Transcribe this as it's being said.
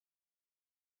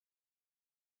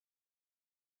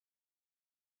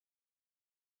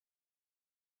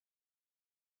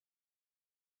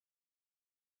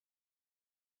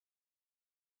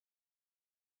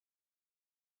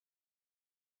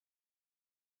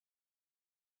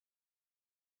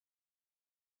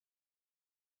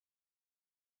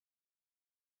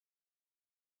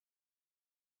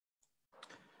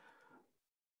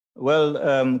Well,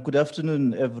 good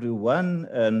afternoon, everyone,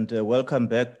 and welcome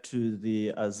back to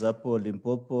the AZAPO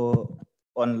Limpopo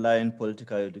online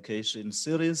political education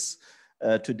series.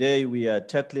 Today, we are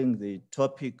tackling the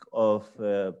topic of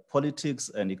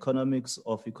politics and economics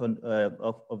of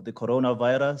the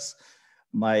coronavirus.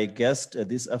 My guest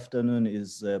this afternoon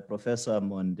is Professor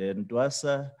Monde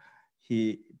Ntwasa.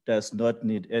 He does not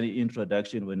need any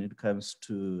introduction when it comes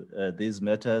to these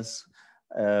matters.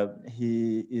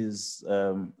 He is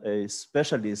a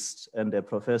specialist and a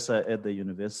professor at the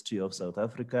University of South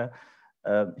Africa.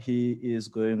 He is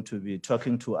going to be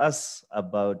talking to us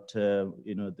about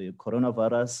the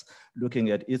coronavirus,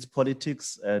 looking at its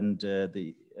politics and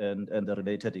the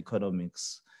related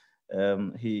economics.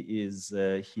 He is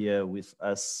here with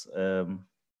us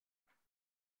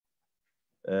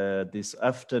this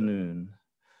afternoon.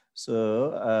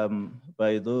 So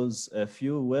by those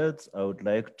few words, I would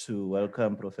like to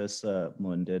welcome Professor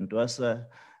Monde Ntwasa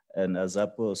and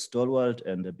AZAPO Stalwart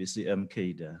and the BCM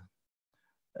Kader.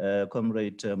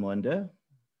 Comrade Monde.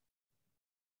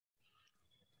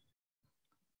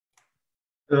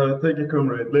 Thank you,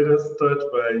 comrade. Let us start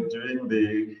by doing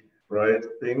the right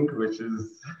thing, which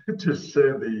is to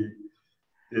share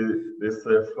this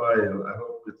file. I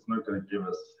hope it's not going to give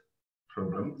us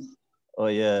problems. Oh,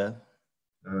 yeah.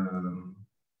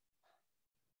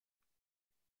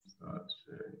 Start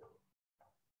sharing.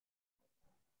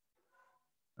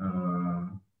 I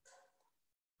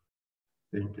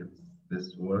think it's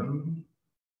this one.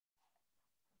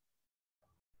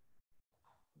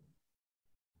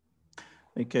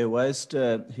 Okay, whilst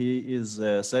he is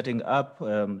setting up,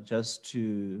 just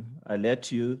to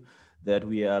alert you that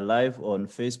we are live on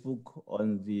Facebook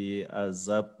on the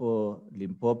AZAPO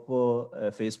Limpopo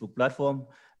Facebook platform,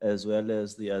 as well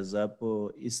as the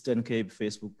AZAPO Eastern Cape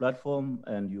Facebook platform,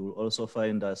 and you will also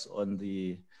find us on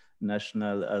the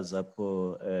National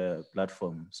AZAPO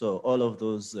platform. So all of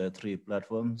those three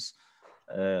platforms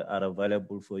are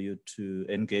available for you to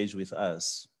engage with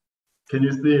us. Can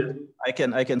you see it?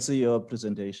 I can see your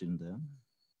presentation there.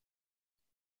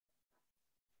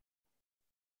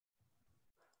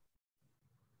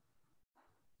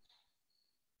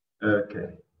 Okay.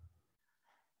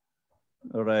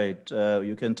 All right,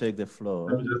 you can take the floor.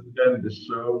 Let me just end the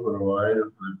show for a while, for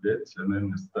a bit, and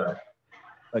then we start.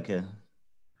 Okay.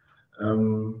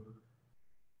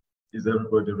 Is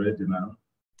everybody ready now?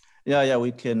 Yeah,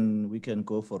 we can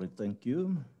go for it. Thank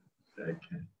you.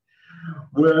 Okay.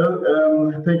 Well,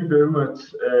 thank you very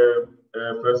much,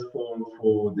 first of all,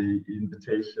 for the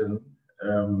invitation.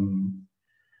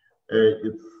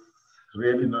 It's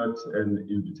really not an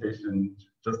invitation,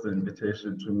 just an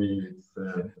invitation to me. It's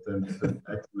an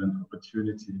excellent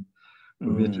opportunity for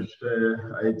me to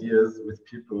share ideas with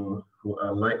people who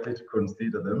are likely to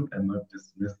consider them and not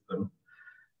dismiss them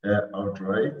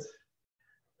outright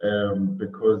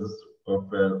because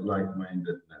of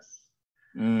like-mindedness.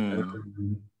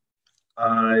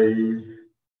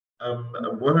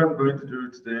 What I'm going to do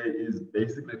today is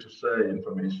basically to share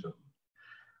information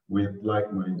with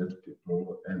like-minded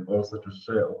people and also to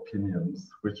share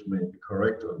opinions which may be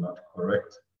correct or not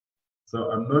correct. So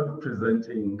I'm not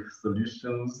presenting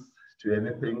solutions to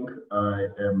anything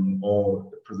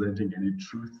or presenting any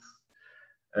truths,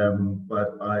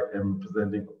 but I am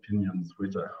presenting opinions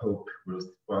which I hope will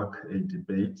spark a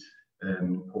debate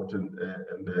and important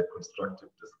and a constructive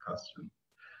discussion.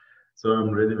 So I'm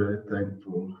really very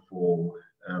thankful for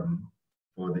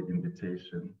the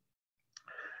invitation.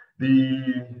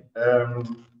 The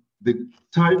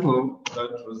title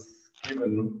that was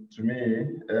given to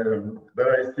me that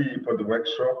I see for the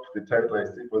workshop, the title I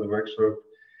see for the workshop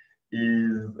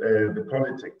is the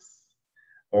politics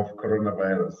of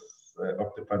coronavirus,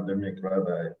 of the pandemic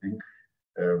rather, I think.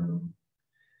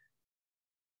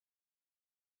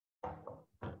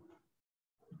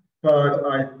 But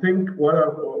I think what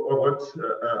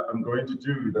I'm going to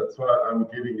do, that's why I'm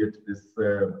giving it this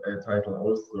title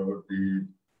also,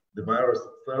 the virus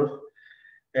itself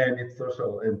and its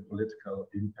social and political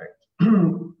impact.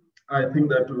 I think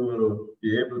that we will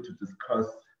be able to discuss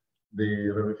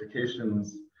the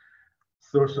ramifications,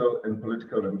 social and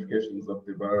political ramifications of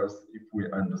the virus if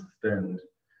we understand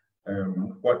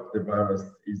what the virus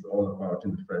is all about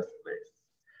in the first place.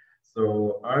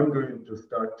 So I'm going to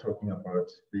start talking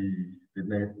about the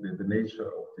nature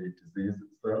of the disease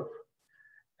itself,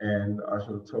 and I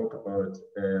shall talk about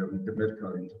the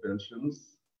medical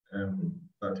interventions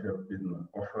that have been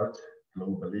offered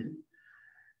globally,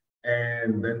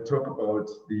 and then talk about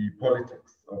the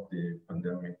politics of the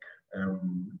pandemic,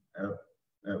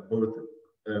 both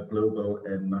global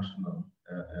and national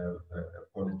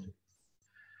politics.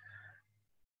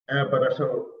 But I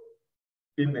shall,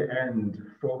 in the and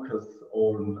focus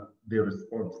on the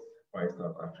response by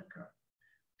South Africa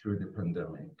to the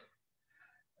pandemic.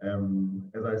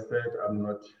 As I said, I'm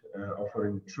not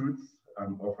offering truths,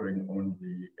 I'm offering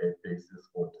only a basis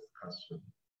for discussion.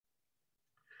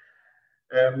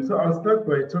 So I'll start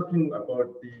by talking about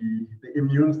the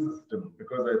immune system,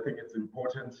 because I think it's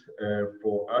important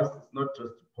for us. It's not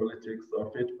just politics of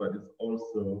it, but it's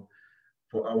also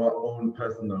for our own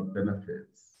personal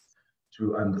benefits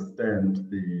to understand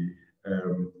the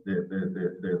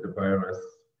virus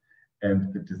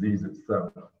and the disease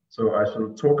itself. So I shall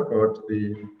talk about the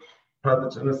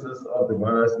pathogenesis of the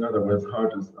virus, in other words, how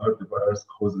the virus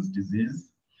causes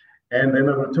disease. And then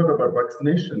I will talk about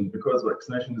vaccination, because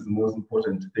vaccination is the most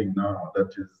important thing now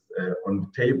that is on the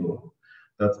table,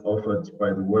 that's offered by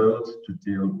the world to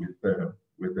deal with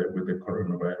the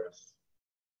coronavirus.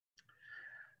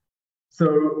 So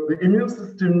the immune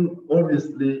system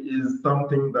obviously is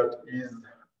something that is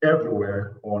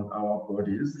everywhere on our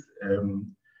bodies,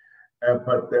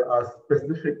 but there are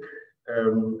specific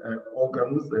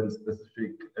organs and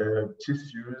specific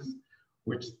tissues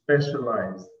which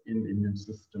specialize in the immune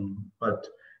system. But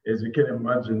as you can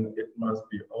imagine, it must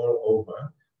be all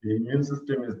over. The immune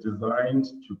system is designed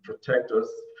to protect us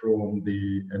from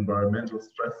the environmental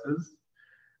stresses,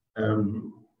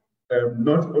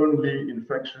 not only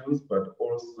infections, but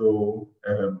also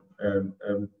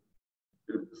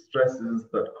stresses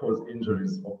that cause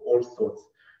injuries of all sorts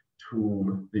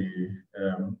to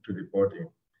the body.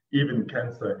 Even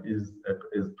cancer is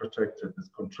protected, is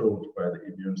controlled by the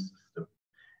immune system,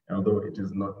 although it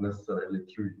is not necessarily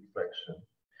through infection.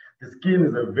 The skin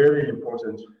is a very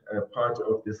important part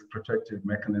of this protective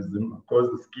mechanism. Of course,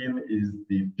 the skin is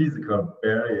the physical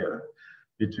barrier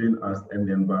between us and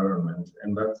the environment,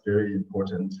 and that's very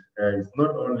important. It's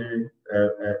not only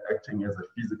acting as a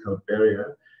physical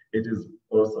barrier, it is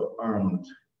also armed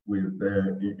with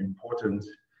important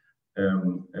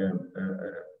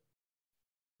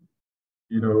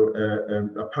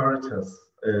apparatus,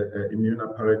 immune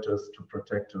apparatus to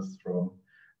protect us from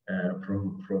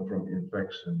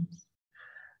infections.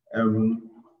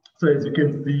 So as you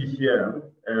can see here,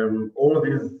 all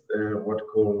these what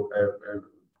call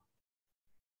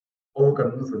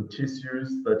organs and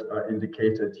tissues that are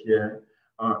indicated here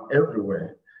are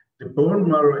everywhere. The bone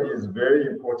marrow is very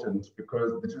important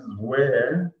because this is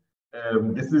where,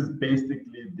 this is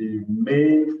basically the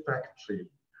main factory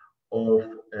of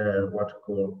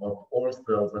of all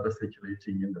cells that are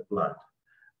circulating in the blood.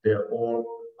 They all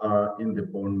are in the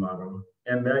bone marrow,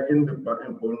 and they're in the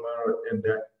bone marrow in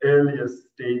the earliest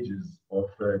stages of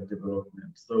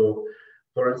development. So,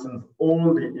 for instance,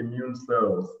 all the immune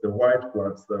cells, the white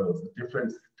blood cells,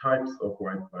 different types of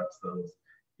white blood cells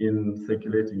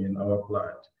circulating in our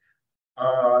blood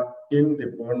are in the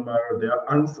bone marrow. Their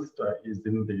ancestor is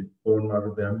in the bone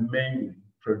marrow. Their main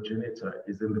progenitor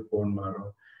is in the bone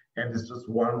marrow. And it's just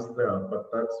one cell,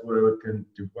 but that's where we can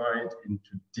divide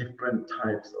into different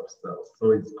types of cells.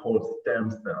 So it's called stem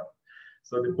cell.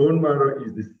 So the bone marrow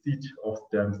is the seat of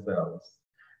stem cells.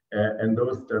 And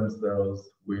those stem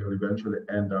cells will eventually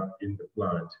end up in the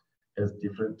blood as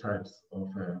different types of,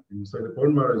 so the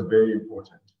bone marrow is very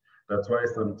important. That's why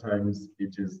sometimes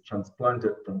it is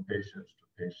transplanted from patient to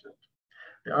patient.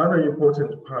 The other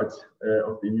important part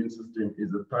of the immune system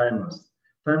is the thymus.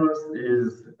 Thymus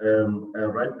is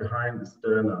right behind the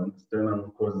sternum. Sternum,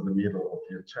 of course, is the middle of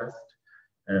your chest.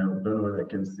 I don't know whether I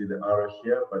can see the arrow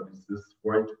here, but it's this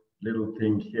white little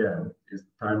thing here is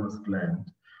the thymus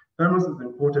gland. Thymus is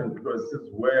important because this is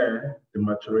where the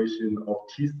maturation of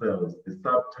T cells, the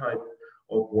subtype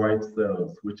of white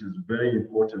cells, which is very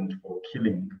important for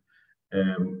killing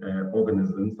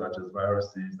organisms such as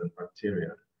viruses and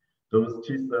bacteria. Those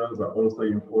T cells are also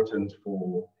important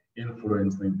for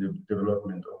influencing the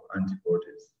development of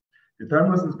antibodies. The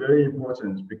thymus is very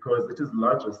important because it is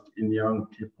largest in young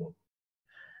people.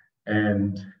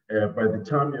 And by the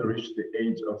time you reach the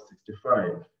age of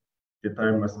 65, the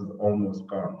thymus is almost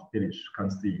gone, finished,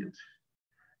 can't see it.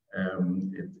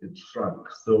 It shrunk.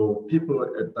 So people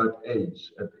at that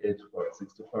age, at the age of about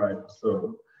 65 or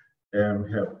so,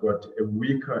 have got a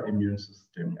weaker immune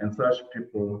system. And such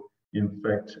people, in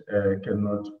fact,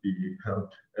 cannot be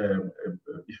helped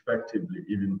effectively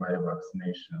even by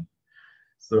vaccination.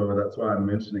 So that's why I'm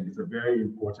mentioning it's a very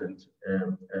important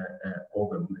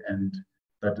organ, and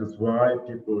that is why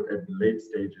people at the late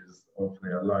stages of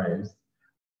their lives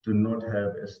do not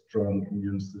have a strong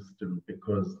immune system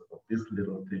because of this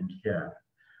little thing here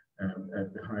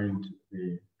behind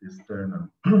the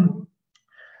sternum.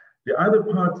 The other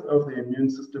part of the immune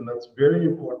system that's very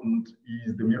important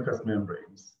is the mucous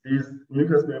membranes. These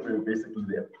mucous membranes, basically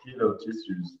the epithelial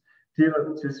tissues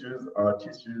epithelial tissues are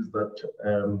tissues that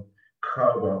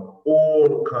cover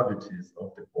all cavities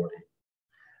of the body.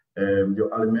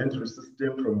 Your alimentary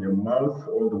system from your mouth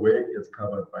all the way is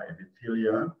covered by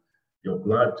epithelia. Your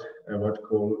blood, what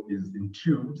called, is in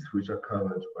tubes, which are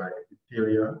covered by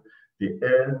epithelia. The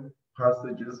air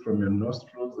passages from your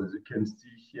nostrils, as you can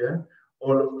see here,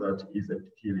 all of that is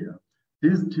epithelia.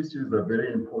 These tissues are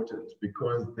very important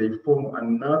because they form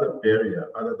another barrier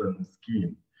other than the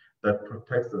skin that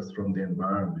protects us from the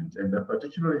environment. And they're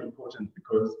particularly important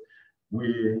because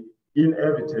we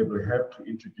inevitably have to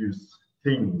introduce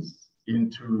things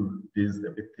into these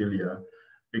epithelia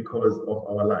because of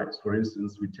our lives. For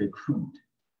instance, we take food.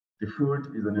 The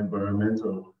food is an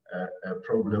environmental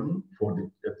problem for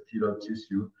the epithelial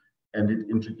tissue, and it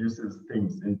introduces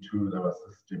things into our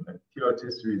system. Epithelial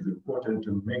tissue is important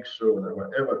to make sure that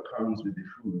whatever comes with the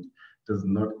food does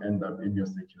not end up in your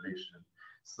circulation.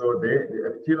 So the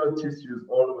epithelial tissues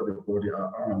all over the body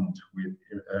are armed with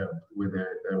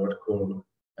what called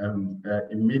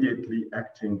immediately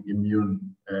acting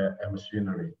immune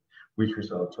machinery, which we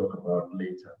shall talk about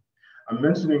later. I'm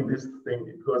mentioning this thing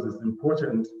because it's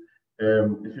important.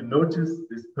 If you notice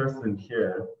this person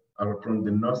here from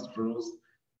the nostrils,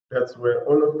 that's where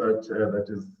all of that that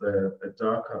is a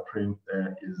darker print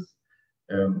there is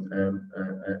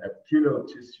epithelial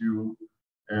tissue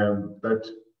that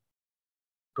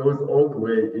goes all the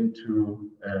way into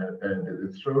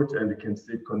the throat, and you can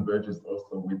see it converges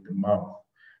also with the mouth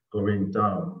going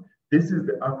down. This is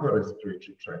the upper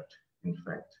respiratory tract, in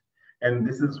fact. And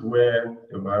this is where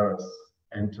the virus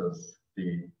enters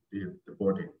the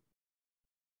body.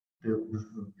 This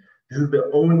is the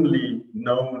only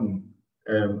known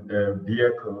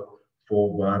vehicle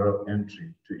for viral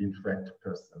entry to infect a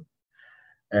person.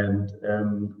 And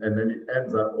then it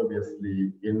ends up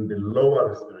obviously in the lower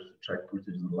respiratory tract, which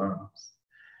is the lungs.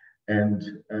 And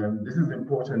this is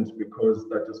important because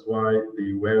that is why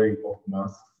the wearing of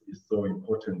masks is so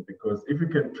important, because if you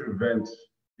can prevent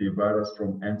the virus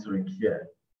from entering here,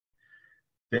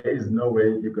 there is no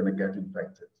way you're going to get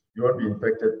infected. You won't be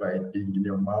infected by it being in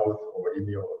your mouth or in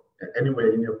your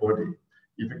anywhere in your body.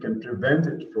 If you can prevent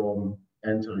it from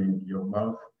entering your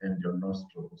mouth and your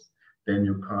nostrils, then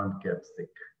you can't get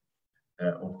sick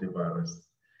of the virus,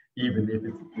 even if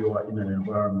you are in an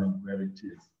environment where it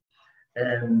is.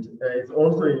 And it's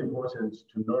also important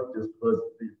to note this because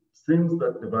it seems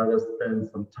that the virus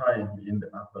spends some time in the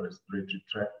upper respiratory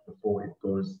tract before it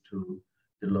goes to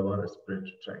the lower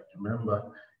respiratory tract.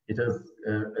 Remember, it has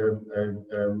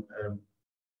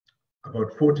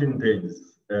about 14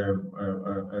 days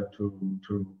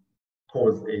to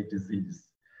cause a disease.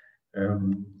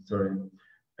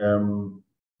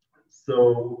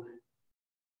 So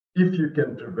if you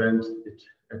can prevent it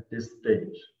at this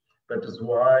stage, that is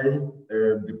why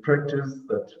the practice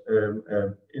that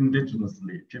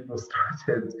indigenously people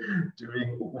started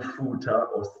doing ufuta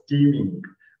or steaming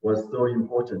was so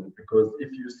important, because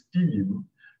if you steam,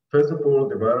 first of all,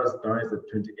 the virus dies at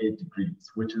 28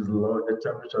 degrees, which is a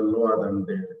temperature lower than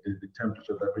the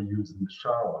temperature that we use in the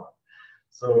shower.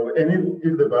 So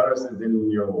if the virus is in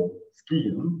your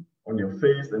skin, on your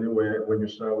face, anywhere, when you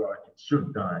shower, it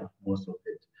should die, most of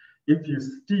it. If you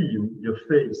steam your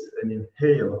face and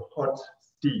inhale hot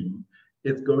steam,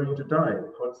 it's going to die.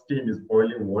 Hot steam is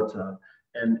boiling water,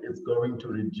 and it's going to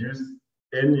reduce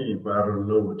any viral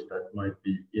load that might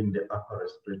be in the upper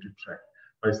respiratory tract.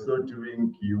 By so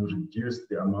doing, you reduce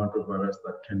the amount of virus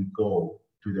that can go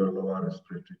to the lower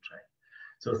respiratory tract.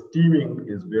 So steaming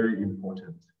is very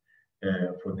important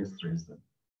for this reason.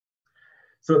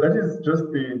 So that is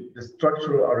just the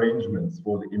structural arrangements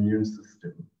for the immune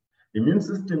system. The immune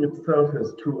system itself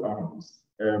has two arms.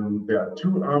 There are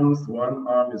two arms. One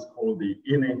arm is called the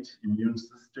innate immune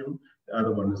system. The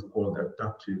other one is called the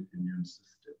adaptive immune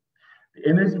system. The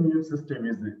innate immune system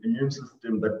is the immune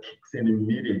system that kicks in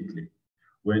immediately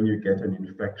when you get an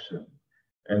infection.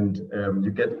 And when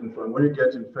you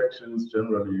get infections,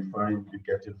 generally you find you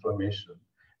get inflammation.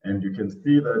 And you can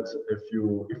see that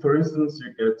if for instance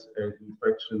you get an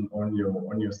infection on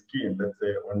your skin, let's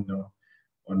say on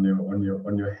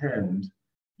your hand,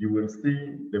 you will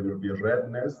see there will be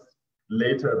redness.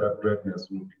 Later, that redness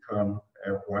will become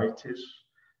whitish,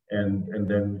 and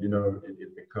then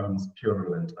it becomes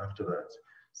purulent after that.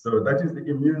 So that is the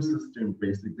immune system,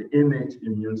 basically the innate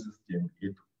immune system.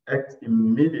 It acts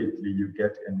immediately. You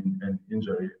get an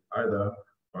injury either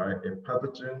by a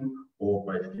pathogen or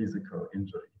by physical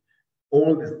injury.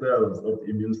 All the cells of the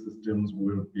immune systems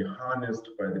will be harnessed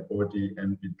by the body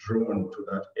and be drawn to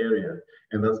that area.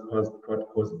 And that's what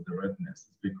causes the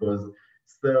redness, because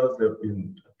cells have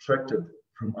been attracted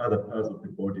from other parts of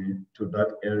the body to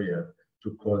that area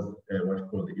to cause what's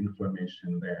called the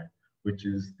inflammation there, which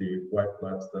is the white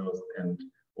blood cells, and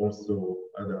also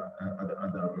other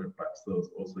red blood cells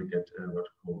also get what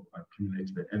called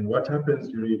accumulated. And what happens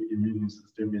during immune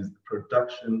system is the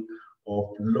production of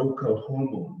local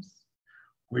hormones,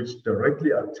 which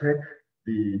directly attack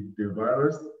the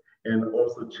virus and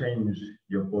also change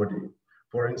your body.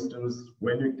 For instance,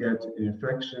 when you get an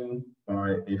infection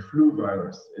by a flu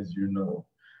virus, as you know,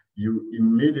 you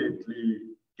immediately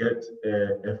get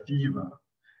a fever.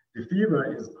 The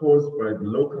fever is caused by the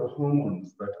local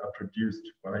hormones that are produced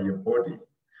by your body,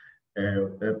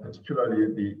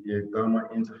 particularly the gamma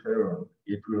interferon.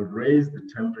 It will raise the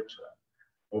temperature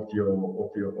of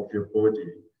your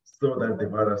body so that the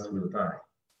virus will die.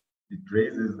 It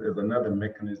raises as another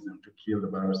mechanism to kill the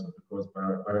viruses, because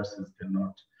viruses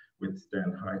cannot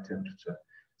withstand high temperature.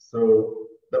 So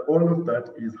all of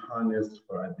that is harnessed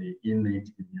by the innate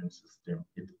immune system.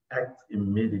 It acts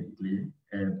immediately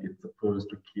and it's supposed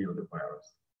to kill the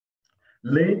virus.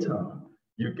 Later,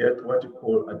 you get what you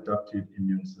call adaptive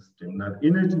immune system. Now,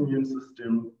 innate immune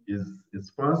system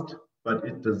is fast, but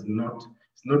it's not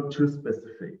too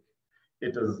specific.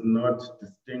 It does not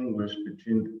distinguish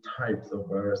between the types of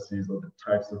viruses or the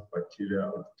types of bacteria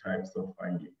or the types of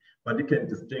fungi, but it can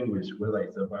distinguish whether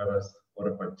it's a virus or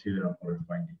a bacteria or a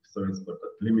fungi. So it's got a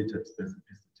limited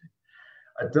specificity.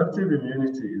 Adaptive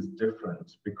immunity is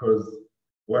different because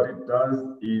what it does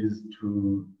is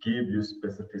to give you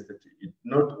specificity. It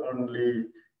not only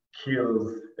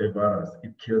kills a virus,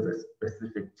 it kills a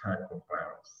specific type of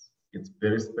virus. It's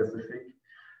very specific.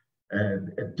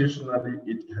 And additionally,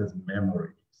 it has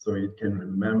memory. So it can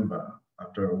remember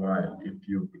after a while. If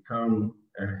you become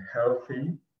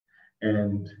healthy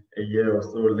and a year or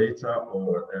so later,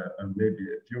 or maybe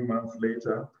a few months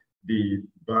later, the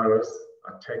virus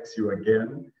attacks you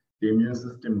again, the immune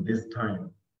system this time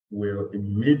will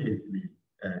immediately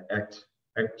act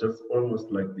just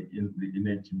almost like the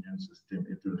innate immune system.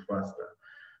 It will faster.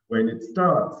 When it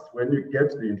starts, when you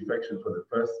get the infection for the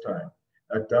first time,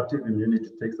 adaptive immunity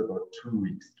takes about 2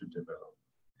 weeks to develop.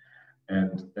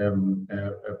 And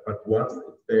but once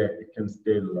it's there, it can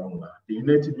stay longer. The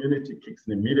innate immunity kicks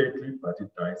in immediately, but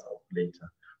it dies off later.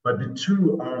 But the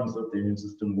two arms of the immune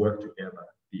system work together.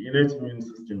 The innate immune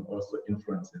system also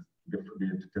influences the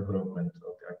development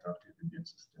of the adaptive immune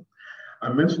system.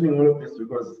 I'm mentioning all of this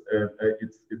because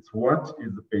it's what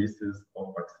is the basis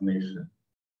of vaccination.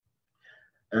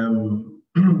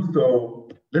 So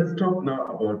let's talk now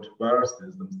about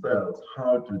viruses themselves.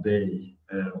 How do they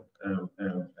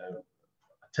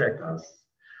attack us?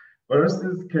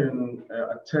 Viruses can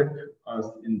attack us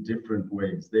in different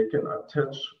ways. They can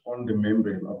attach on the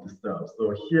membrane of the cell.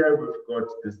 So here we've got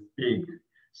this big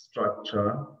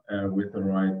structure with the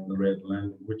red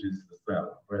line, which is the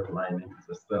cell. Red line is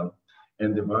the cell.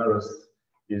 And the virus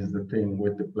is the thing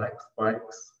with the black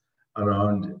spikes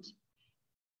around it.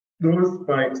 Those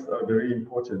spikes are very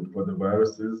important for the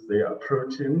viruses. They are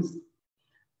proteins,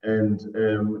 and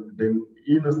the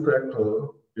inner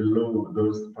circle below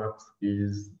those spikes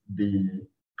is the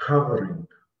covering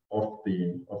of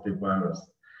the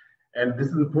virus. And this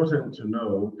is important to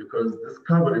know because this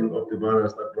covering of the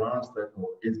virus, that round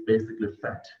circle, is basically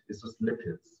fat. It's just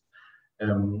lipids.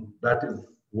 That is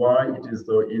why it is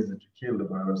so easy to kill the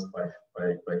virus by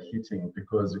heating,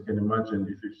 because you can imagine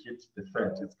if you hit the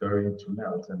fat, it's going to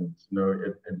melt and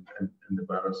the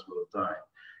virus will die.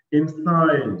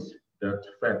 Inside that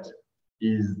fat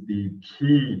is the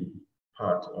key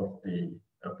part of the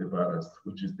virus,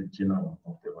 which is the genome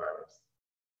of the virus.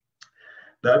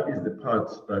 That is the part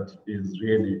that is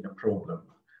really a problem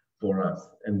for us.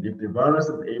 And if the virus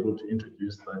is able to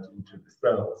introduce that into the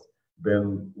cells,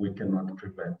 then we cannot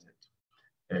prevent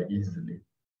it easily.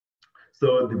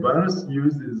 So the virus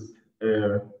uses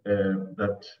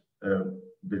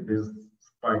these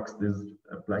spikes, these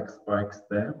black spikes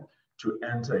there, to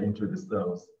enter into the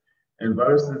cells. And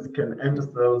viruses can enter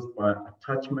cells by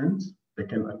attachment. They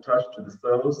can attach to the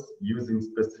cells using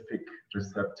specific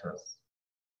receptors.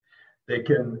 They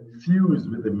can fuse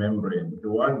with the membrane. The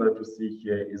one that you see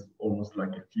here is almost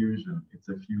like a fusion. It's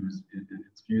a fuse.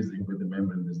 It's fusing with the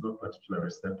membrane. There's no particular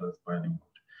receptors binding.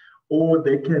 Or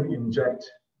they can inject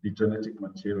the genetic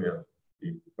material.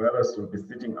 The virus will be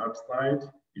sitting outside.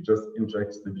 It just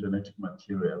injects the genetic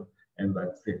material, and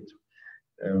that's it.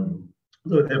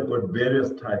 So they've got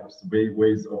various types,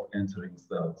 ways of entering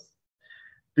cells.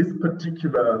 This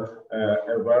particular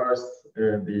virus,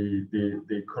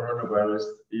 the coronavirus,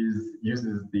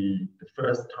 uses the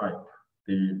first type.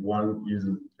 The one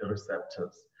uses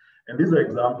receptors. And these are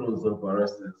examples of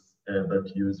viruses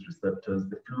that use receptors.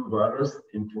 The flu virus,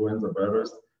 influenza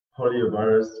virus,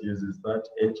 poliovirus uses that,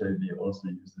 HIV also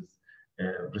uses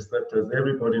receptors.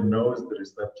 Everybody knows the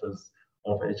receptors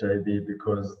of HIV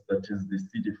because that is the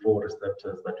CD4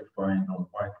 receptors that you find on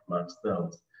white blood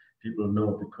cells. People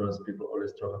know because people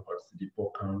always talk about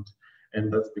CD4 count,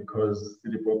 and that's because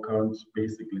CD4 count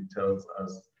basically tells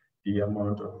us the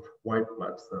amount of white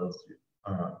blood cells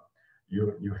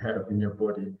you have in your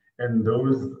body, and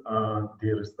those are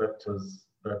the receptors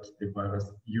that the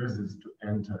virus uses to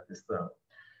enter the cell.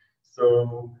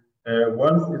 So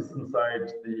once it's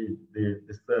inside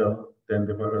the cell, then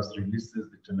the virus releases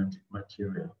the genetic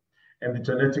material. And the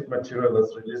genetic material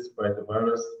that's released by the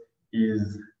virus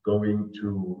is going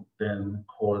to then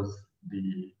cause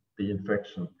the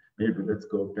infection. Maybe let's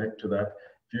go back to that.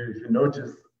 If you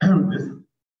notice, this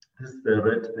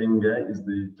red thing there is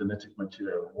the genetic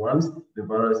material. Once the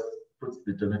virus puts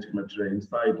the genetic material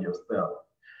inside your cell,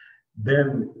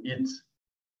 then it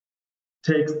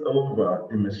takes over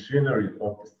the machinery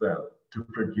of the cell to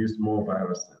produce more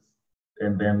viruses.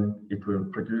 And then it will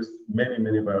produce many,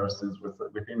 many viruses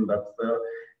within that cell,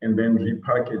 and then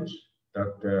repackage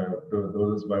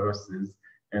those viruses,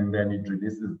 and then it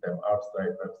releases them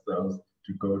outside that cells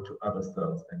to go to other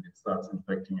cells, and it starts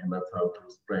infecting, and that's how it will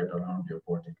spread around your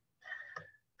body.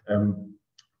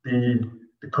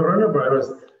 The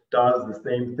coronavirus does the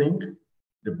same thing.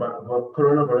 The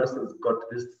coronavirus has got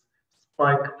this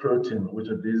spike protein, which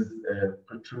are these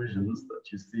protrusions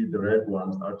that you see, the red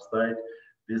ones outside.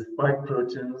 These spike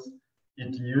proteins,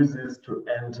 it uses to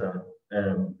enter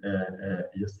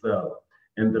your cell.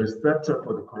 And the receptor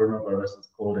for the coronavirus is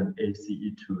called an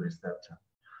ACE2 receptor.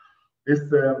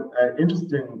 It's an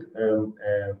interesting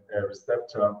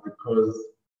receptor because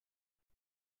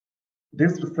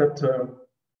this receptor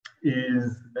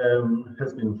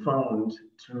has been found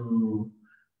to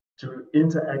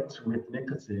interact with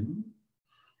nicotine.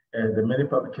 And the many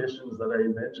publications that are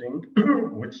emerging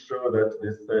which show that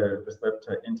this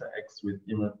receptor interacts with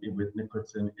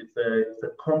nicotine. It's a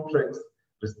complex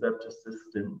receptor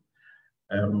system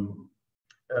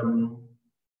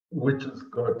which has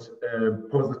got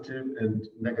positive and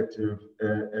negative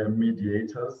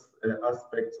mediators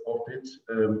aspects of it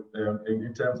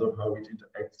in terms of how it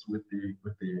interacts with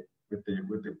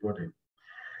the body.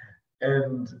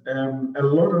 And a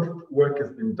lot of work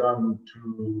has been done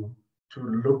to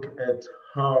look at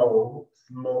how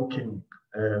smoking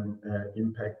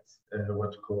impacts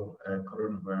what you call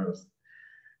coronavirus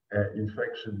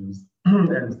infections.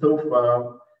 And so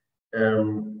far,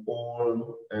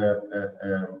 all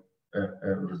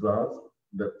results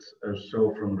that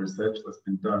show from research that's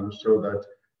been done show that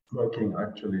smoking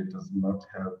actually does not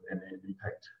have any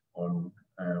impact on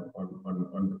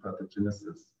the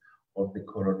pathogenesis of the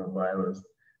coronavirus.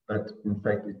 That in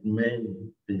fact it may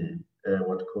be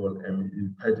what called an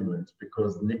impediment,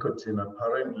 because nicotine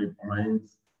apparently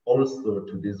binds also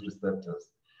to these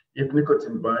receptors. If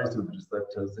nicotine binds to the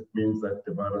receptors, it means that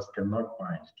the virus cannot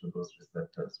bind to those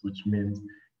receptors, which means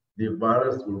the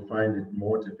virus will find it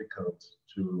more difficult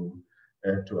to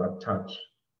attach,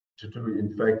 to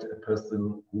infect a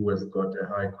person who has got a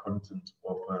high content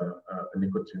of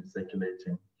nicotine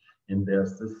circulating in their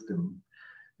system.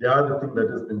 The other thing that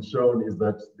has been shown is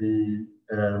that the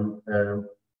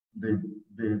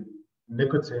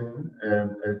nicotine,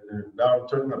 now I'm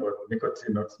talking about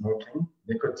nicotine, not smoking,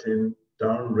 nicotine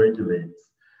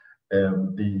down-regulates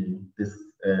this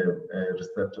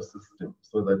receptor system,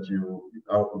 so that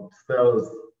our cells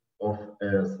of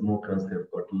smokers have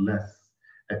got less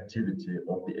activity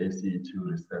of the ACE2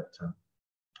 receptor,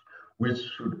 which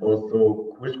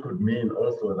could mean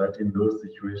also that in those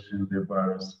situations the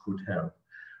virus could have.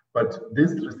 But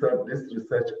this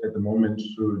research at the moment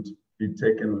should be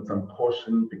taken with some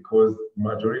caution, because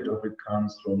majority of it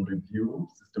comes from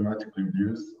systematic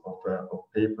reviews of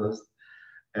papers,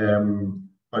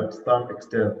 but some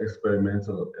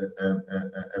experimental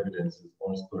evidence is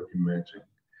also emerging.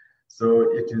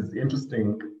 So it is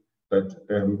interesting that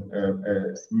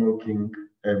smoking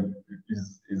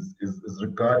is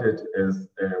regarded as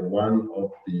one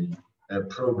of the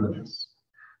problems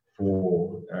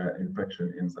for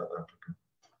infection in South Africa.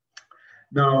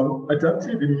 Now,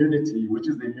 adaptive immunity, which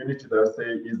is the immunity that I say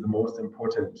is the most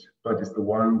important, but it's the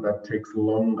one that takes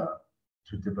longer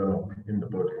to develop in the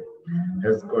body,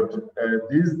 has got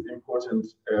these important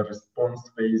response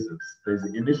phases. There's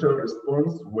the initial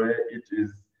response where it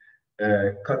is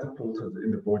catapulted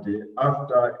in the body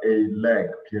after a lag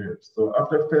period. So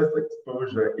after first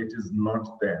exposure, it is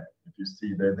not there. If you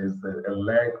see that there's a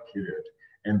lag period,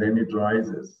 and then it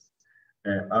rises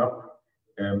up,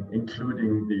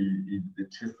 including the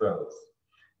T cells,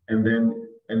 and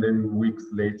then weeks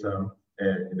later,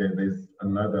 there's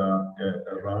another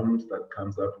round that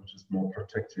comes up, which is more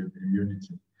protective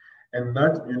immunity. And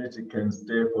that immunity can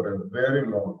stay for a very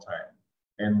long time.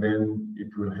 And then it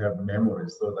will have memory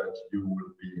so that you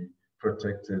will be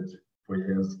protected for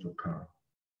years to come.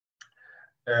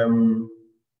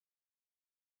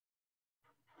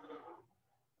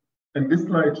 And this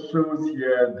slide shows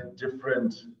here the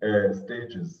different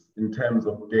stages in terms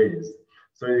of days.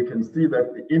 So you can see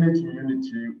that the innate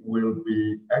immunity will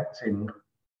be acting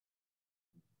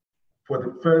for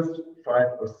the first 5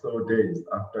 or so days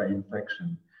after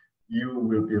infection. You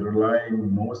will be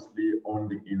relying mostly on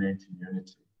the innate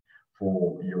immunity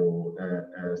for your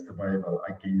survival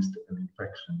against an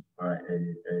infection by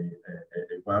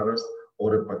a virus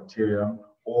or a bacterium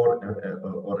or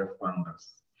a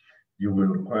fungus. You will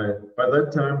require, by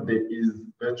that time, there is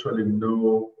virtually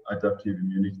no adaptive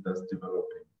immunity that's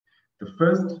developing. The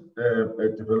first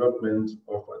development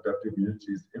of adaptive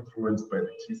immunity is influenced by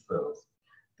the T cells.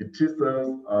 The T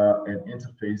cells are an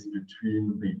interface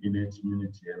between the innate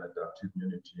immunity and adaptive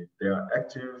immunity. They are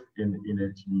active in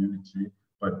innate immunity,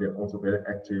 but they're also very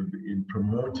active in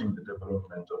promoting the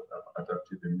development of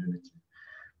adaptive immunity.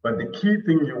 But the key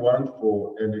thing you want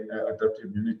for an adaptive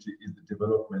immunity is the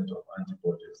development of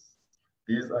antibodies.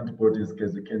 These antibodies,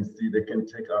 as you can see, they can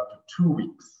take up to 2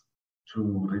 weeks to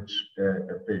reach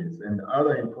a phase. And the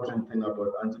other important thing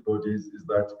about antibodies is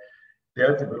that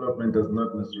their development does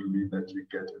not necessarily mean that you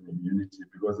get an immunity,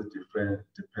 because it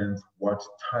depends what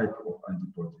type of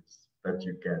antibodies that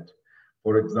you get.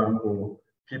 For example,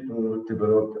 people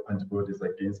develop antibodies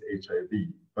against HIV,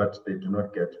 but they do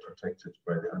not get protected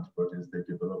by the antibodies they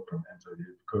develop from HIV,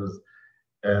 because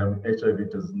HIV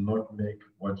does not make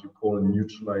what you call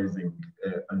neutralizing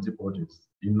antibodies,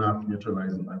 enough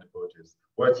neutralizing antibodies.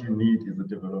 What you need is the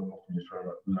development of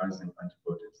neutralizing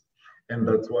antibodies. And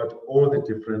that's what all the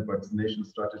different vaccination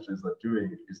strategies are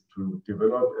doing, is to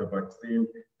develop a vaccine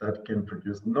that can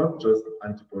produce not just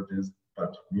antibodies,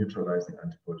 but neutralizing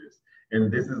antibodies.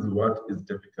 And this is what is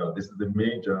difficult. This is the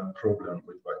major problem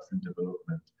with vaccine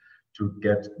development, to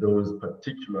get those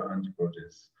particular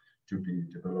antibodies to be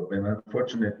developed. And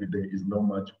unfortunately, there is not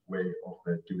much way of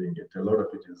doing it. A lot of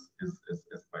it is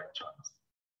by chance.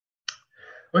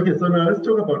 Okay, so now let's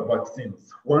talk about vaccines.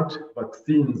 What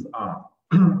vaccines are.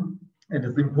 And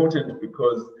it's important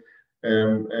because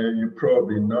you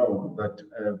probably know that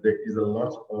there is a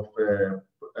lot of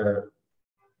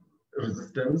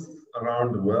resistance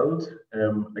around the world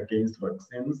against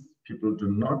vaccines. People do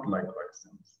not like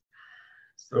vaccines.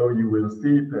 So you will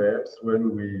see perhaps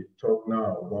when we talk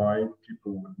now why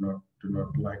people do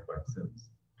not like vaccines.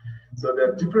 So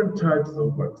there are different types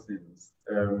of vaccines.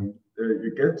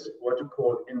 You get what you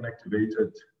call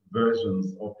inactivated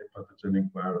versions of the pathogenic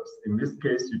virus. In this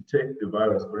case, you take the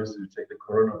virus, for instance, you take the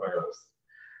coronavirus,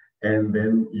 and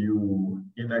then you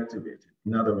inactivate it.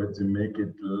 In other words, you make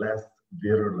it less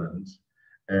virulent.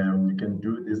 You can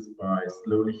do this by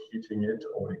slowly heating it,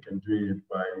 or you can do it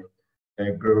by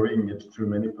growing it through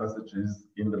many passages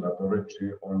in the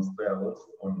laboratory on cells,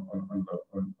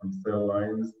 on cell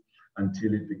lines,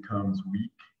 until it becomes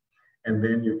weak, and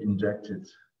then you inject it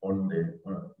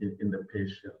in the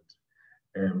patient.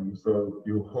 So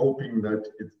you're hoping that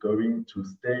it's going to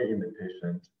stay in the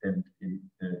patient and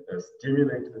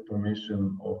stimulate the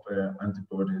formation of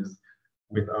antibodies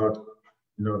without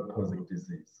causing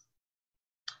disease.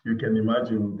 You can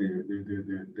imagine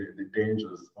the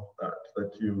dangers of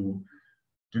that you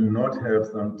do not have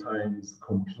sometimes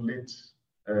complete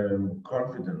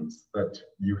confidence that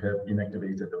you have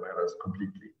inactivated the virus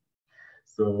completely.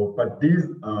 So, but these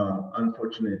are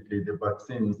unfortunately the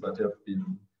vaccines that have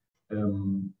been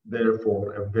there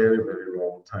for a very, very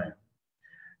long time.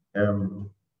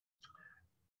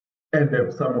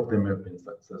 And some of them have been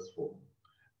successful,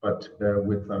 but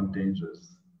with some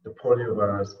dangers. The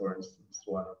poliovirus, for instance,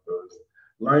 one of those.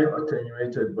 Live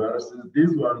attenuated viruses,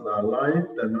 these ones are live,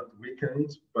 they're not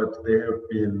weakened, but they have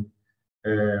been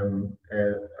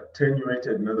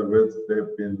attenuated. In other words,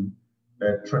 they've been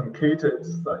truncated,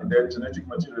 their genetic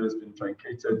material has been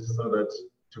truncated so that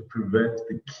to prevent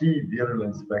the key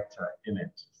virulence factor in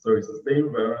it. So it's the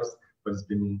same virus, but it's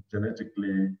been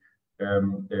genetically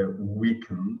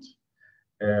weakened,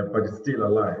 but it's still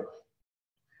alive.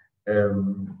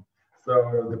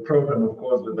 So the problem, of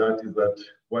course, with that is that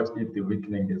what if the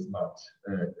weakening is not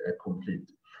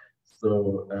complete?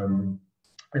 So,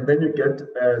 and then you get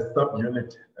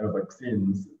subunit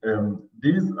vaccines.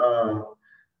 These are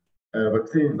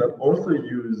vaccines that also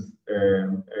use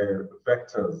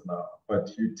vectors now, but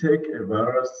you take a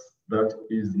virus that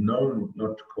is known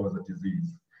not to cause a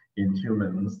disease in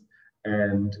humans,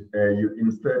 and you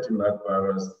insert in that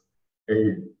virus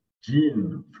a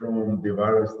gene from the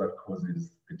virus that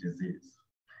causes the disease,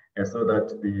 and so that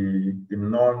the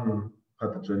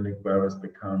non-pathogenic virus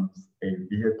becomes a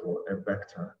vehicle, a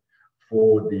vector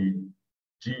for the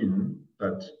gene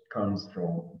that comes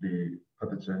from the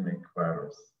pathogenic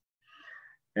virus.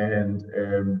 And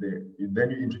then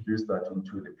you introduce that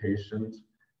into the patient,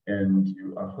 and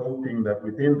you are hoping that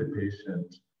within the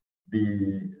patient,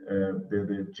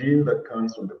 the gene that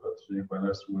comes from the pathogenic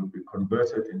virus will be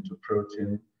converted into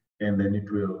protein, and then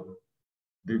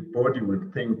the body will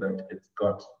think that it's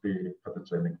got the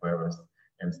pathogenic virus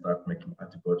and start making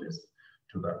antibodies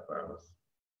to that virus.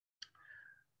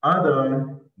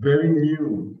 Other very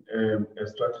new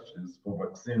strategies for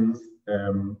vaccines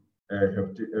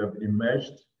have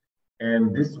emerged,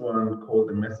 and this one called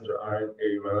the messenger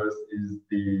RNA virus is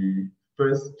the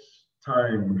first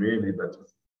time really that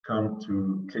has come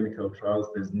to clinical trials.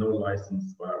 There's no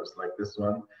licensed virus like this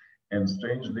one, and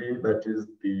strangely, that is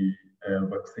the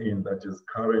vaccine that is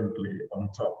currently on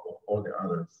top of all the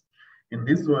others. In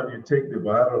this one, you take the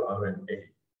viral RNA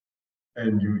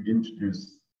and you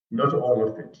introduce not all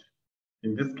of it.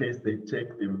 In this case, they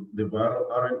take the viral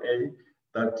RNA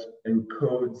that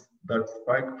encodes that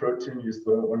spike protein you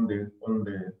saw on the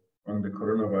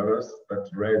coronavirus, that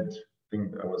red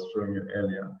thing that I was showing you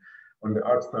earlier, on the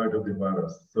outside of the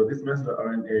virus. So this messenger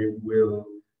RNA will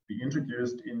be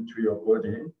introduced into your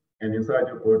body, and inside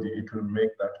your body, it will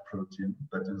make that protein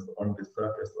that is on the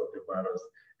surface of the virus.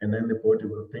 And then the body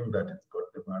will think that it's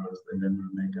got the virus, and then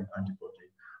will make an antibody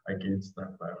against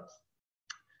that virus.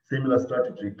 Similar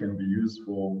strategy can be used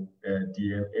for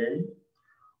DNA,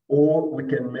 or we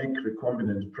can make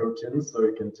recombinant proteins. So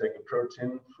you can take a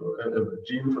protein, a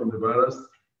gene from the virus,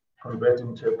 convert it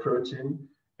into a protein,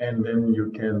 and then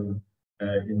you can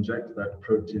inject that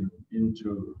protein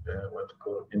into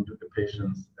into the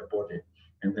patient's body,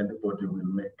 and then the body will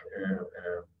make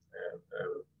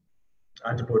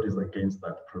antibodies against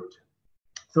that protein.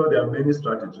 So there are many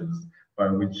strategies by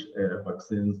which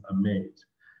vaccines are made,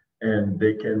 and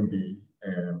they can be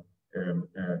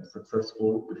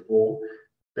successful before.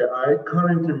 There are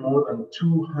currently more than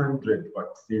 200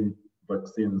 vaccines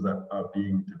that are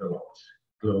being developed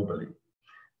globally.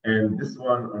 And this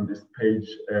one on this page,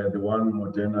 the one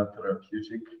Moderna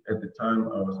therapeutic, at the time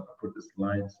I put the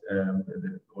slides,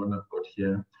 the one I've got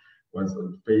here was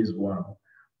on phase 1.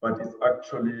 But it's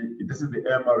actually, this is the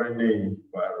mRNA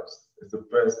virus. It's the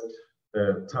first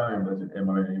time that an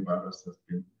mRNA virus has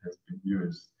been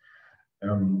used.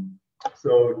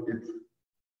 So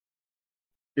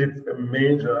it's a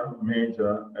major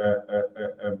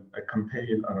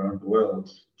campaign around the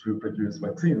world to produce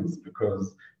vaccines,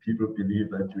 because people believe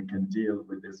that you can deal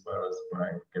with this virus by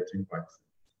getting vaccines.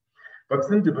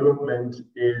 Vaccine development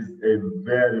is a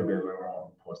very, very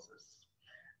long process.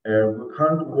 We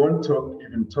won't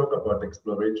even talk about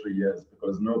exploratory years,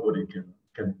 because nobody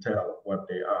can tell what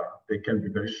they are. They can be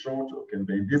very short, or can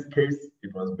be, in this case,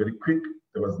 it was very quick.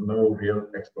 There was no real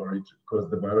exploration, because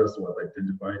the virus was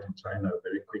identified in China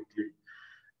very quickly.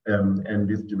 And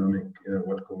this genomic,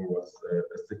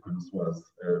 sequence was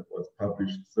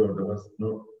published. So there was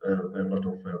not a lot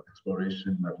of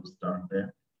exploration that was done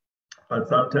there. But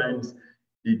sometimes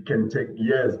it can take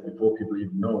years before people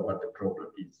even know what the problem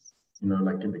is. You know,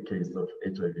 like in the case of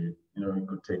HIV, you know, it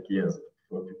could take years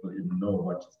before people even know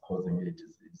what is causing a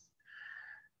disease.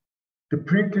 The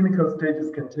preclinical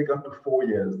stages can take up to 4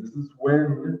 years. This is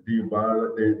when the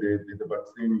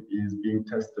vaccine is being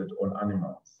tested on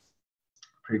animals.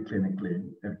 Preclinically,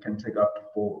 it can take up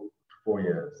to 4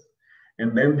 years.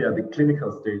 And then there are the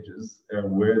clinical stages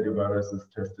where the virus is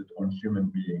tested on human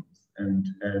beings. And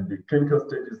the clinical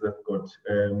stages have got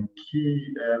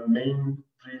key main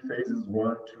 3 phases,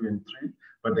 1, 2, and 3,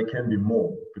 but there can be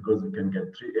more, because you can get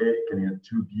 3A, you can get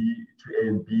 2B, 2A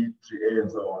and B, 3A,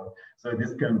 and so on. So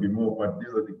this can be more, but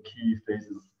these are the key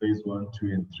phases, phase 1, 2,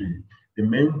 and 3. The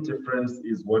main difference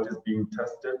is what is being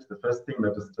tested. The first thing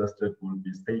that is tested will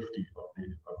be safety of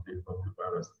the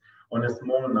virus on a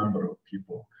small number of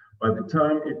people. By the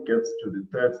time it gets to the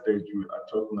 3rd stage, we are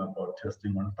talking about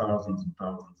testing on thousands and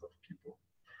thousands of people.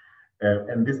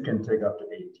 And this can take up to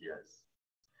 8 years.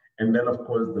 And then, of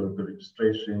course, there will be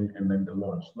registration and then the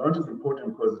launch. Launch is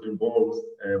important because it involves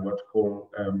what you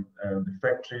call the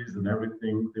factories and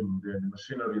everything, the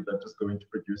machinery that is going to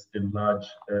produce in large,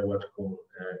 what you call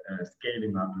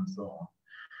scaling up and so on.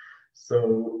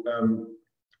 So,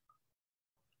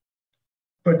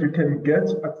 but you can get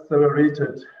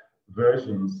accelerated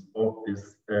versions of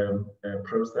this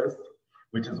process,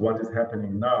 which is what is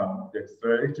happening now. The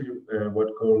accelerated,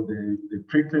 what called the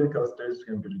preclinical stage,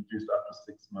 can be reduced up to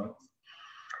 6 months.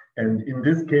 And in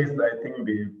this case, I think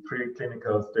the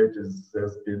preclinical stages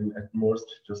has been at most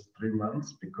just 3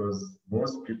 months, because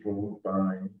most people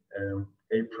by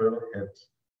April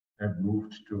had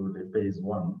moved to the phase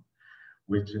 1,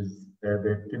 which is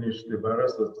they finished. The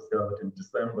virus was discovered in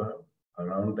December,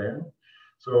 around then.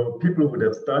 So people would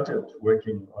have started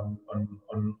working on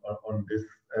this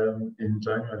in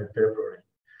January, February.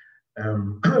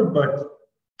 But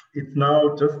it's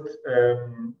now just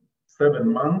 7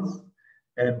 months,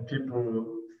 and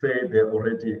people say they're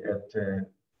already at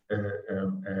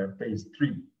phase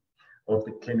 3 of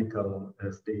the clinical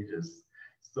stages.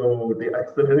 So the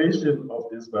acceleration of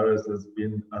this virus has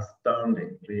been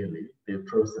astounding, really, the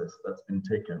process that's been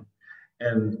taken.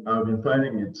 And I've been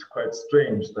finding it quite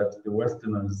strange that the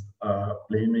Westerners are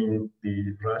blaming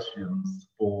the Russians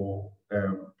for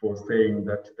saying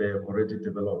that they have already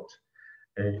developed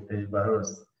a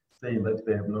virus, saying that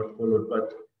they have not followed.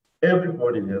 But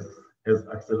everybody has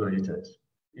accelerated.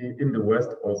 In the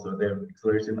West also, they have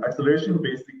acceleration. Acceleration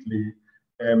basically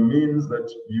means that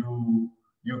you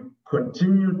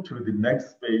continue to the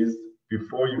next phase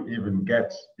before you even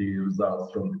get the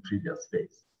results from the previous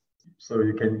phase. So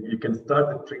you can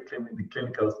start the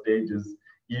clinical stages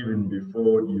even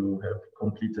before you have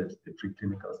completed the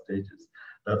preclinical stages.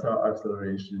 That's how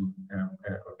acceleration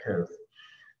occurs.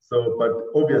 So, but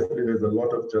obviously there's a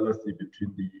lot of jealousy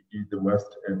between the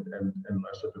West and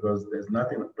Russia, because there's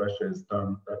nothing that Russia has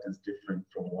done that is different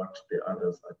from what the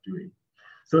others are doing.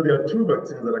 So there are 2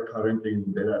 vaccines that are currently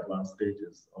in very advanced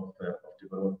stages of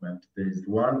development. There is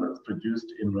one that's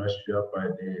produced in Russia by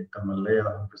the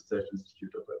Gamaleya Research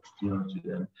Institute of Epidemiology.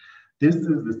 And this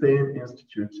is the same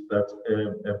institute that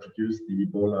produced the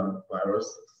Ebola virus.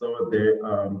 So they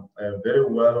are very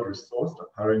well resourced,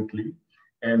 apparently,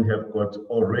 and have got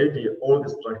already all the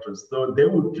structures. So they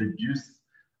would reduce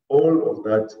all of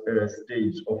that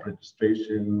stage of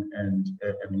registration and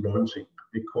launching,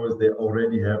 because they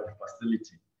already have a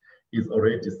facility, is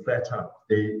already set up.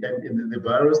 And the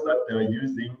virus that they are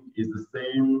using is the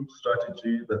same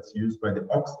strategy that's used by the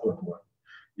Oxford one.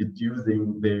 It's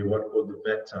using what called the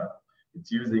vector.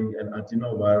 It's using an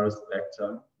adenovirus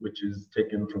vector, which is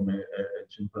taken from a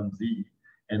chimpanzee,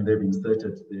 and they've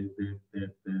inserted the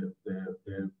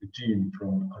gene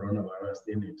from coronavirus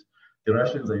in it. The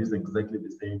Russians are using exactly the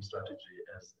same strategy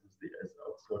as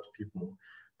Oxford people.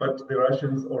 But the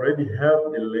Russians already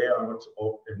have the layout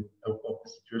of the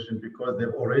situation, because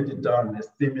they've already done a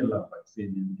similar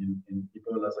vaccine in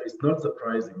Ebola. So it's not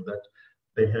surprising that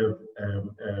they have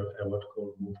what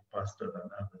called moved faster than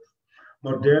others.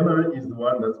 Moderna is the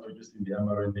one that's producing the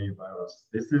mRNA virus.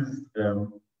 This is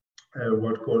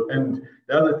what called, and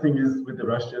the other thing is with the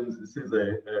Russians, this is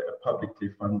a publicly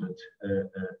funded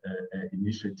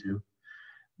initiative.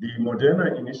 The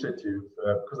Moderna initiative,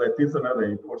 because I think it's another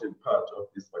important part of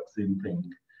this vaccine thing.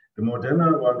 The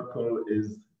Moderna one call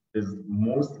is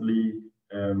mostly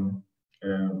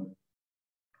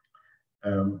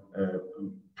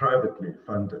privately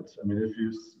funded. I mean, if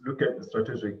you look at the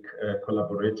strategic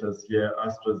collaborators here,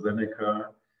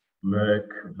 AstraZeneca, Merck,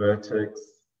 Vertex,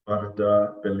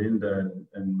 BARDA, Belinda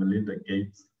and Melinda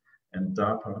Gates, and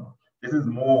DARPA. These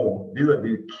are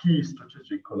the key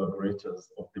strategic collaborators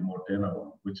of the Moderna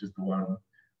one, which is the one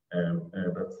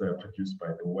that's produced by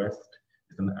the West.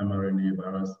 It's an mRNA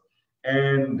virus.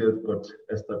 And they've got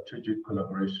a strategic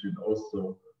collaboration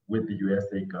also with the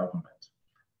USA government.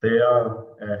 Their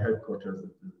headquarters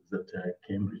is at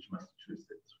Cambridge,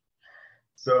 Massachusetts.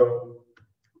 So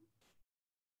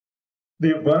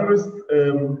the virus,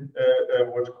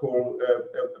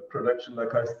 production,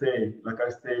 like I say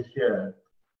here,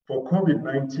 for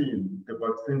COVID-19, the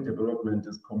vaccine development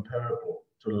is comparable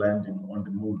to landing on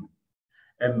the moon.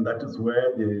 And that is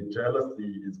where the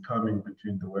jealousy is coming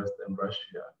between the West and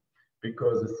Russia,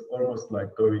 because it's almost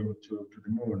like going to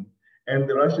the moon. And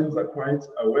the Russians are quite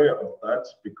aware of that,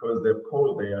 because they've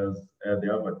called their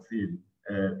vaccine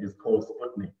is called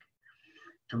Sputnik,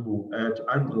 to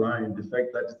underline the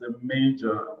fact that it's a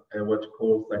major, what you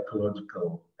call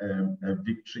psychological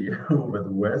victory over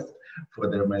the West for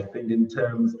them, I think, in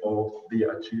terms of the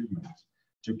achievement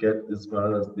to get this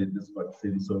virus, this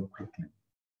vaccine so quickly.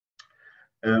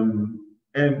 And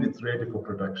it's ready for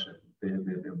production. The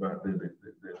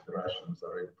Russians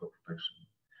are ready for production.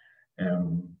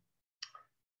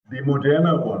 The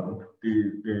Moderna one,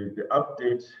 the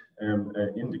update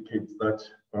indicates that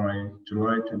by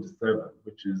July 27,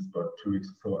 which is about 2 weeks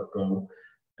or so ago,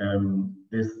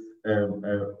 this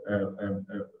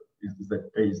is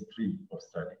at phase 3 of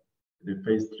study. The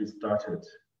phase 3 started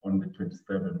on the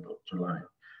 27th of July.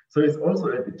 So it's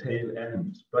also at the tail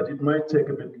end, but it might take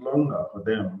a bit longer for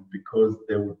them, because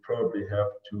they would probably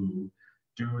have to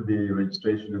do the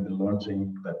registration and the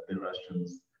launching that the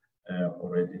Russians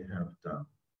already have done.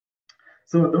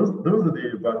 So those are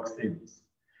the vaccines.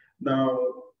 Now,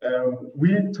 we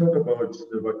talk about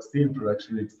the vaccine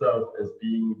production itself as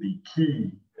being the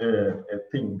key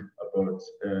thing about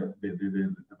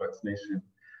the vaccination,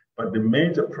 but the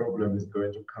major problem is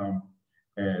going to come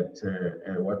at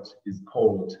what is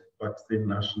called vaccine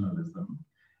nationalism.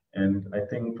 And I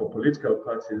think for political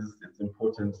parties, it's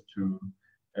important to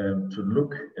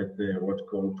look at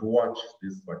to watch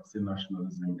this vaccine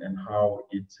nationalism and how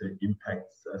it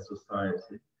impacts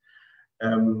society.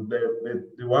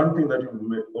 The one thing that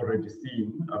you've already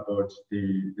seen about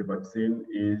the vaccine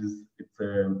is its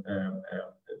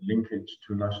linkage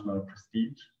to national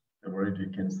prestige. Already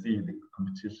you can see the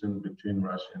competition between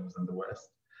Russians and the West.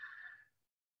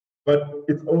 But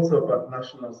it's also about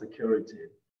national security.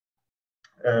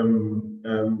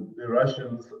 The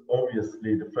Russians,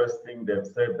 obviously, the first thing they've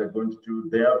said they're going to do,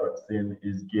 their vaccine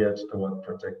is geared toward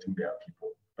protecting their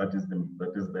people. That is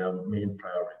their main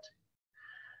priority.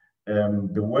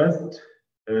 The West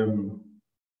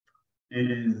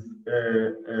is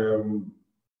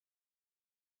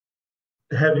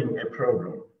having a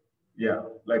problem. Yeah,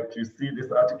 like you see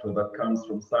this article that comes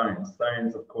from Science.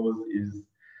 Science, of course, is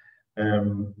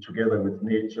together with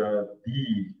Nature,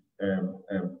 the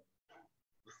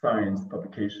science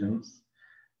publications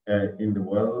in the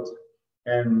world.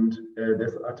 And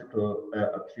this article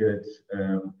appeared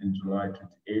in July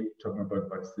 28, talking about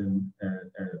vaccine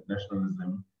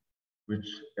nationalism, which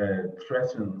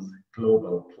threatens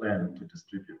global plan to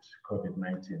distribute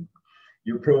COVID-19.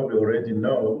 You probably already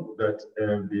know that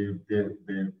the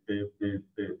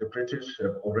British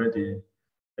have already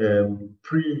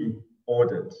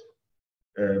pre-ordered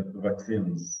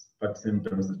vaccine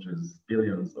dosages,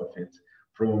 billions of it,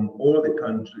 from all the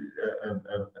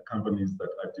companies that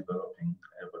are developing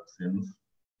vaccines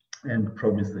and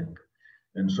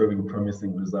showing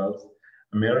promising results.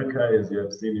 America, as you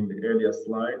have seen in the earlier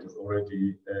slide, is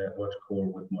already what you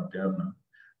call with Moderna.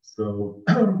 So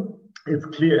it's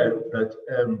clear that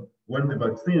when the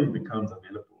vaccine becomes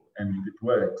available and if it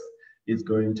works, it's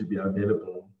going to be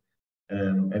available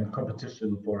and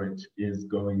competition for it is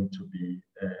going to be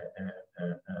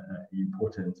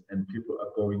important, and people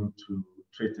are going to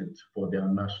treat it for their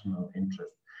national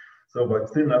interest. So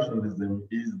vaccine nationalism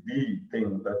is the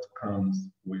thing that comes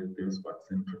with this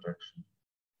vaccine production.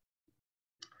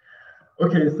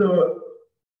 Okay, so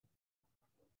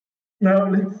now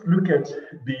let's look at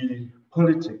the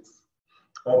politics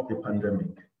of the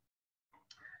pandemic.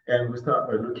 And we start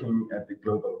by looking at the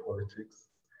global politics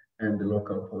and the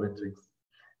local politics.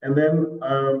 And then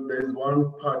there's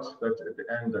one part that at the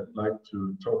end I'd like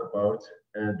to talk about,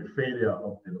 the failure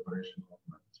of the liberation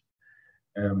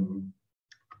movement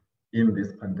in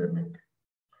this pandemic.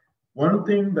 One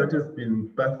thing that has been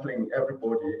baffling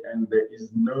everybody, and there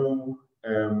is no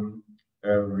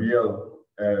real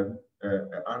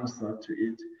answer to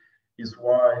it, is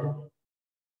why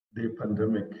the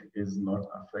pandemic is not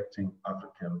affecting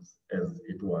Africans as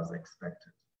it was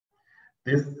expected.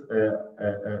 This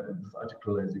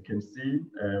article, as you can see,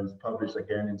 was published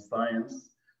again in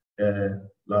Science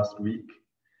last week,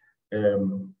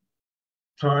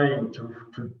 trying to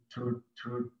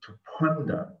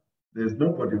ponder. There's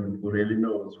nobody who really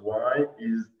knows why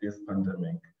is this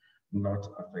pandemic not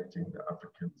affecting the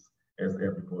Africans as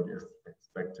everybody has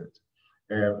expected.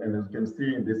 And as you can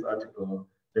see in this article,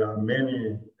 there are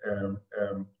many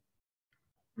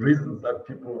reasons that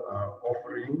people are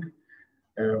offering.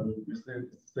 It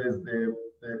says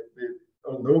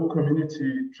although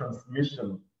community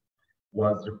transmission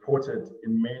was reported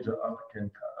in major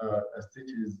African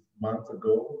cities months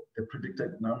ago, the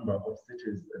predicted number of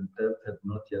cities and deaths had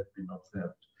not yet been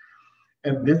observed.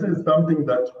 And this is something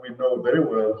that we know very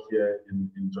well here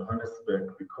in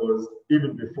Johannesburg, because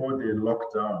even before the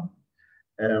lockdown,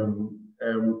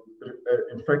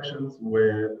 infections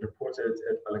were reported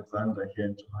at Alexandra here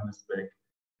in Johannesburg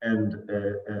and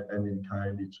in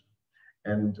Khayelitsha.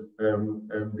 And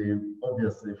the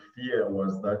obvious fear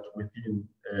was that within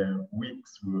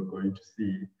weeks we were going to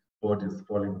see bodies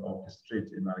falling off the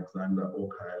street in Alexandra or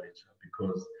Khayelitsha,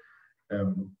 because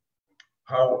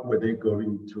how were they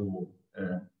going to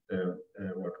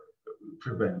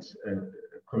prevent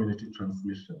community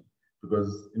transmission?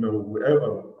 Because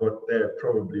whoever got there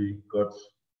probably got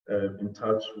in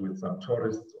touch with some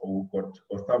tourists or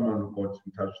someone who got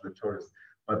in touch with the tourists.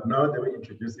 But now they were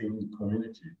introducing the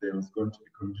community. There was going to be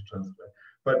community transfer.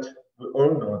 But we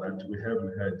all know that we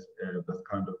haven't had this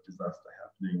kind of disaster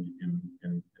happening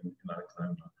in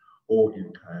Alexandra or in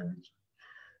Khayelitsha.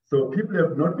 So people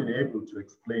have not been able to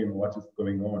explain what is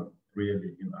going on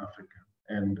really in Africa.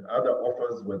 And other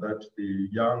offers were that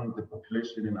the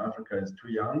population in Africa is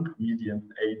too young. Median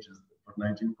age is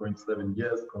 19.7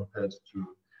 years compared to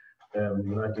the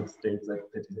United States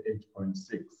at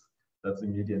 38.6. That's the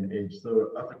median age.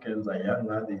 So Africans are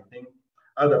younger, they think.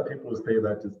 Other people say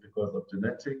that it's because of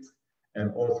genetics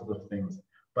and all sorts of things.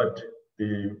 But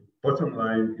the bottom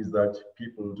line is that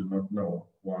people do not know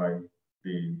why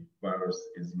the virus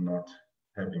is not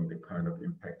having the kind of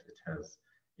impact it has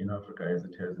in Africa as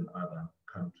it has in other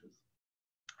countries.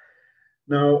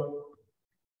 Now,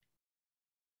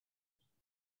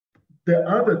 there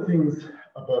are other things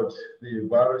about the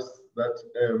virus that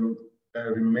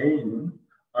remain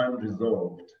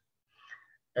unresolved.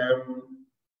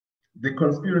 The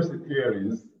conspiracy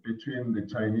theories between the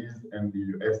Chinese and the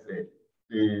USA.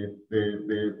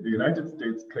 The United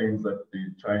States claims that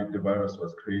the virus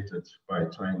was created by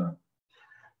China,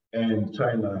 and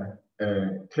China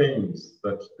claims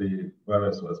that the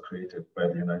virus was created by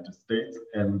the United States,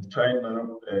 and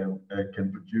China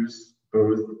can produce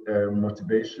both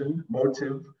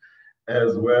motive,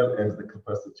 as well as the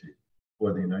capacity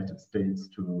for the United States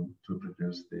to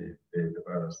produce the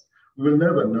virus. We will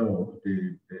never know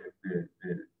the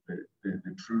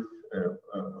truth,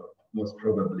 most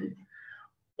probably,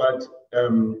 but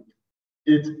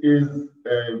it is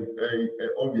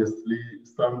obviously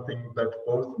something that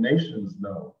both nations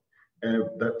know,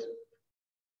 that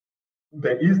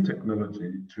there is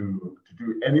technology to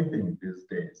do anything these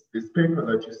days. This paper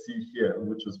that you see here,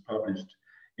 which was published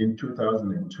in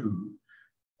 2002,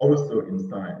 also in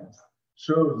Science,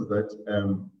 shows that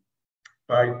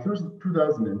by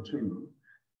 2002,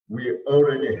 we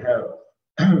already have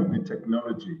the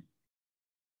technology,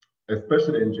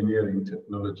 especially engineering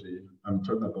technology. I'm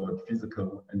talking about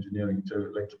physical engineering,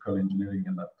 electrical engineering,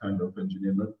 and that kind of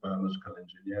engineering, not biological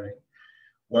engineering,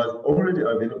 was already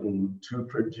available to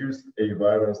produce a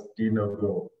virus de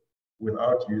novo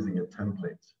without using a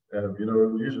template.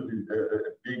 Usually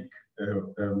a big,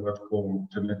 what's called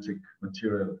genetic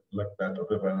material like that of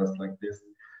a virus like this,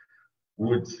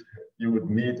 you would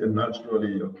need a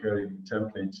naturally occurring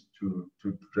template to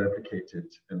replicate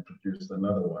it and produce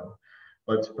another one.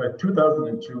 But by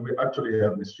 2002, we actually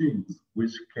have machines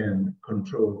which can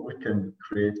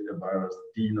create a virus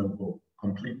de novo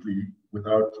completely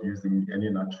without using any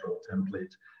natural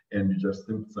template, and you just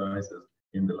synthesize it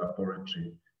in the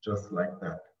laboratory just like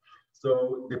that.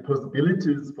 So the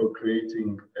possibilities for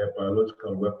creating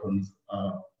biological weapons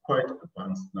are quite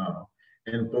advanced now,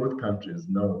 and both countries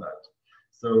know that.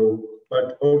 So,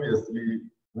 but obviously,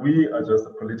 we are just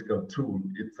a political tool.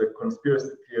 It's a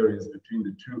conspiracy theories between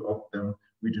the two of them.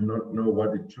 We do not know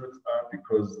what the truths are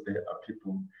because there are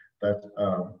people that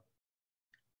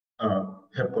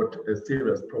have got a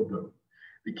serious problem.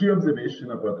 The key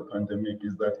observation about the pandemic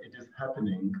is that it is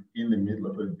happening in the middle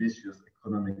of a vicious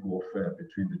economic warfare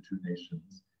between the two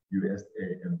nations,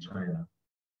 USA and China.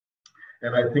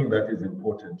 And I think that is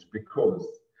important because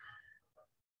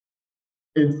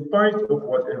in spite of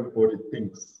what everybody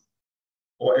thinks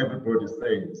or everybody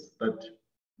says, that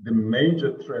the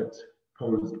major threat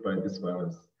posed by this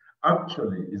virus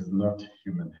actually is not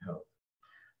human health.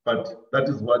 But that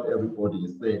is what everybody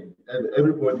is saying. And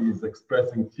everybody is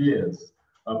expressing fears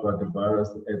about the virus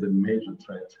as a major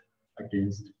threat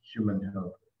against human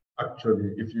health.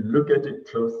 Actually, if you look at it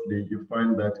closely, you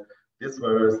find that this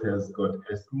virus has got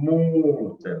a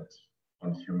small dent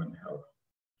on human health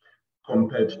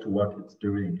compared to what it's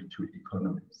doing to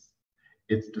economies.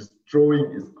 It's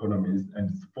destroying economies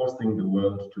and it's forcing the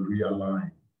world to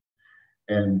realign.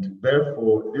 And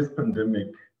therefore, this pandemic,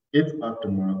 its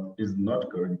aftermath is not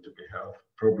going to be a health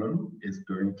problem, it's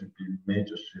going to be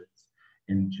major shifts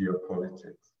in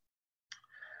geopolitics.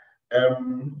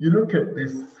 You look at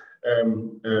this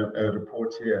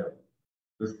report here,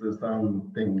 this is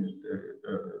something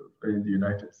in the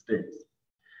United States,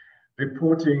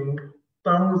 reporting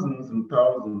thousands and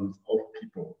thousands of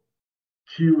people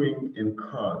queuing in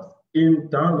cars in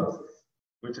Dallas,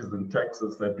 which is in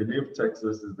Texas. I believe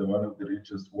Texas is one of the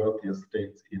richest, wealthiest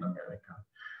states in America.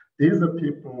 These are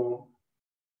people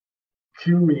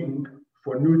queuing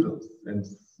for noodles and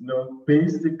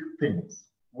basic things.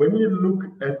 When you look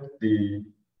at the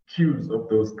queues of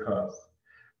those cars,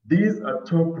 these are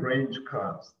top-range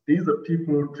cars. These are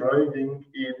people driving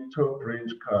in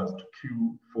top-range cars to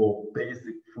queue for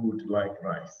basic food like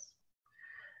rice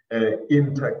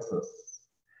in Texas.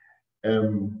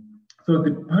 So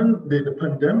the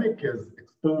pandemic has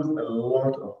exposed a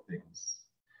lot of things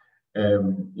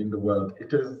in the world.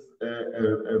 It has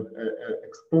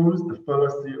exposed the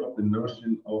fallacy of the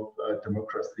notion of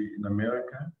democracy in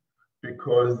America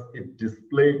because it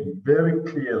displayed very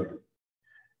clearly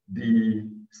the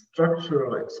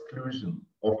structural exclusion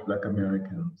of Black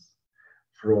Americans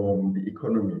from the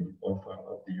economy of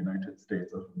the United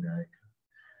States of America.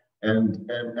 And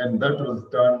that was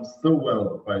done so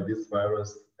well by this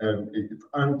virus, it's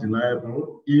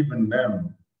undeniable. Even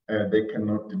them, they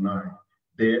cannot deny.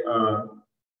 They are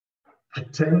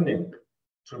pretending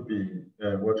to be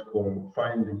what you call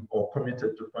finding or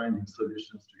committed to finding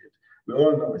solutions to it. We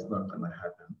all know it's not going to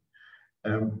happen.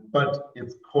 But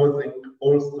it's causing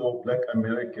also Black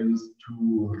Americans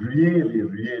to really,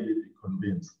 really be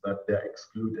convinced that they're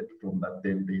excluded from that,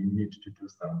 then they need to do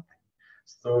something.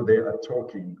 So they are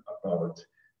talking about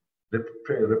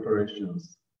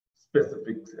reparations,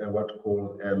 specific what you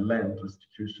call land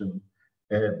restitution.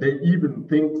 They even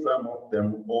think, some of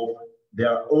them, of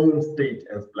their own state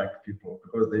as Black people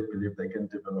because they believe they can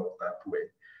develop that way.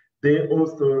 They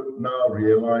also now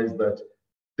realize that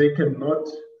they cannot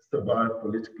survive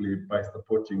politically by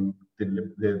supporting the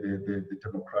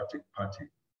Democratic Party,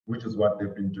 which is what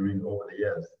they've been doing over the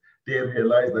years. They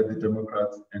realize that the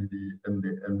Democrats and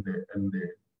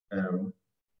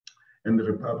the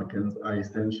Republicans are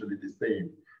essentially the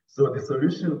same. So the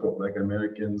solution for Black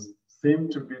Americans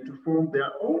seemed to be to form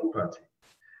their own party.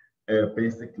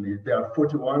 Basically, there are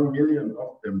 41 million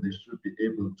of them. They should be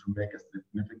able to make a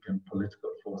significant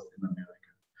political force in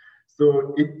America.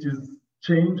 So it is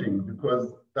changing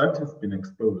because that has been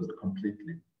exposed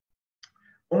completely.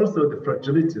 Also, the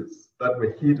fragilities that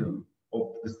were hidden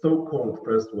of the so-called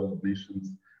first world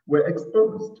nations were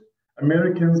exposed.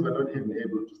 Americans were not even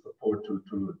able to support to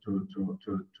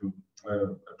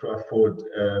afford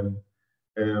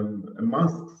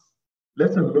masks,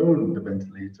 let alone the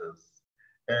ventilators.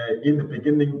 In the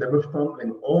beginning, they were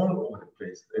fumbling all over the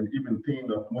place and even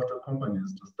thinking of motor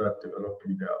companies to start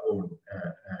developing their own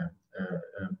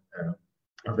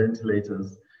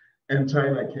ventilators. And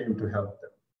China came to help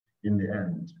them in the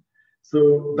end.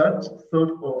 So that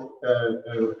sort of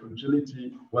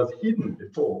fragility was hidden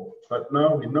before, but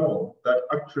now we know that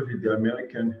actually the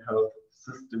American health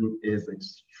system is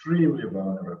extremely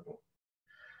vulnerable.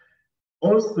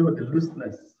 Also, the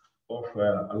looseness of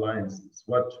alliances,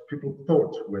 what people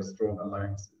thought were strong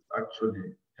alliances,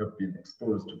 actually have been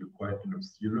exposed to be quite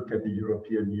loose. You look at the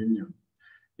European Union.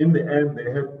 In the end,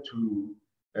 they had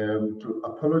to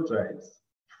apologize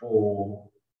for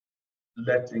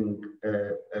letting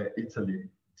Italy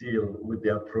deal with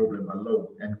their problem alone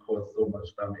and cause so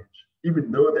much damage.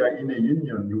 Even though they are in a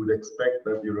union, you would expect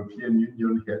that the European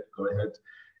Union had go ahead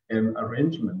an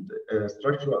arrangement, a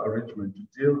structural arrangement to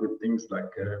deal with things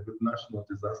like with national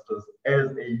disasters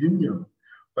as a union.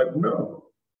 But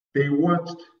no, they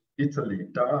watched Italy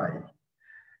die.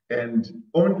 And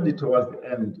only towards the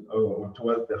end, or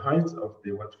towards the height of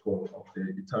the what you call of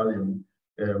the Italian,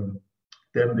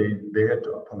 then they had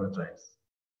to apologize.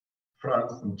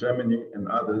 France and Germany and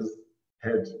others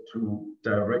had to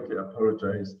directly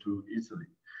apologize to Italy.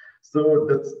 So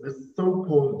that's the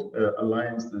so-called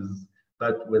alliances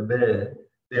that were there,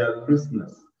 their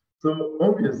looseness. So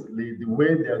obviously the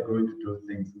way they are going to do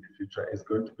things in the future is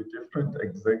going to be different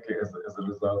exactly as a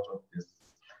result of this.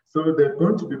 So there are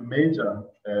going to be major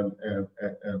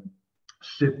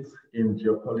shifts in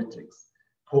geopolitics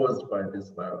caused by this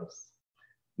virus.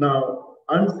 Now,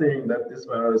 I'm saying that this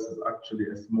virus is actually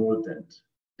a small dent.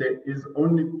 There is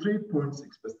only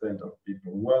 3.6% of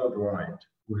people worldwide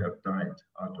who have died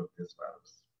out of this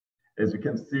virus. As you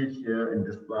can see here in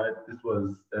this slide, this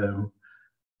was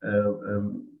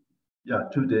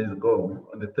 2 days ago,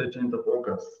 on the 13th of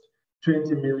August,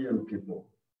 20 million people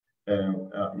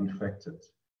are infected,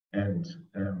 and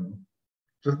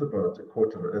just about a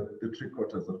quarter,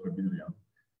 750,000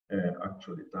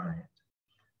 actually died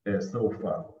so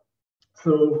far.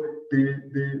 So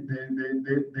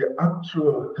the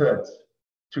actual hurt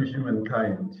to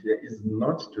humankind here is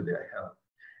not to their health.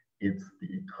 It's the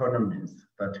economies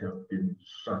that have been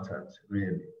shattered,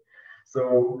 really.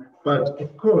 So, but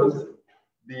of course,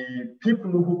 the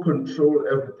people who control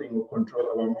everything, who control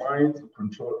our minds, who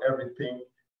control everything,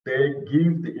 they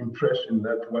give the impression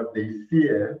that what they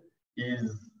fear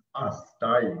is us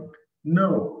dying.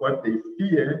 No, what they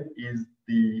fear is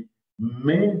the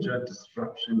major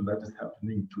disruption that is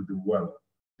happening to the world.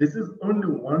 This is only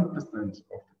 1% of the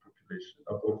population,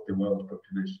 of the world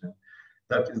population,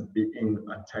 that is being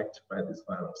attacked by this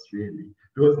virus, really.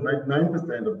 Because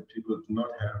 99% of the people do not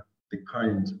have the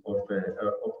kind of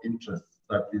interests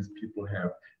that these people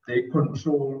have. They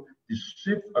control, the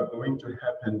shifts are going to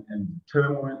happen, and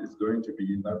turmoil is going to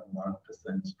be in that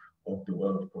 1% of the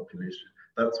world population.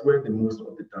 That's where the most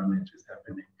of the damage is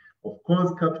happening. Of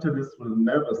course, capitalists will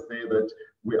never say that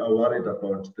we are worried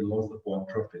about the loss of our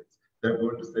profits. They're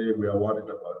going to say we are worried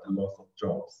about the loss of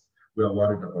jobs. who are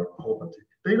worried about poverty.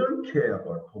 They don't care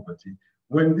about poverty.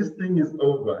 When this thing is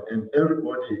over and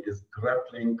everybody is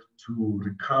grappling to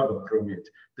recover from it,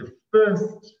 the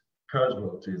first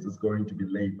casualties is going to be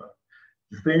labor.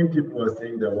 The same people who are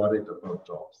saying they're worried about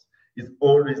jobs. It's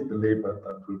always the labor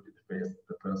that will be the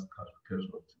first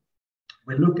casualty.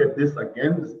 We look at this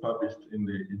again. It's published in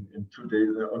 2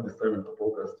 days on the 7th of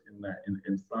August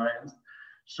in Science,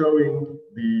 showing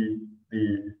the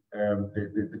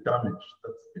damage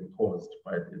that's been caused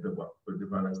by the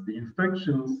virus, the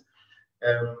infections.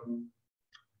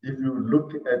 If you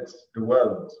look at the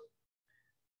world,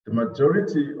 the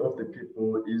majority of the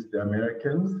people is the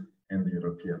Americans and the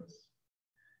Europeans,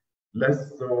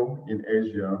 less so in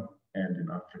Asia and in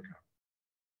Africa.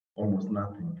 Almost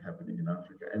nothing happening in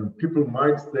Africa. And people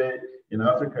might say in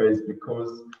Africa is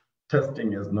because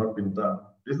testing has not been done.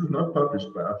 This is not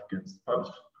published by Africans,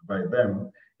 published by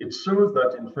them. It shows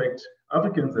that, in fact,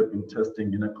 Africans have been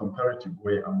testing in a comparative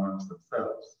way amongst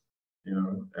themselves.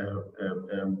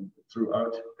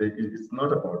 Throughout, it's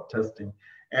not about testing.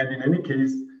 And in any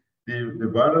case, the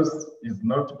virus is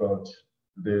not about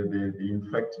the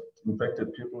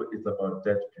infected people, it's about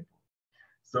dead people.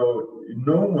 So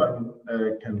no one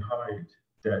can hide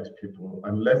dead people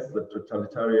unless the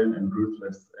totalitarian and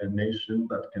ruthless nation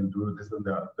that can do this, and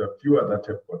there are fewer that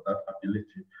have got that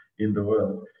ability in the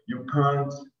world. You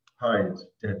can't hide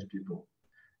dead people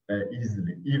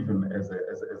easily, even as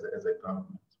a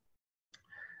government.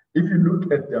 If you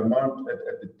look at the amount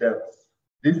at the deaths,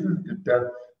 this is the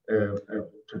death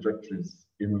trajectories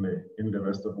in the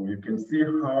rest of the world. You can see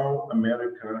how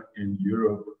America and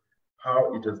Europe,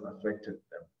 how it has affected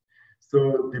them.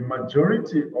 So the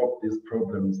majority of these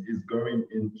problems is going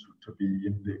to be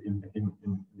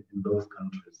in those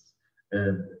countries.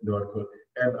 And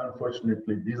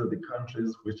unfortunately, these are the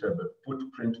countries which have a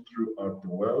footprint throughout the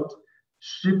world.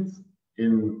 Shifts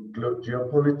in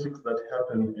geopolitics that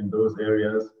happen in those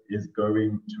areas is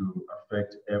going to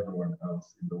affect everyone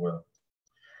else in the world.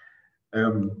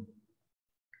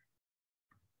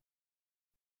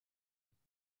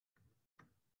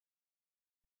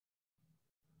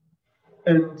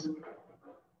 And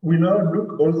we now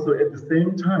look also at the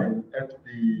same time at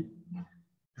the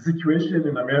situation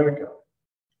in America.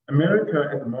 America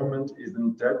at the moment is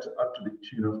in debt up to the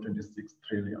tune of 26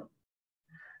 trillion.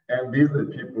 And these are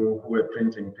people who are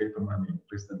printing paper money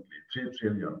recently, 3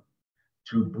 trillion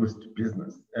to boost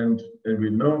business. And we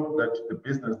know that the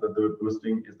business that they were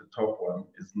boosting is the top one,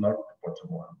 is not the bottom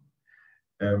one.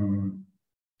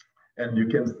 And you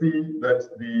can see that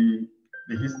the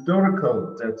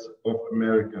historical debt of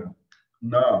America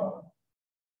now,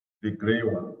 the gray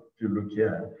one, if you look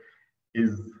here,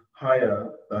 is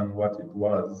higher than what it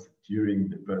was during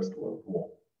the First World War,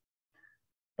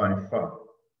 by far,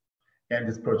 and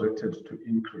is projected to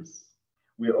increase.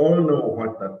 We all know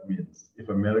what that means. If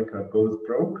America goes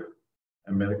broke,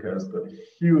 America has got a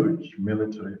huge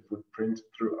military footprint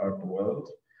throughout the world.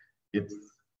 It's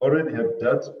already have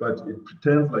debt, but it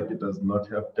pretends like it does not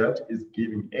have debt. It's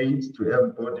giving aid to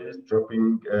everybody,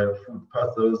 dropping food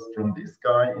parcels from the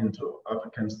sky into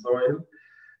African soil.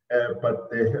 But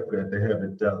they have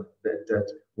a debt.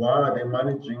 Why are they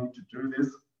managing to do this?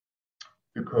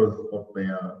 Because of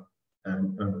their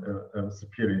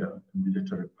superior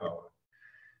military power.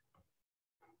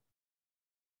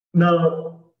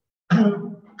 Now,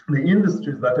 the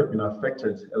industries that have been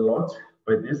affected a lot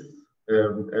by this,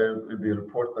 the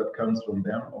report that comes from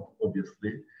them,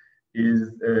 obviously,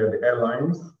 is the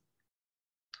airlines,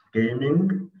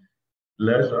 gaming,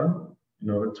 leisure,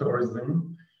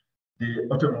 tourism, the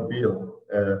automobile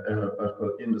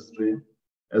industry,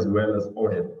 as well as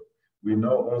oil. We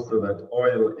know also that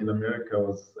oil in America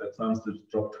was at some stage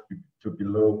dropped to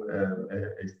below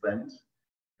a cent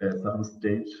at some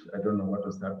stage. I don't know what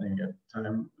was happening at the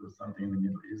time. It was something in the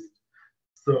Middle East.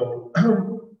 So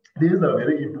these are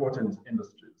very important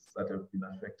industries that have been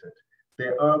affected. They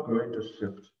are going to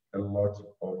shift a lot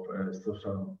of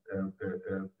social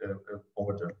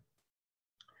order.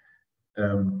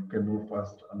 Can move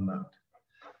fast on that.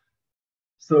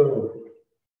 So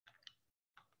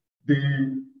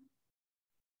the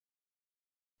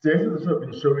data that I've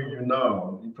been showing you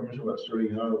now, information we're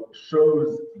showing now,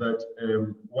 shows that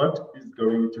what is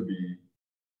going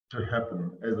to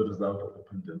happen as a result of the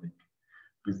pandemic,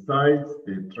 besides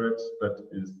the threat that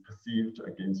is perceived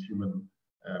against human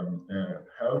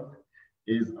health,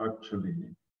 is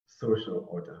actually social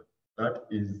order. That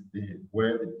is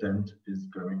where the dent is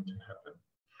going to happen.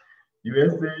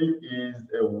 USA is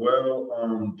a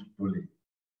well-armed bully.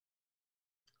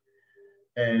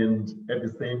 And at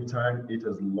the same time, it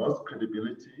has lost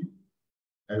credibility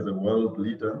as a world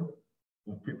leader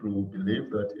people who believe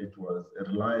that it was a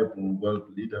reliable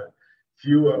world leader.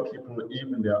 Fewer people,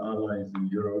 even their allies in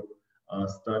Europe, are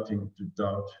starting to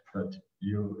doubt that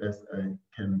USA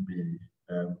can be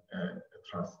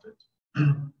trusted.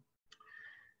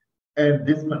 And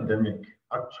this pandemic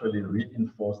actually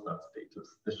reinforced that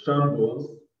status. The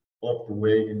shambles of the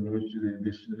way in which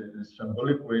the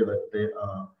shambolic way that they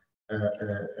are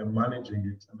managing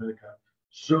it, America,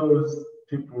 shows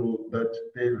people that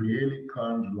they really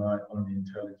can't rely on the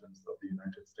intelligence of the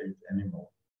United States anymore.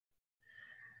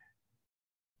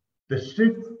 The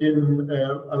shift in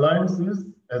alliances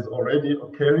is already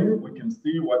occurring. We can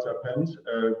see what happened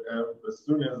as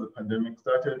soon as the pandemic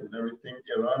started and everything.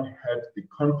 Iran had the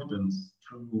confidence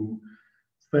to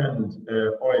send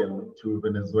oil to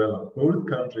Venezuela. Both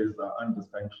countries are under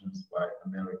sanctions by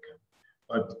America,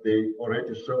 but they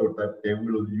already showed that they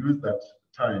will use that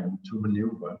time to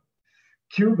maneuver.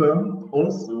 Cuba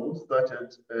also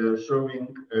started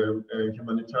showing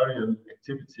humanitarian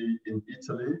activity in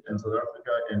Italy and South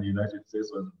Africa, and the United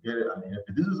States was very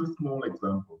unhappy. This is just small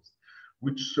examples,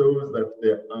 which shows that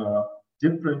there are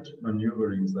different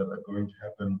maneuverings that are going to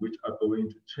happen, which are going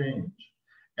to change.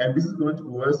 And this is going to be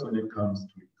worse when it comes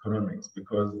to economics,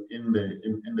 because in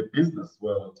the business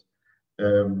world,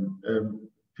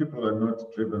 people are not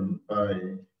driven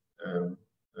by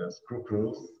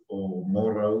scruples or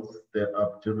morals. They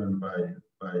are driven by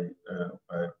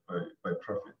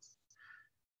profits.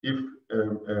 If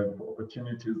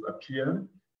opportunities appear,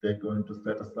 they're going to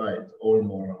set aside all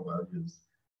moral values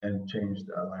and change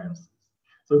the alliances.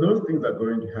 So those things are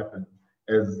going to happen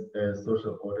as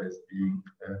social order is being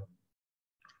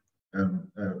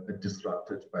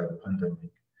disrupted by the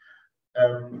pandemic.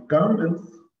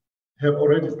 Governments have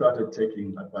already started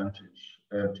taking advantage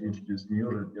to introduce new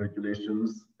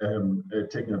regulations,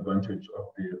 taking advantage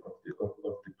of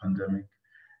the pandemic.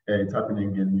 It's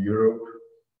happening in Europe.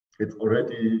 It's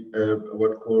already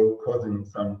causing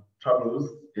some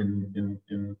troubles in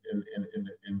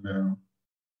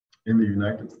the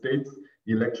United States.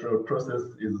 The electoral process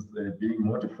is being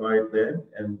modified there,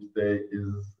 and there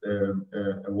is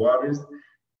worries.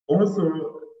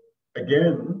 Also,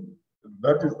 again,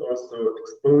 that is also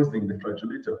exposing the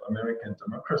fragility of American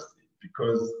democracy,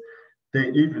 because they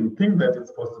even think that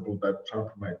it's possible that Trump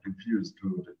might refuse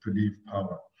to leave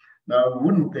power. Now, I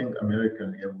wouldn't think America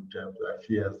would have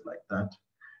fears like that.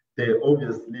 They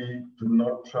obviously do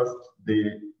not trust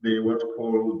the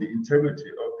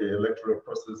integrity of the electoral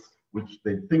process, which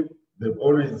they think they've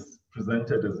always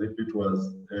presented as if it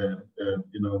was,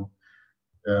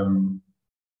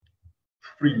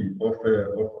 free of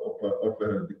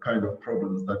the kind of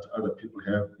problems that other people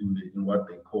have in what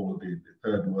they call the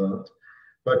third world.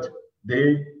 But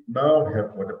they now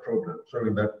have got a problem,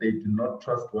 showing that they do not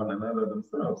trust one another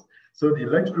themselves. So the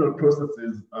electoral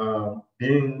processes are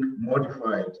being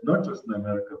modified, not just in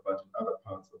America, but in other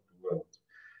parts of the world.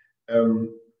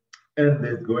 And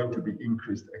there's going to be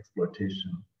increased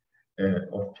exploitation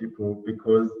of people,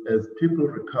 because as people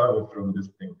recover from this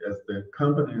thing, as the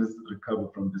companies recover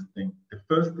from this thing, the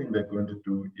first thing they're going to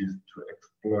do is to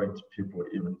exploit people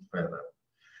even further.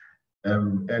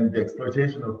 And the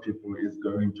exploitation of people is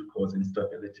going to cause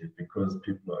instability, because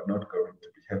people are not going to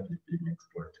be happy being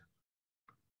exploited.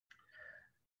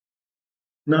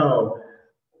 Now,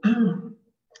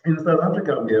 in South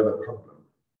Africa, we have a problem,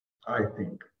 I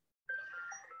think,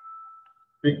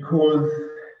 because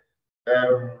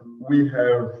we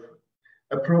have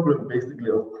a problem basically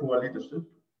of poor leadership.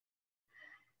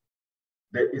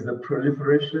 There is a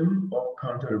proliferation of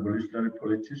counter-revolutionary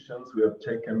politicians who have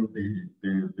taken the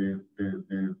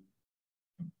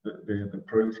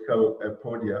political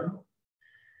podium.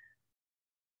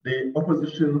 The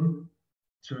opposition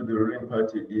to the ruling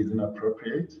party is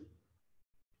inappropriate.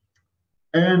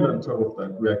 And on top of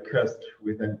that, we are cursed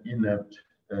with an inept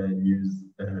news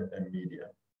and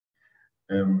media.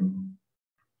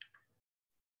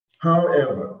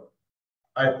 However,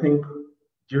 I think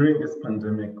during this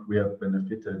pandemic, we have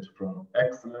benefited from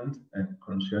excellent and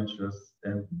conscientious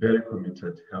and very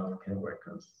committed healthcare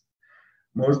workers.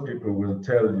 Most people will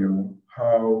tell you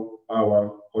how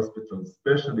our hospitals,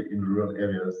 especially in rural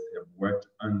areas, have worked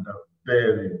under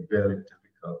very, very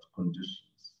difficult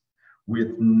conditions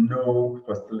with no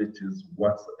facilities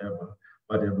whatsoever,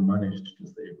 but have managed to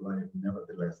save lives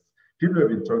nevertheless. People have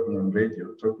been talking on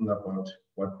radio, talking about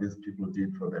what these people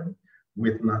did for them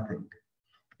with nothing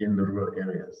in the rural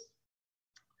areas.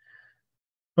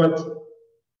 But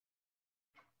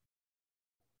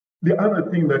the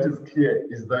other thing that is clear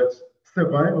is that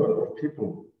survival of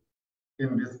people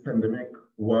in this pandemic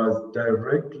was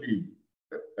directly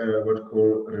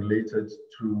related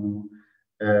to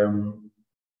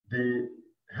the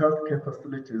healthcare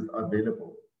facilities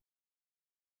available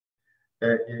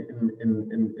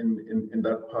in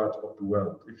that part of the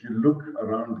world. If you look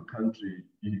around the country,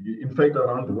 in fact,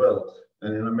 around the world,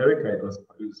 and in America, it was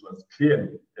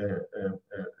clearly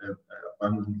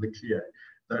abundantly clear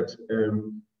that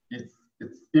it's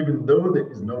even though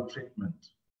there is no treatment,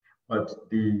 but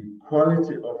the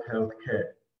quality of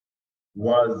healthcare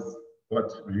was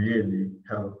what really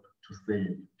helped to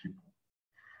save people.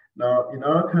 Now, in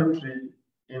our country,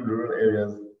 in rural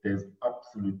areas, there's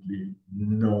absolutely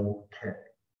no care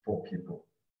for people.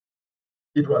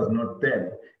 It was not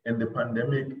there, and the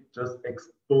pandemic just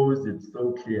exposed it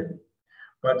so clearly.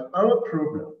 But our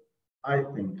problem, I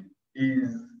think,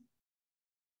 is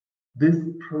this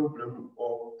problem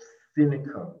of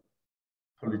cynical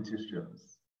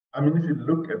politicians. I mean, if you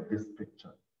look at this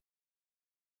picture,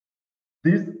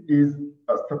 this is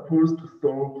supposed to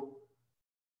solve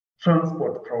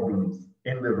transport problems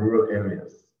in the rural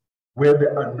areas where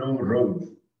there are no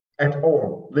roads at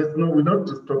all. We don't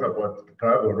just talk about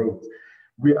gravel roads.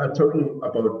 We are talking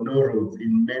about no roads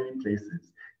in many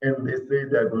places. And they say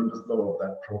they're going to solve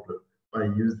that problem by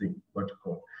using what you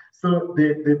call. So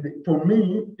for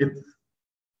me, it's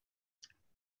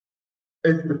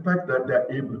the fact that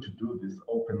they're able to do this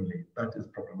openly that is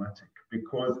problematic,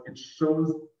 because it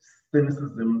shows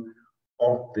cynicism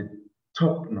of the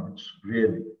top notch,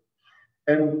 really.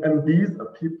 And these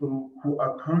are people who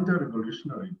are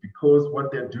counter-revolutionary, because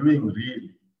what they're doing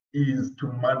really is to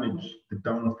manage the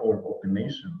downfall of the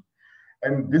nation.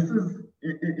 And this is,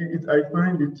 I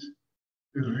find it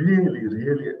really,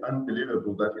 really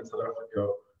unbelievable that in South Africa,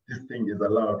 this thing is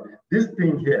allowed. This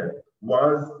thing here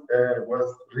was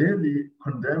really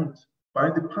condemned by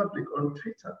the public on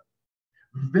Twitter.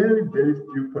 Very, very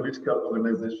few political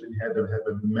organizations have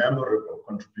a memorable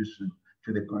contribution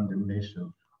to the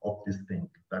condemnation of this thing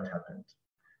that happened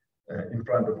in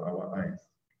front of our eyes.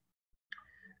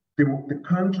 The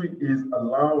country is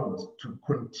allowed to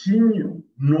continue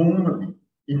normally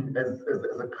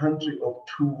as a country of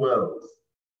two worlds.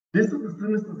 This is the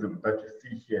cynicism that you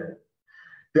see here.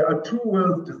 There are two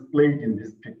worlds displayed in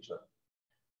this picture,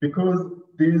 because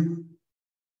these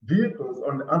vehicles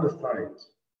on the other side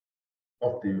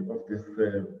of this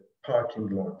parking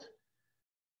lot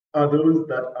are those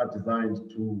that are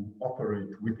designed to operate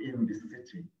within the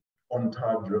city on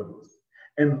tarred roads.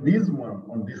 And these ones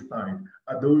on this side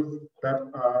are those that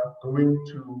are going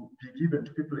to be given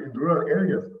to people in rural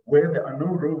areas where there are no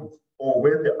roads or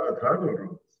where there are gravel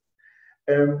roads.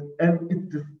 And it's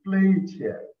displayed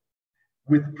here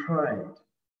with pride.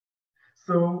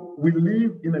 So we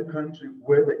live in a country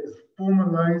where there is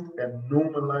formalized and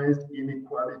normalized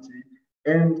inequality,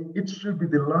 and it should be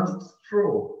the last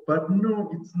straw, but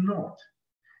no, it's not.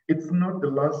 It's not the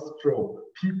last straw.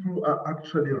 People are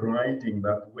actually riding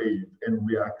that wave, and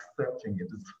we are accepting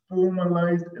it. It's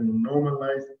formalized and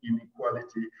normalized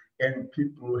inequality, and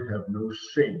people have no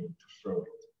shame to show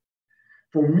it.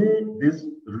 For me, this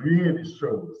really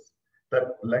shows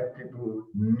that Black people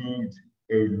need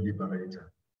a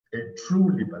liberator, a true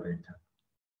liberator,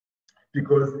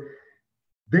 because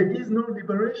there is no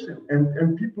liberation,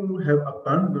 and people have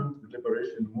abandoned the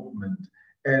liberation movement,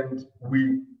 and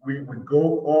we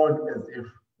go on as if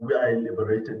we are a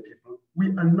liberated people.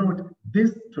 We are not.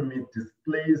 This, to me,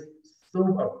 displays so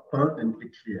abundantly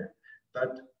clear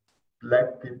that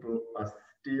Black people are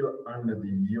still under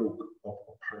the yoke of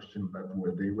oppression that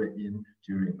they were in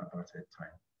during apartheid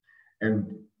time.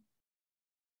 And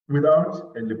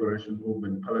without a liberation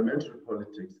movement, parliamentary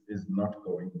politics is not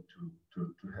going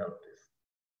to help this.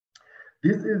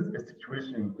 This is a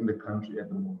situation in the country at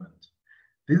the moment.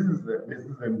 This is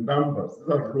a numbers, these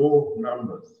are raw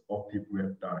numbers of people who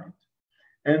have died.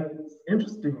 And it's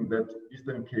interesting that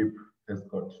Eastern Cape has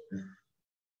got this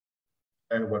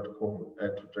what called a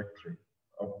trajectory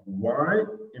of why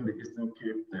in the Eastern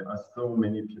Cape there are so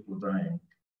many people dying.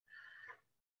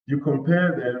 You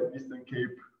compare the Eastern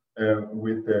Cape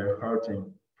with the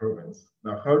Gauteng province.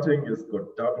 Now, Gauteng has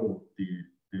got double the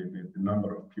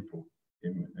number of people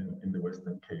in the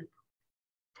Western Cape.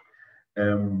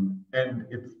 And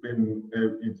it's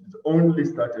only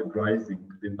started rising.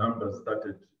 The numbers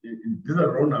started, these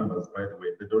are raw numbers, by the way.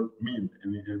 They don't mean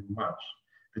anything much.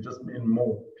 They just mean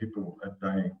more people are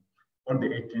dying. On the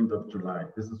 18th of July,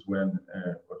 this is when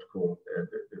what's called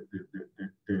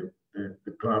the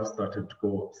graph started to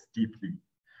go steeply.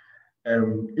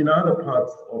 In other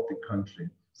parts of the country,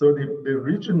 so the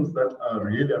regions that are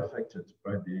really affected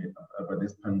by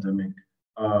this pandemic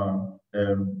are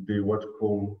the what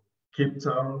called Cape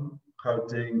Town,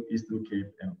 Gauteng, Eastern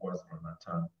Cape, and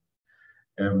KwaZulu-Natal.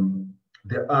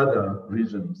 The other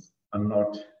regions are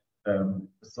not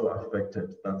so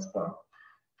affected thus far.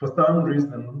 For some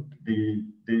reason, the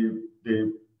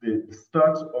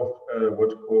start of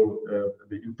what you call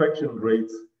the infection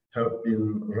rates have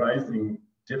been rising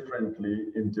differently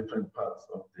in different parts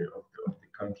of the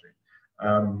country.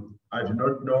 I do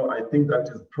not know. I think that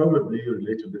is probably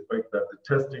related to the fact that the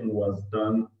testing was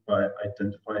done by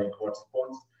identifying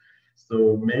hotspots.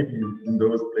 So maybe in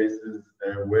those places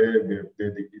where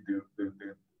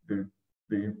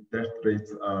the death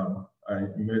rates are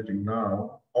emerging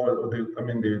now, or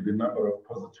the number of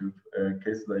positive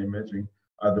cases are emerging,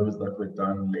 are those that were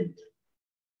done late.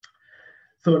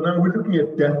 So now we're looking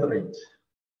at death rate,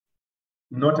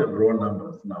 not at raw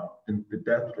numbers now, in the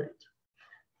death rate.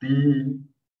 The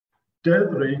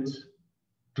death rate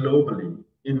globally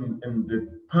in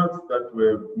the parts that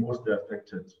were mostly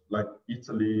affected, like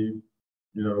Italy,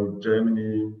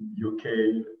 Germany, UK,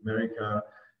 America,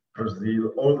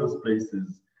 Brazil, all those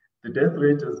places, the death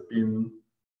rate has been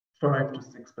 5 to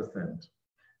 6%.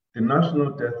 The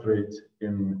national death rate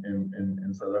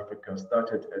in South Africa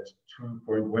started at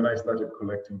when I started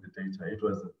collecting the data, it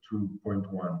was at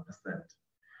 2.1%.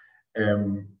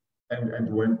 And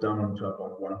went down to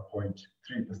about 1.3%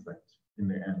 in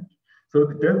the end. So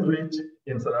the death rate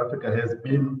in South Africa has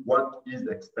been what is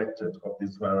expected of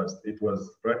this virus. It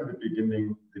was right at the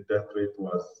beginning, the death rate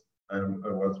was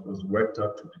worked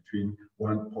up to between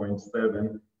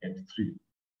 1.7 and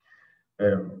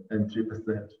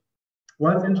 3%.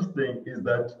 What's interesting is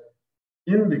that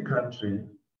in the country,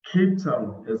 Cape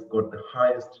Town has got the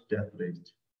highest death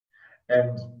rate.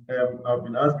 And I've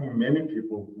been asking many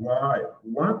people why.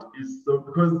 What is so?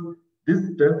 Because this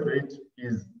death rate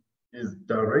is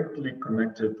directly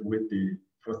connected with the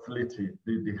facility,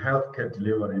 the healthcare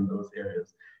delivery in those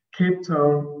areas. Cape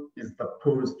Town is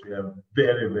supposed to have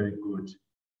very, very good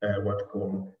what you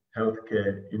call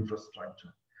healthcare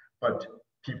infrastructure, but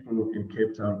people in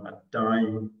Cape Town are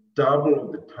dying double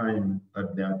the time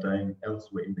that they are dying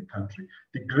elsewhere in the country.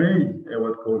 The gray what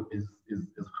you call is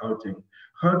Gauteng.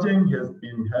 Gauteng has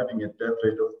been having a death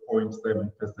rate of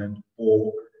 0.7%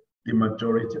 for the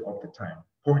majority of the time.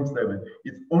 0.7.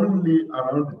 It's only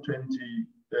around the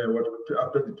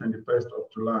after the 21st of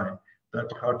July that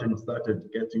Gauteng started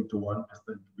getting to 1%,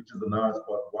 which is now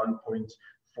about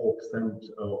 1.4%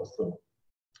 or so.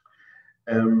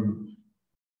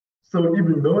 So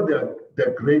even though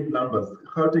they're great numbers,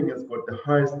 Gauteng has got the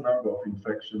highest number of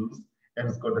infections and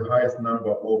it's got the highest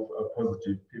number of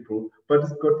positive people, but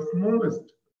it's got the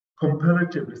smallest,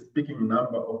 comparatively speaking,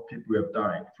 number of people who have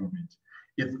died from it.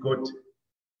 It's got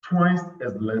twice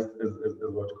as less as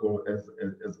what you call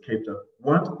as Cape Town.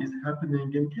 What is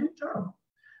happening in Cape Town?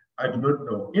 I do not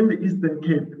know. In the Eastern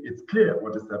Cape, it's clear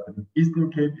what is happening.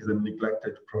 Eastern Cape is a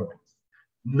neglected province.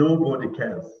 Nobody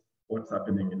cares what's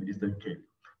happening in the Eastern Cape.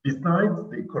 Besides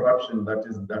the corruption that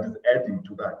is adding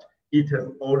to that, it has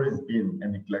always been a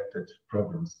neglected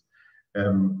province.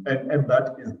 And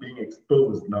that is being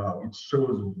exposed now. It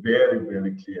shows very,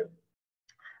 very clearly.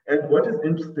 And what is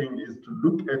interesting is to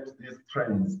look at these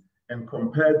trends and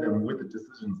compare them with the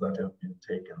decisions that have been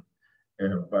taken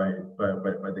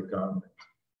by the government.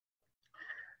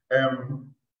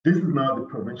 This is now the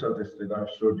provincial district I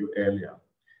showed you earlier.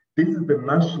 This is the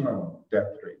national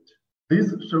death rate.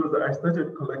 This shows that I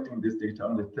started collecting this data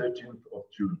on the 13th of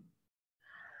June.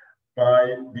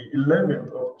 By the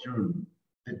 11th of June,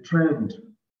 the trend,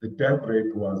 the death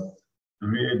rate was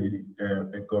really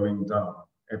going down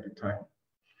at the time,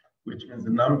 which means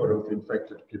the number of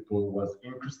infected people was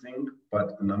increasing,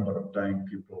 but the number of dying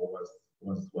people was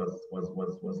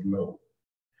low.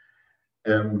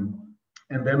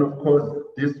 And then, of course,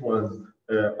 this was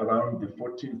around the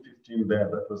 14, 15 there.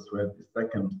 That was where the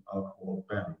second alcohol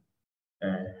ban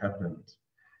happened.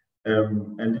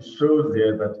 And it shows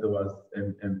here that there was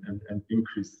an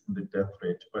increase in the death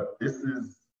rate. But this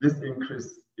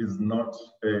increase is not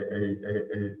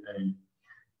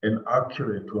an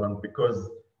accurate one,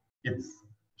 because it's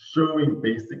showing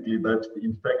basically that the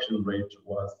infection rate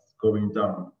was going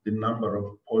down. The number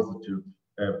of positive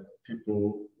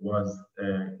people was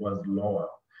lower,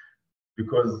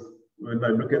 because when I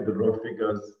look at the raw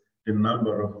figures, the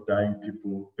number of dying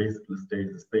people basically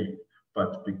stays the same.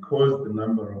 But because the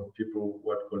number of people,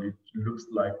 it looks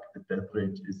like the death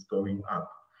rate is going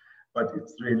up, but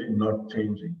it's really not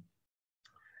changing.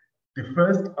 The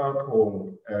first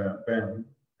alcohol ban,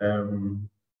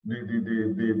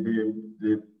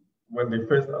 when they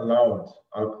first allowed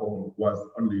alcohol was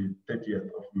on the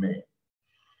 30th of May.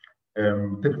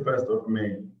 31st of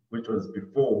May, which was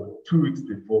before, 2 weeks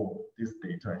before this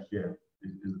data here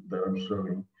that I'm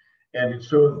showing. And it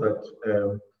shows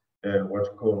that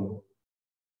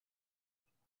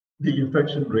the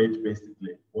infection rate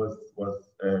basically was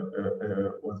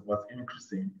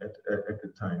increasing at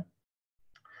the time.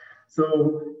 So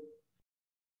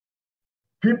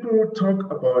people talk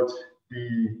about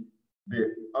the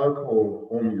alcohol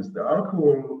home use, the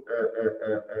alcohol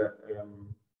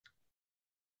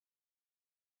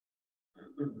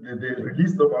the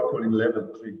release of alcohol in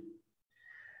level 3.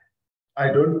 I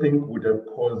don't think would have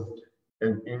caused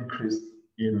an increase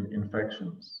in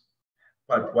infections,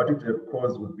 but what it would have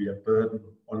caused would be a burden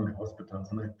on the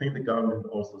hospitals. And I think the government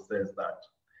also says that,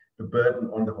 the burden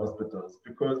on the hospitals,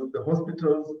 because the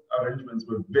hospitals' arrangements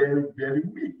were very, very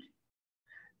weak.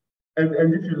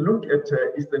 And if you look at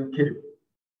Eastern Cape,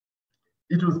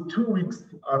 it was 2 weeks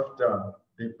after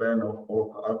the ban of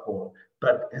alcohol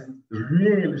that this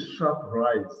really sharp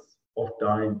rise of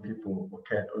dying people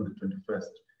occurred on the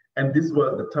 21st. And this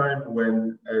was the time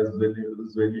when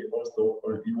Zweli also,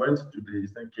 or he went to the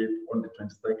Eastern Cape on the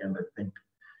 22nd, I think.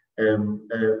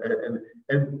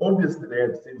 And obviously they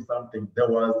had seen something. There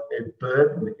was a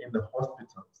burden in the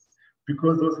hospitals,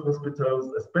 because those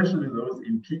hospitals, especially those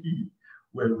in PE,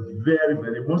 were very,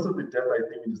 very, most of the death I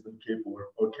think in Eastern Cape were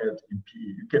occurred in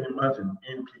PE. You can imagine,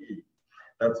 in PE.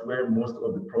 That's where most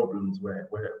of the problems were.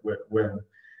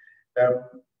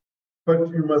 But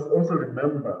you must also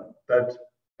remember that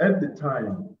at the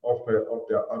time of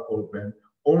the alcohol ban,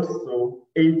 also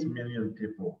 8 million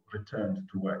people returned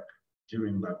to work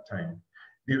during that time.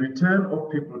 The return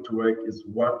of people to work is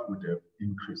what would have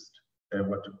increased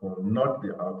what you call, not the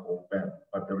alcohol ban,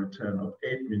 but the return of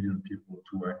 8 million people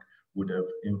to work would have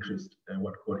increased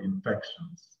what call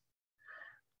infections.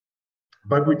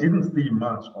 But we didn't see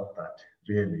much of that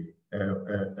really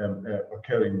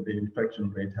occurring. The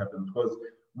infection rate happened because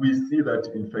we see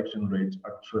that infection rate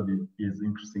actually is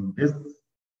increasing. This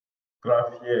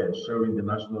graph here showing the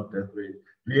national death rate,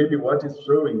 really what is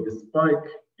showing the spike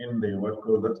in the what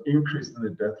called that increase in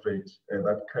the death rate,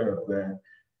 that curve there,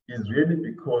 is really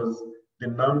because the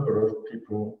number of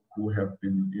people who have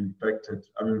been infected,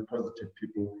 positive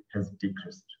people, has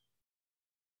decreased.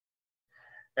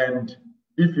 And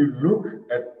if you look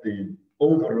at the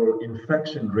overall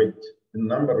infection rate, the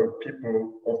number of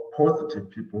people, of positive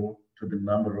people to the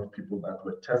number of people that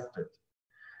were tested,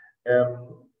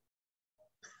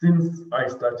 since I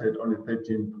started on the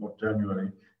 13th of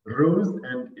January, rose,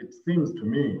 and it seems to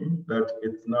me that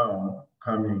it's now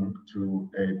coming to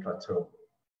a plateau.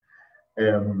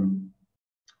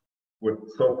 With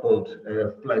so-called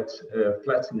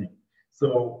flattening.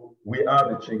 So we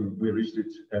reached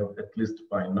it at least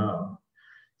by now.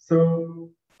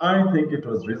 So I think it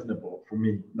was reasonable for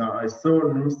me. Now I saw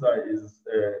NUMSA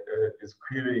is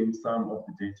querying some of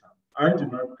the data. I do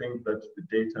not think that the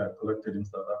data collected in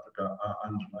South Africa are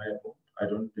unreliable. I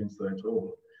don't think so at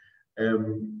all.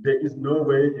 There is no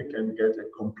way you can get a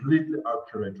completely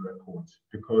accurate record,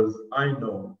 because I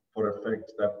know for a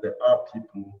fact that there are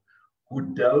people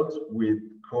who dealt with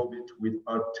COVID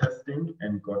without testing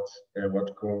and got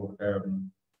what's called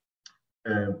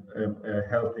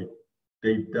healthy.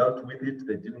 They dealt with it,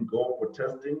 they didn't go for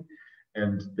testing,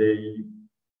 and they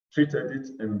treated it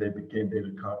and they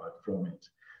recovered from it.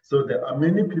 So there are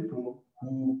many people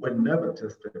who were never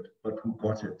tested, but who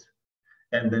got it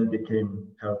and then became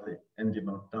healthy and did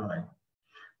not die.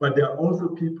 But there are also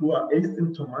people who are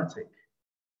asymptomatic,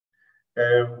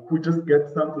 who just get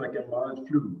something like a mild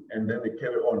flu and then they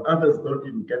carry on. Others don't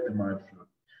even get the mild flu.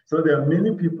 So there are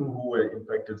many people who were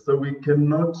infected. So we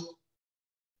cannot,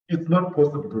 it's not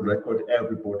possible to record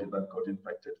everybody that got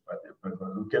infected by the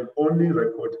virus. We can only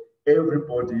record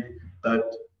everybody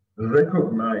that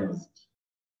recognized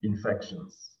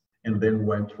infections and then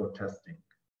went for testing.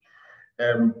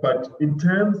 But in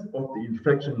terms of the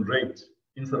infection rate,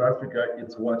 in South Africa,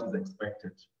 it's what is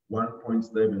expected,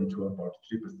 1.7 to about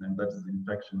 3%. That is the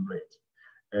infection rate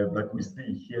that we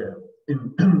see here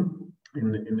in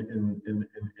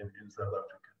South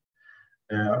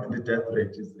Africa. The death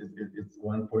rate is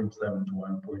 1.7 to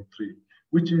 1.3,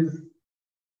 which is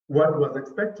what was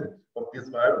expected of this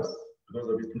virus because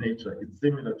of its nature. It's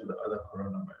similar to the other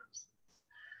coronaviruses.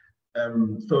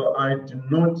 So I do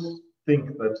not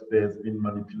think that there's been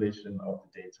manipulation of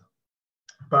the data.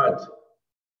 But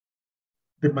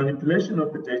the manipulation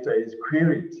of the data is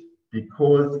queried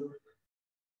because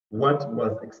what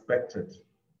was expected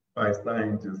by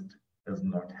scientists has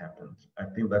not happened. I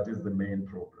think that is the main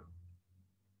problem.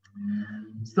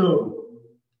 So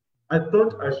I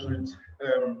thought I should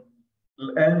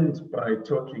end by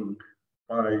talking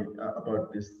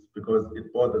about this because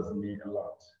it bothers me a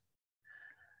lot.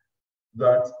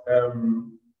 That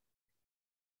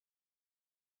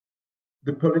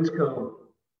the political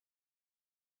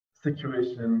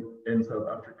situation in South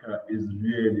Africa is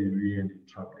really, really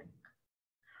troubling,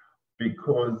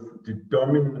 because the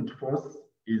dominant force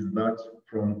is that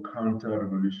from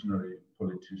counter-revolutionary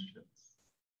politicians.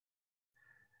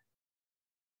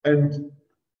 And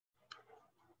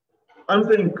I'm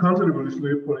saying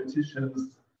counter-revolutionary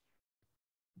politicians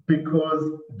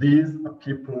because these are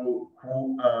people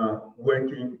who are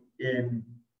working in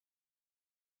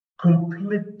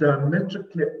complete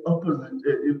diametrically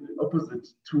opposite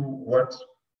to what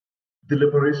the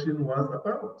liberation was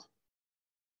about.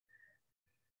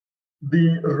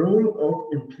 The role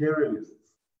of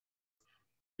imperialists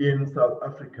in South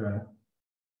Africa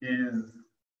is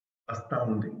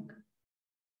astounding.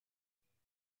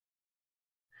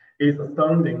 It's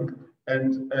astounding,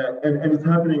 and it's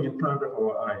happening in front of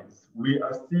our eyes. We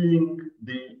are seeing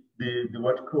the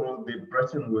what called the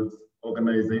Bretton Woods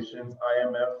organizations,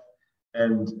 IMF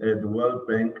and the World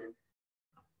Bank,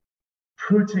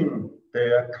 putting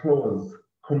their claws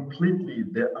completely.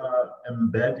 They are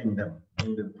embedding them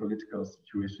in the political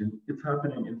situation. It's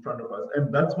happening in front of us,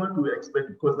 and that's what we expect,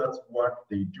 because that's what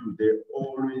they do. They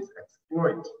always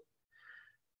exploit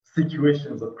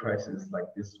situations of crisis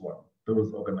like this one.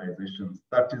 Those organizations,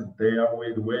 that is their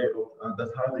way of,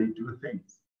 that's how they do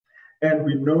things. And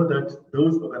we know that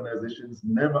those organizations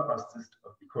never assist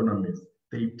economies,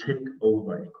 they take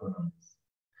over economies.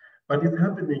 But it's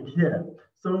happening here.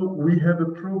 So we have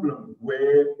a problem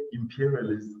where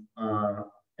imperialists are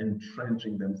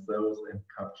entrenching themselves and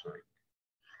capturing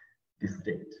the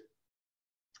state.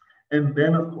 And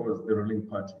then, of course, the ruling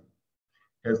party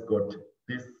has got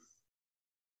this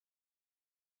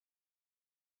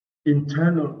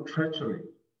internal treachery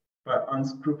by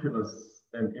unscrupulous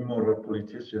and immoral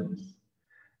politicians.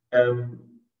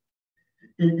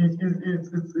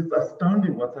 It's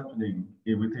astounding what's happening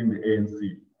within the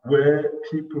ANC, where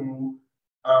people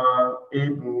are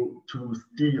able to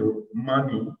steal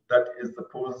money that is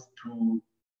supposed to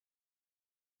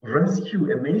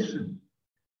rescue a nation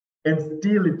and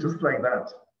steal it just like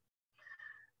that.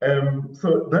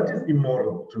 So that is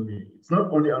immoral to me. It's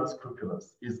not only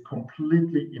unscrupulous, it's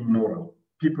completely immoral.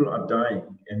 People are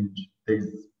dying and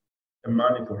there's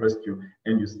money for rescue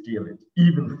and you steal it.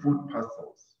 Even food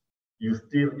parcels. You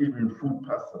steal even food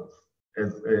parcels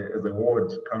as a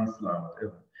ward councillor,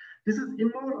 whatever. This is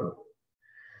immoral.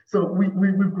 So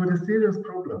we've got a serious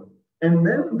problem. And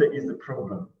then there is a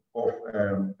problem of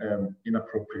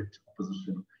inappropriate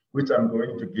opposition, which I'm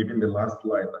going to give in the last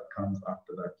slide that comes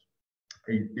after that.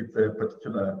 It's a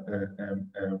particular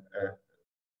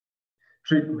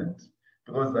treatment,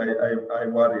 because I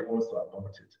worry also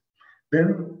about it.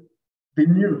 Then the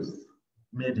news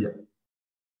media.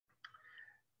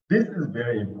 This is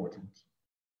very important,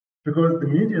 because the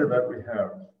media that we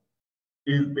have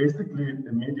is basically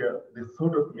the media, the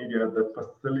sort of media that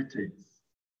facilitates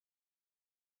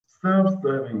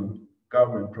self-serving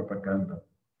government propaganda.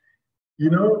 You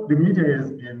know, the media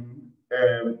has been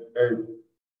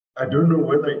I don't know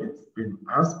whether it's been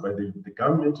asked by the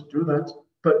government to do that,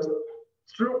 but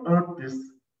throughout this,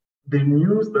 the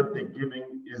news that they're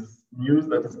giving is news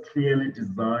that is clearly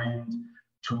designed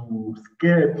to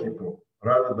scare people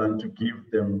rather than to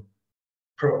give them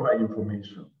proper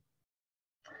information.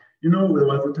 You know, there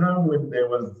was a time when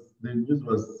the news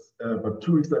was about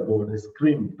 2 weeks ago, they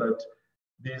screamed that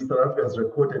the South Africans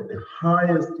recorded the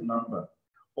highest number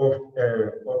of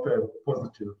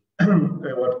positive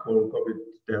what called COVID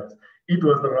deaths. It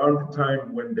was around the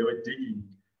time when they were digging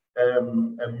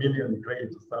 1 million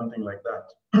graves or something like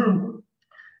that.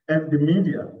 And the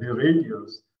media, the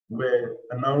radios, were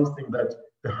announcing that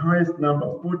the highest number,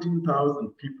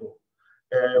 14,000 people,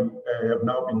 have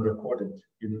now been recorded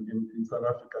in South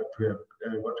Africa to have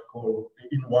what call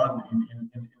in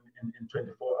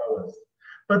 24 hours.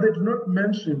 But they did not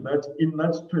mention that in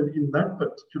that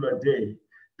particular day,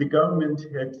 the government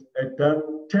had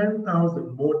done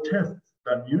 10,000 more tests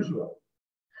than usual.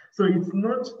 So it's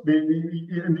not,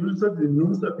 and the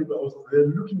news that people also, they're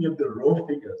looking at the raw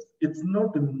figures. It's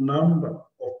not the number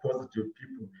of positive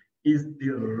people, it's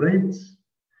the rate,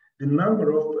 the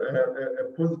number of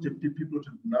positive people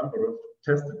to the number of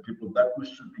tested people that we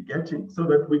should be getting, so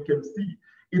that we can see.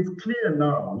 It's clear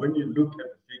now when you look at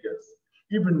the figures,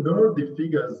 even though the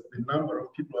figures, the number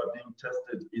of people are being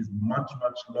tested is much,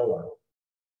 much lower.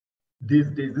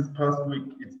 These days, this past week,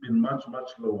 it's been much,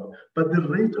 much lower. But the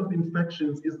rate of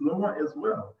infections is lower as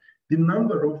well. The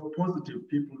number of positive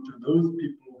people to those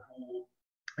people who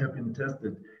have been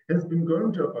tested has been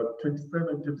going to about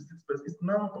 27, 26%. It's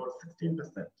now about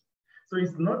 16%. So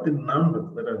it's not the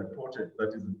numbers that are reported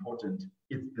that is important.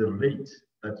 It's the rate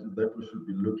that we should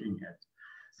be looking at.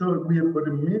 So we have got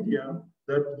a media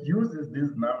that uses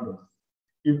these numbers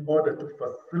in order to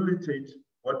facilitate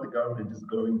what the government is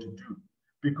going to do.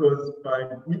 Because by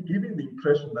giving the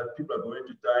impression that people are going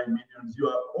to die in millions, you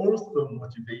are also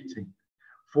motivating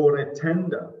for a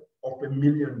tender of 1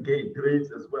 million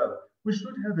graves as well. We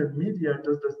should have a media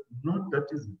that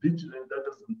is vigilant,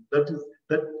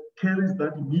 that carries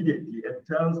that immediately and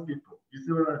tells people. You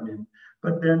see what I mean?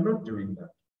 But they're not doing that.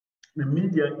 The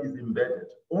media is embedded.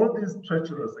 All these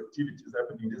treacherous activities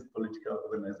happening in these political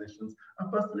organizations are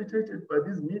facilitated by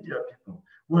these media people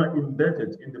who are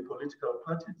embedded in the political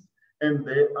parties. And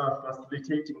they are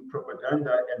facilitating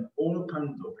propaganda and all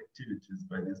kinds of activities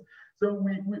by this. So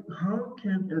how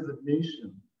can, as a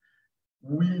nation,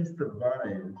 we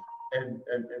survive and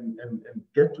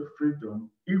get to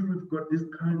freedom if we've got these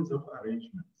kinds of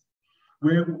arrangements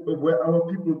where our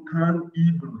people can't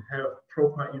even have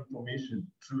proper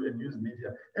information through a news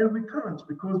media? And we can't,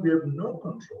 because we have no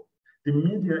control. The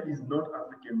media is not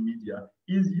African media,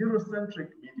 it's Eurocentric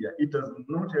media. It does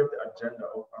not have the agenda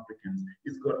of Africans,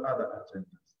 it's got other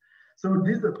agendas. So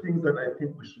these are things that I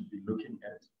think we should be looking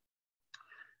at.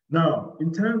 Now,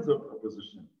 in terms of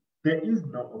opposition, there is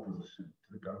no opposition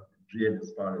to the government, really,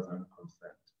 as far as I'm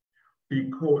concerned,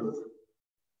 because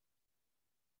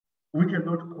we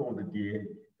cannot call the DA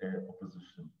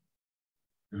opposition,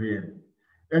 really.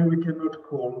 And we cannot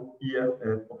call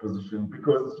EFF opposition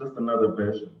because it's just another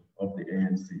version of the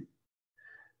ANC.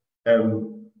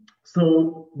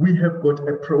 So we have got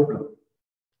a problem.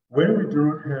 When we do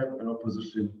not have an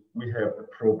opposition, we have a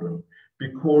problem,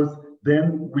 because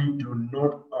then we do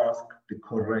not ask the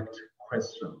correct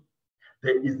question.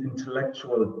 There is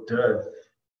intellectual dearth.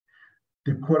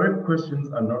 The correct questions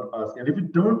are not asked. And if you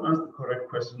don't ask the correct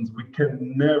questions, we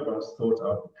can never sort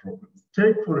out the problems.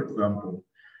 Take, for example,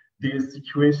 the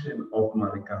situation of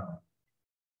Marikana.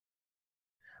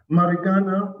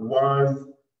 Marikana was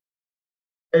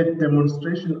a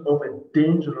demonstration of a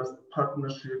dangerous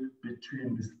partnership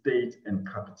between the state and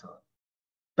capital.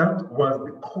 That was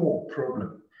the core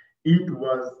problem. It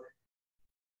was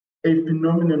a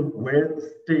phenomenon where the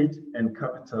state and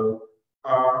capital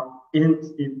are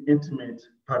in intimate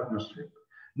partnership.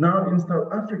 Now in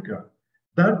South Africa,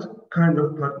 that kind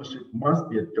of partnership must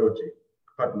be a dodgy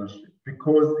partnership,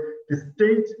 because the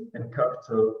state and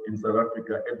capital in South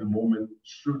Africa at the moment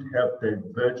should have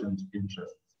divergent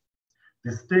interests.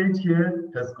 The state here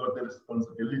has got the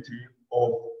responsibility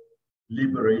of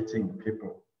liberating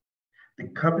people. The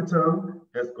capital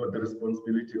has got the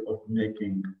responsibility of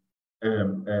making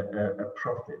a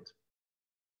profit.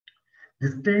 The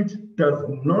state does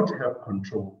not have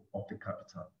control of the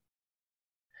capital.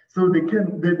 So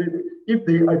if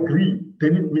they agree,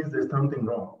 then it means there's something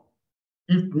wrong.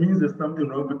 It means there's something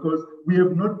wrong because we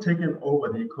have not taken over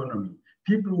the economy.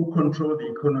 People who control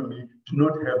the economy do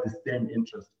not have the same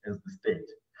interest as the state.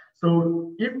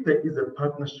 So if there is a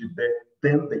partnership there,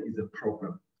 then there is a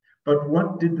problem. But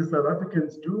what did the South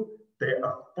Africans do? They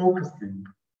are focusing,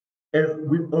 as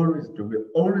we always do. We're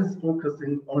always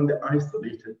focusing on the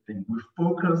isolated thing. We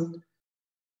focused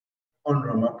on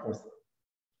Ramaphosa.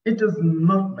 It does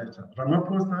not matter.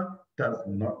 Ramaphosa does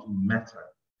not matter,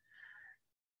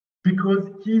 because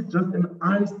he's just an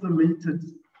isolated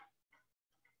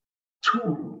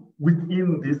tool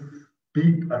within this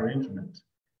big arrangement.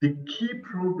 The key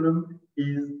problem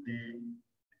is the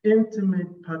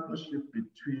intimate partnership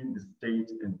between the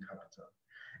state and capital.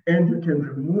 And you can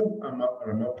remove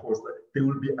Ramaphosa, there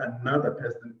will be another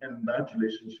person, and that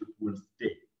relationship will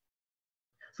stay.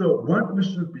 So what we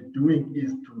should be doing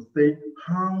is to say,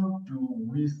 how do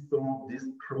we solve this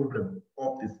problem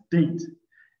of the state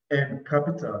and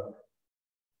capital?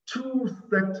 Two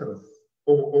sectors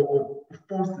or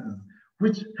forces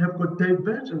which have got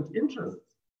divergent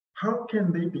interests. How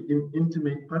can they be in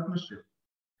intimate partnership?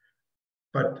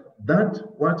 But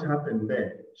what happened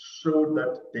there showed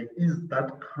that there is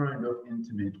that kind of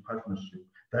intimate partnership,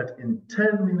 that in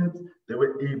 10 minutes, they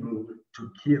were able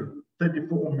to kill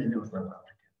 34 million South Africans.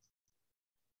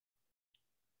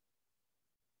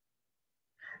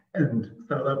 And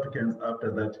South Africans,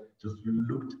 after that, just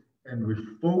looked and we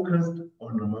focused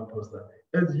on Ramaphosa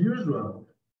as usual,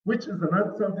 which is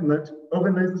another something that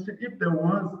organization, if there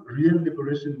was real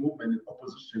liberation movement in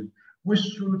opposition, we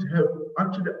should have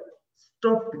actually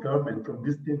stopped the government from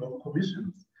this thing of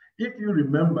commissions. If you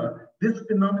remember, this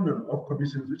phenomenon of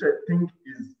commissions, which I think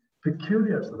is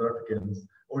peculiar to South Africans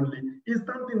only, is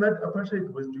something that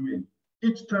apartheid was doing.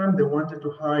 Each time they wanted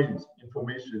to hide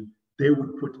information, they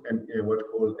would put what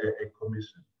called a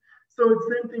commission. So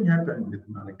the same thing happened with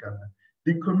Marikana.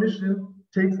 The commission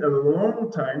takes a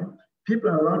long time. People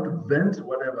are allowed to vent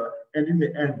whatever, and in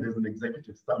the end, there's an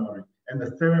executive summary and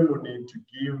the ceremony to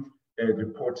give a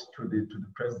report to the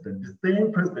president, the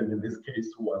same president in this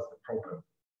case who was the problem.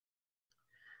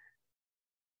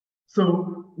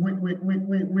 So we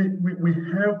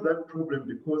have that problem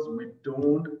because we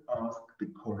don't ask the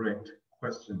correct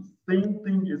questions. Same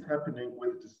thing is happening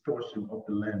with distortion of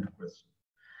the land question.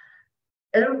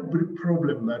 Every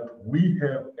problem that we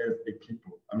have as a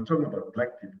people, I'm talking about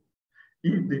Black people,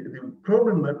 if the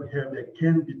problem that we have there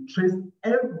can be traced,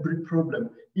 every problem,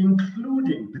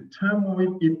 including the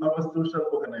turmoil in our social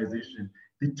organization,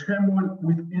 the turmoil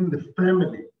within the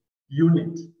family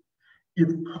unit,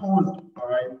 is caused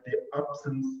by the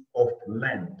absence of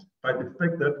land, by the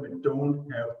fact that we don't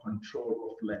have control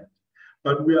of land.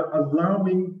 But we are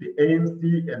allowing the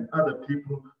ANC and other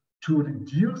people to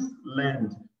reduce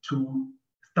land to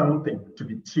something to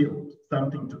be tilled,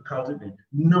 something to cultivate.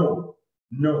 No,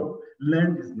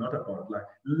 land is not about life.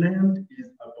 Land is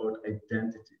about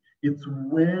identity. It's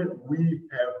where we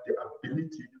have the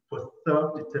ability for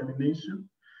self-determination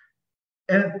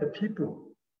as a people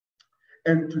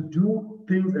and to do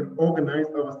things and organize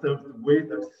ourselves the way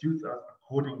that suits us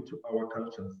according to our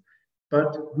cultures.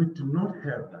 But we do not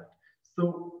have that.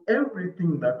 So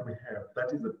everything that we have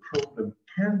that is a problem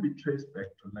can be traced back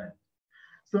to land.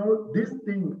 So this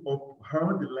thing of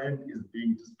how the land is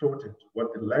being distorted,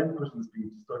 what the land question is being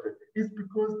distorted, is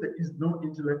because there is no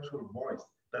intellectual voice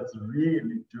that's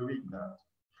really doing that.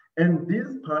 And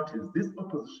these parties, this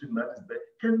opposition that is there,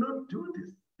 cannot do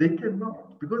this. They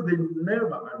cannot, because they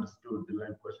never understood the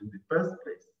land question in the first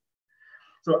place.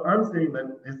 So I'm saying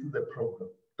that this is a problem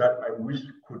that I wish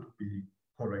could be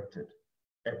corrected.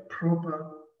 A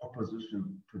proper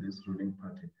opposition to this ruling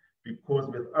party, because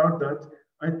without that,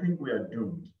 I think we are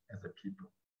doomed as a people.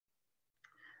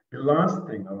 The last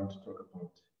thing I want to talk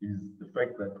about is the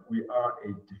fact that we are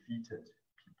a defeated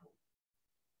people,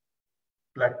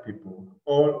 Black people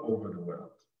all over the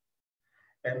world.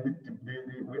 And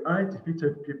we are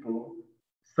defeated people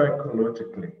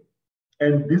psychologically.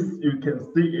 And this, you can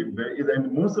see it,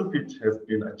 and most of it has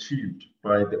been achieved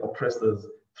by the oppressors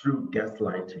through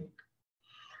gaslighting.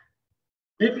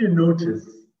 If you notice,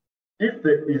 if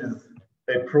there is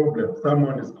a problem,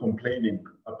 someone is complaining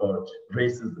about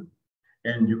racism,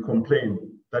 and you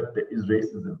complain that there is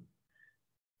racism,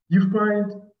 you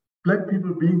find Black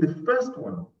people being the first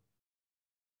one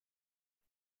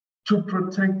to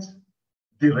protect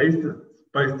the racists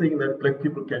by saying that Black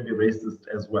people can be racist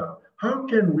as well. How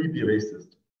can we be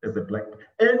racist as a Black people?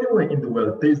 Anywhere in the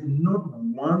world, there's not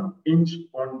 1 inch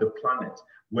on the planet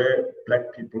where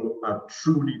Black people are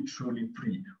truly, truly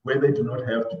free, where they do not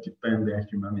have to defend their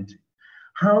humanity.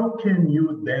 How can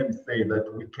you then say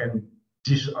that we can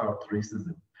dish out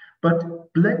racism?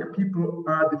 But Black people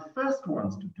are the first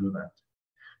ones to do that,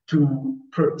 to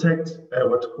protect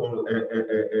what's called a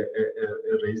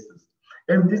racist.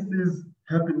 And this is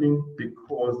happening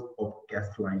because of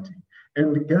gaslighting.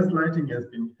 And the gaslighting has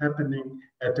been happening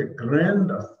at a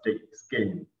grander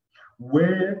scale,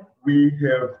 where we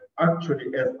have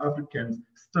actually, as Africans,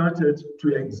 started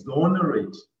to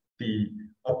exonerate the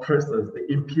oppressors,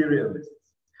 the imperialists,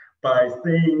 by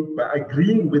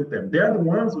agreeing with them. They are the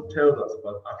ones who tell us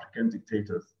about African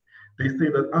dictators. They say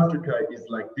that Africa is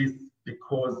like this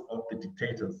because of the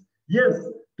dictators. Yes,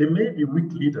 there may be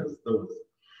weak leaders, those.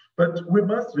 But we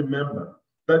must remember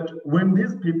that when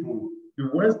these people,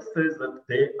 the West says that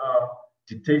they are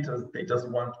dictators, they just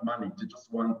want money, they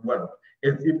just want wealth,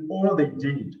 as if all they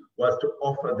did was to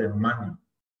offer them money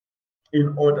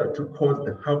in order to cause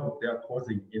the havoc they are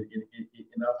causing in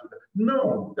Africa.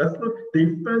 No, that's not.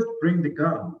 They first bring the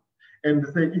gun and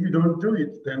they say, if you don't do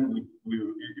it, then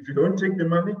if you don't take the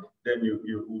money, then you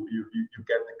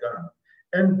get the gun.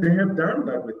 And they have done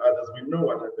that with others. We know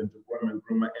what happened to Kwame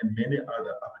Nkrumah and many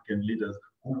other African leaders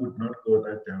who would not go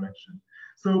that direction.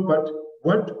 So, but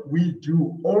what we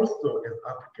do also as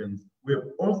Africans, we have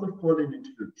also fallen into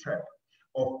the trap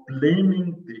of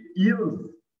blaming the ills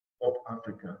of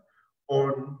Africa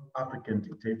on African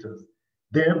dictators,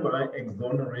 thereby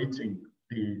exonerating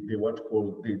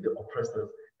the oppressors.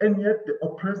 And yet the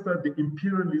oppressor, the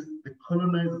imperialists, the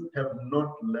colonizers have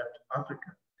not left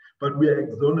Africa, but we are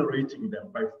exonerating them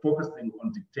by focusing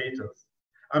on dictators.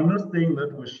 I'm not saying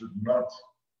that we should not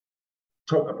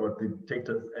talk about the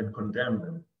dictators and condemn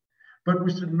them, but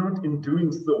we should not, in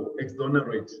doing so,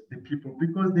 exonerate the people,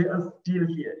 because they are still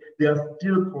here. They are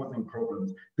still causing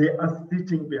problems. They are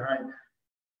sitting behind.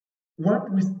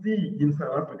 What we see in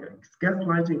South Africa,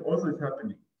 gaslighting also is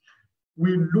happening.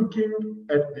 We're looking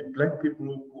at the Black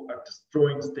people who are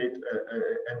destroying state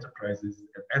enterprises,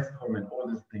 Eskom and all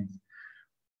these things.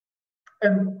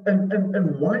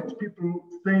 And white people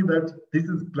say that this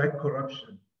is black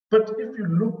corruption. But if you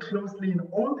look closely in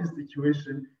all these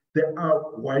situations, there are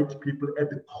white people at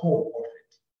the core of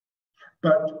it.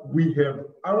 But we have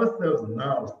ourselves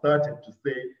now started to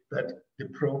say that the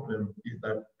problem is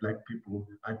that black people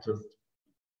are just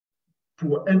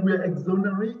poor, and we're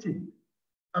exonerating.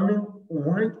 I mean,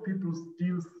 white people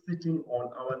still sitting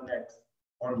on our necks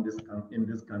in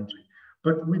this country.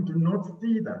 But we do not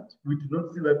see that. We do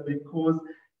not see that because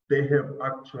they have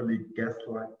actually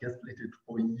gaslighted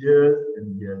for years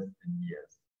and years and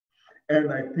years.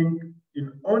 And I think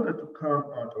in order to come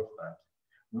out of that,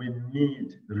 we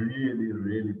need really,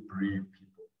 really brave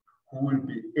people who will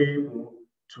be able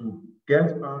to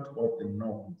get out of the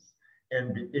norms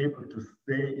and be able to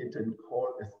say it and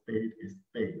call a spade,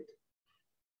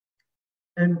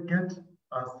 and get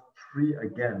us free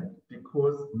again,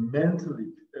 because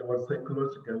mentally or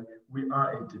psychologically, we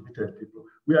are a defeated people.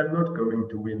 We are not going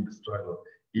to win the struggle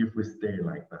if we stay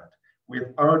like that.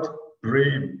 Without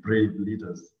brave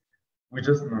leaders, we're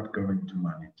just not going to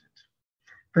manage it.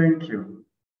 Thank you.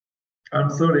 I'm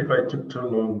sorry if I took too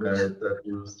long, guys. That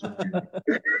was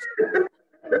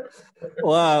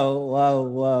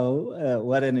Wow.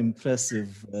 What an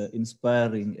impressive,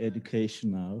 inspiring,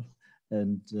 educational,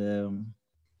 and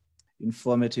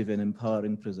informative and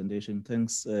empowering presentation.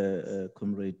 Thanks,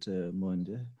 Comrade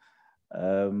Monde.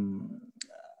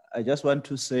 I just want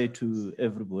to say to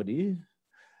everybody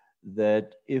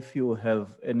that if you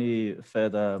have any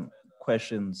further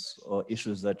questions or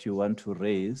issues that you want to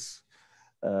raise,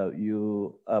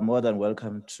 you are more than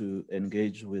welcome to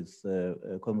engage with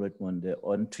Comrade Monde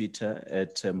on Twitter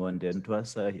at Monde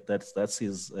Ntwasa. That's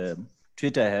his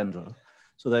Twitter handle,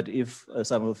 so that if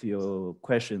some of your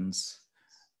questions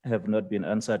have not been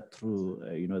answered through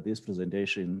this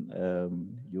presentation,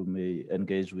 you may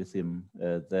engage with him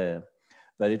there.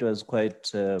 But it was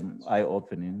quite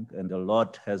eye-opening, and a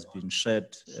lot has been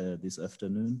shared this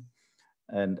afternoon.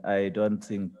 And I don't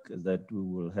think that we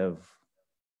will have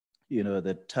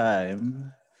the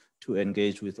time to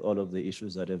engage with all of the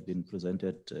issues that have been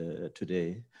presented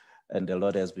today, and a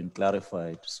lot has been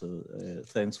clarified. So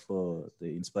thanks for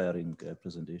the inspiring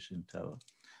presentation, Tawa.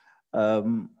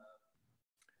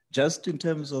 Just in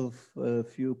terms of a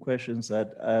few questions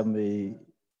that I may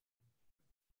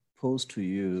pose to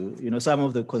you, some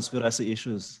of the conspiracy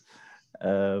issues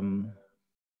that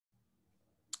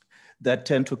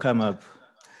tend to come up.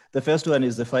 The first one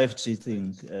is the 5G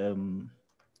thing.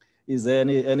 Is there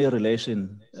any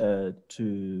relation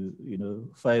to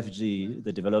 5G,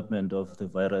 the development of the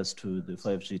virus, to the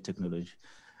 5G technology?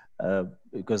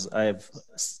 Because I've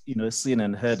seen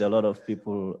and heard a lot of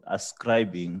people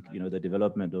ascribing the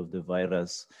development of the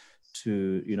virus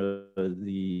to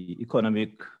the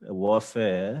economic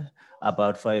warfare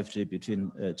about 5G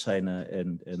between China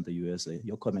and the USA.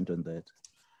 Your comment on that?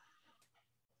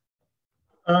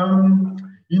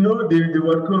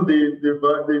 What called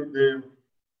the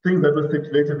things that were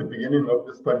circulated at the beginning of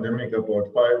this pandemic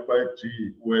about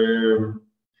 5G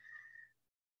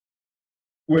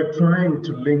we're trying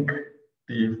to link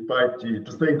the 5G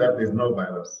to say that there's no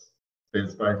virus,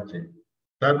 there's 5G.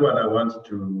 That one I want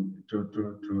to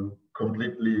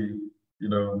completely,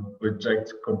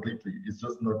 reject completely. It's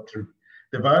just not true.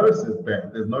 The virus is there,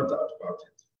 there's no doubt about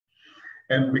it.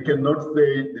 And we cannot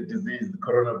say the disease, the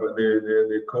coronavirus,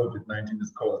 the COVID-19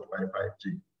 is caused by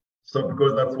 5G. So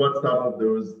because that's what some of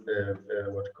those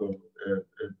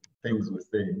things were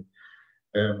saying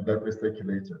that were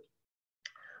circulated.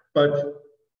 But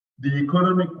the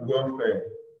economic warfare,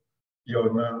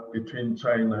 between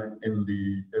China and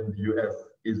the US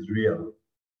is real.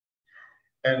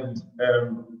 And,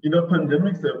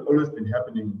 pandemics have always been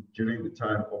happening during the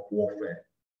time of warfare,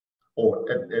 or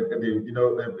have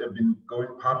been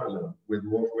going parallel with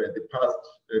warfare. The past,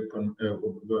 if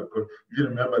you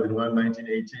remember, the one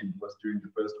 1918 was during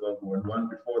the First World War, and one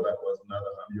before that was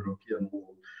another European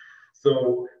war.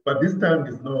 So, but this time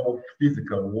is no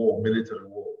physical war, military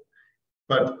war.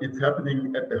 But it's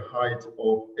happening at the height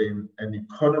of an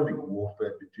economic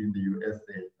warfare between the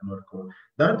USA and North Korea.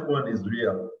 That one is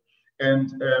real.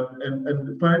 And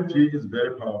 5G is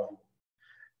very powerful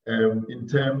in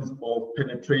terms of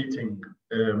penetrating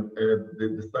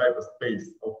the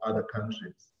cyberspace of other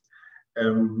countries.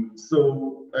 And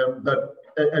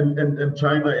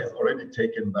China has already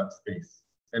taken that space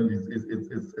and is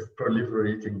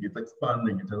proliferating, it's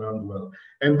expanding it around the world.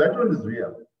 And that one is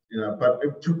real.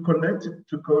 But to connect it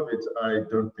to COVID, I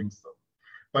don't think so.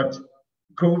 But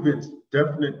COVID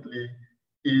definitely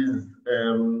is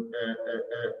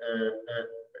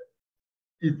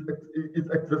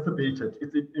exacerbated.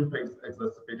 Its impact is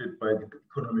exacerbated by the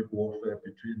economic warfare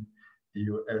between the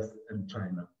US, and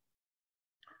China.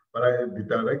 But the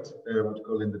direct, what you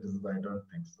call in the disease, I don't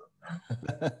think so.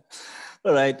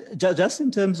 All right. Just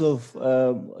in terms of,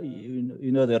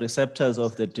 the receptors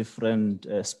of the different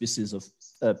species of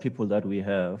people that we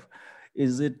have,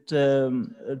 is it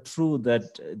true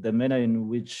that the manner in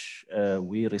which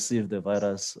we receive the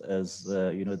virus as,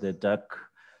 the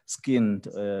dark-skinned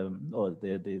or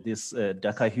this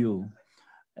darker hue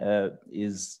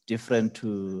is different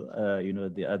to,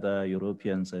 the other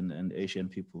Europeans and Asian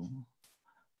people?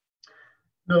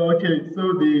 No, okay.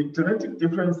 So the genetic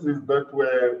differences that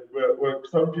were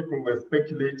some people were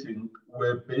speculating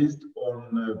were based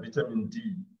on vitamin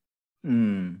D.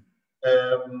 Mm.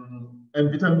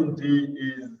 And vitamin D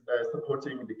is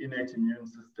supporting the innate immune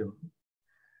system.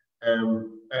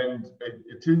 And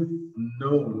it is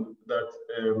known that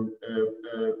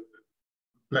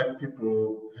Black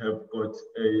people have got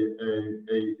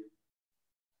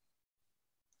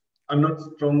are not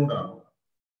stronger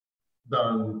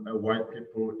than white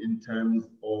people in terms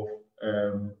of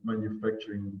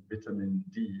manufacturing vitamin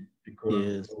D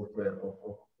because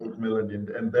of melanin,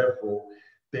 and therefore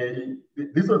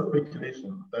this was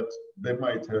speculation that they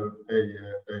might have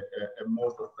a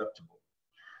more susceptible.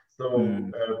 So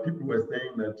people were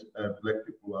saying that Black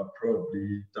people are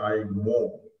probably dying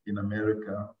more in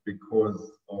America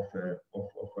because of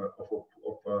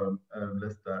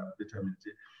less vitamin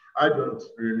D. I don't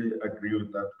really agree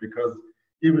with that, because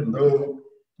even though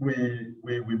we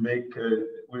may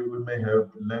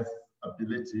have less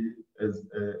ability as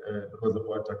because of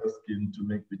our darker skin to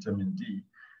make vitamin D,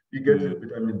 you get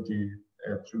vitamin D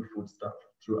through food stuff,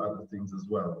 through other things as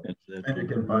well, and you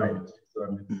can buy it. So I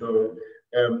mean,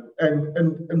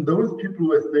 and those people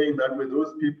were saying that were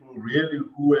those people really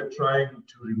who were trying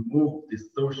to remove the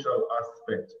social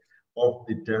aspect of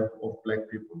the death of Black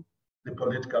people, the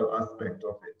political aspect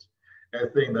of it,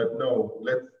 and saying that no,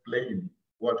 let's blame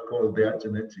what called their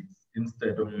genetics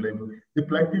instead of blaming. The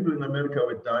Black people in America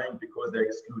were dying because they're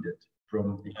excluded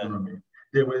from the economy.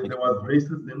 There was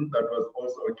racism that was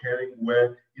also occurring,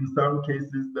 where in some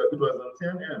cases it was on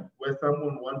CNN, where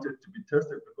someone wanted to be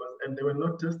tested and they were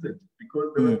not tested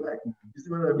because they were Black. You see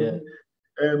what I mean?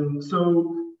 Yeah.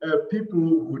 So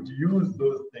people would use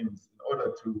those things in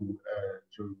order to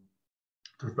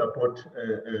support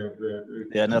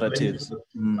their narratives.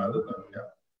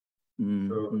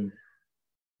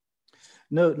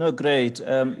 No, great.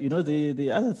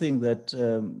 The other thing that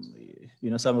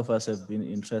some of us have been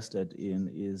interested in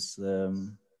is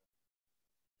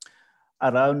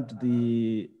around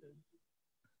the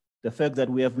fact that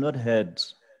we have not had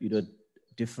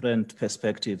different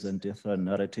perspectives and different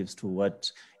narratives to what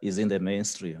is in the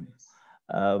mainstream.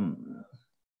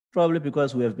 Probably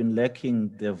because we have been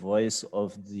lacking the voice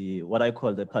of what I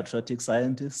call the patriotic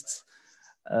scientists.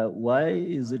 Why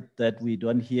is it that we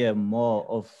don't hear more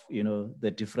of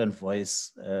the different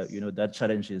voice that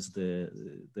challenges the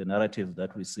narrative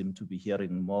that we seem to be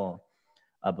hearing more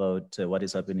about what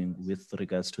is happening with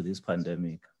regards to this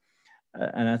pandemic?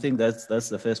 And I think that's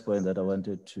the first point that I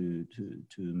wanted to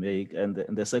make, and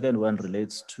the second one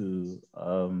relates to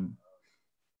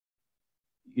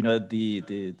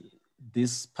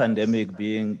this pandemic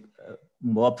being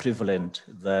more prevalent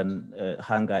than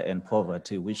hunger and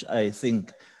poverty, which I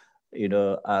think,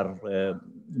 are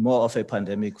more of a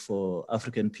pandemic for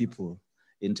African people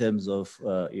in terms of,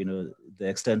 the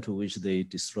extent to which they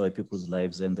destroy people's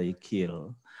lives and they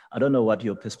kill. I don't know what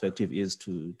your perspective is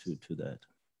to that.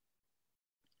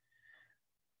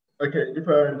 Okay, if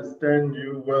I understand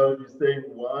you well, you're saying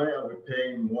why are we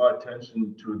paying more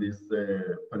attention to this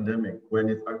pandemic when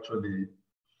it's actually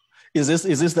is this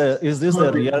the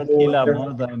real killer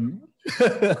more than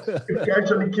it's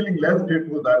actually killing less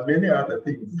people than many other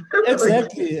things.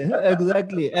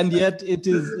 Exactly, and yet it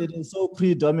is so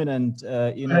predominant,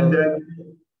 but it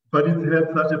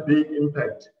had such a big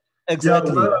impact.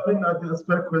 Exactly. Yeah, well, I think that's a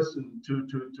fair question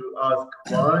to ask.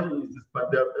 Why is this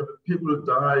pandemic? People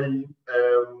die,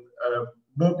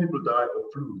 more people die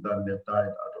of flu than they've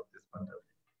died out of this pandemic.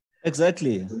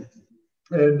 Exactly.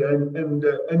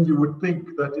 And you would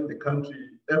think that in the country,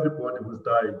 everybody who's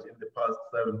died in the past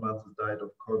 7 months has died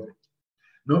of COVID.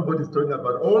 Nobody's talking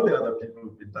about all the other people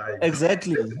who've been dying.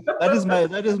 Exactly.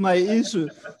 That is my issue,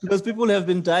 because people have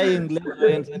been dying left,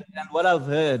 right, and what I've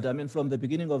heard, I mean, from the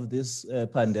beginning of this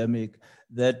pandemic,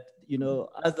 that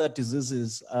other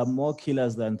diseases are more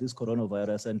killers than this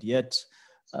coronavirus, and yet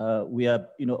we are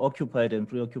occupied and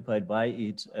preoccupied by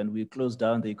it, and we close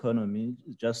down the economy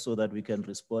just so that we can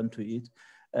respond to it.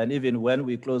 And even when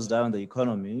we close down the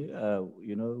economy,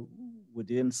 we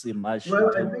didn't see much.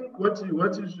 Well, I think what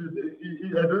you should,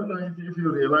 I don't know if you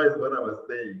realize what I was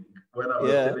saying. when I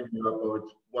was telling you about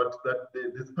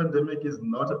this pandemic is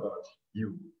not about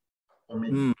you or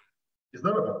me. It's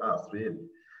not about us, really.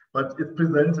 But it's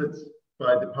presented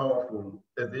by the powerful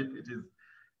as if it is.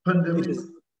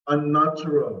 Pandemics are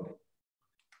natural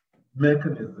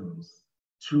mechanisms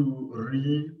to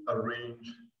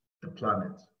rearrange the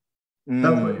planet.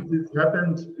 That's what it has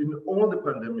happened in all the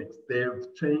pandemics. They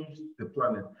have changed the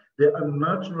planet. There are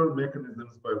natural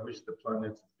mechanisms by which the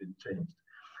planet has been changed.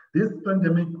 This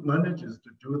pandemic manages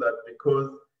to do that because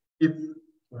it's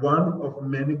one of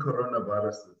many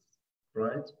coronaviruses,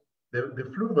 right? The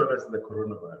flu virus is the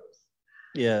coronavirus.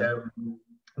 Yeah.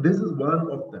 This is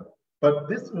one of them. But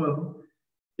this one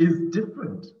is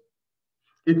different.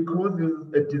 It causes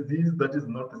a disease that is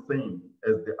not the same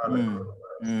as the other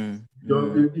coronavirus,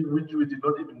 which we did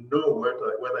not even know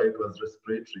whether it was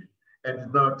respiratory. And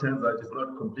it now turns out it's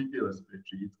not completely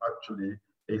respiratory. It's actually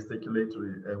a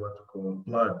circulatory, what we call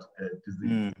blood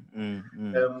disease. And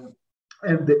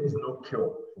there is no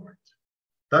cure for it.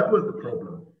 That was the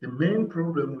problem. The main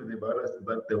problem with the virus is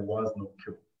that there was no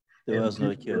cure. There was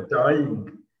no cure. People were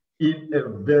dying in a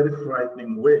very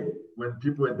frightening way. When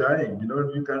people were dying,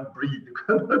 you can't breathe.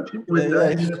 People were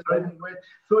dying in a frightening way.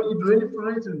 So it really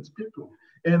frightened people.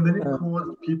 And then it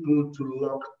caused people to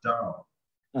lock down.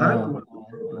 That was the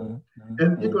problem.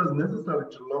 And it was necessary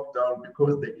to lock down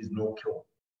because there is no cure.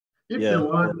 If there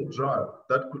was a drug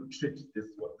that could treat this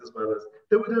virus,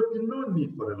 there would have been no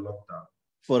need for a lockdown.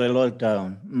 For a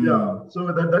lockdown. Yeah, so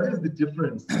that is the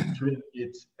difference between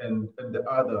it and the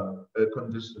other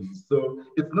conditions. So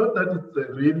it's not that it's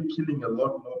really killing a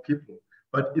lot more people,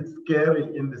 but it's scary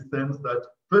in the sense that,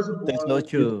 first of all, it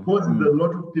causes a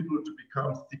lot of people to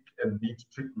become sick and need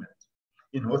treatment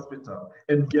in hospital,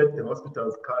 and yet the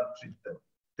hospitals can't treat them.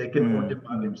 They can only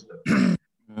manage them.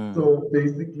 So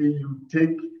basically, you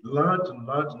take large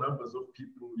numbers of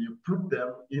people, you put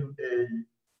them in a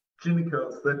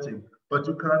clinical setting, but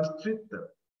you can't treat them.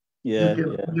 You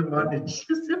can only manage.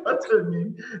 You see what I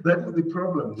mean? That is the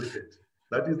problem with it.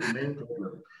 That is the main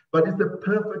problem. But it's a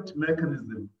perfect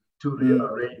mechanism to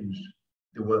rearrange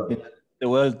the world. The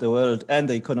world, and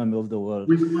the economy of the world.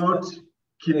 Without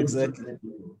killing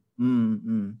people.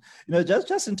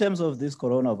 Just in terms of this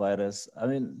coronavirus, I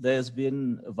mean, there's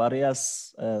been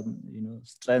various,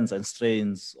 strands and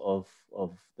strains of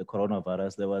the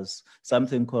coronavirus. There was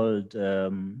something called,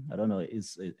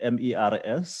 is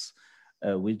MERS,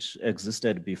 which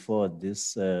existed before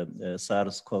this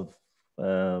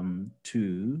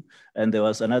SARS-CoV-2, and there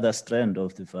was another strand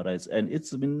of the virus, and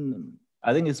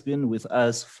I think it's been with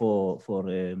us for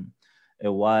a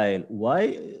while.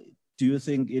 Why do you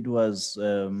think it was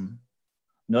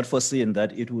not foreseen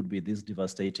that it would be this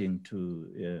devastating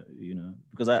to,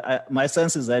 because my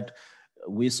sense is that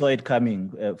we saw it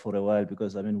coming for a while,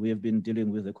 because I mean, we have been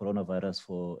dealing with the coronavirus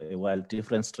for a while,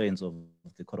 different strains of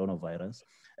the coronavirus.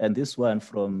 And this one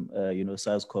from,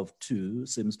 SARS-CoV-2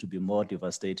 seems to be more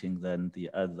devastating than the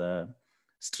other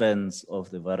strands of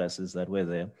the viruses that were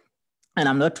there. And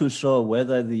I'm not too sure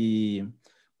whether the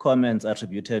comments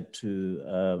attributed to,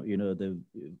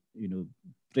 the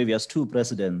previous two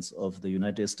presidents of the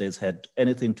United States had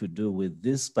anything to do with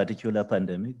this particular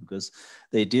pandemic, because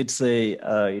they did say,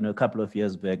 a couple of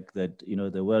years back that,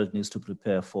 the world needs to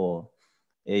prepare for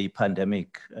a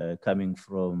pandemic coming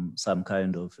from some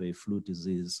kind of a flu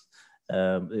disease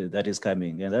that is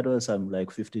coming. And that was like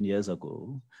 15 years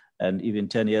ago. And even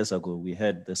 10 years ago, we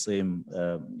had the same,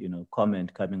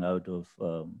 comment coming out of,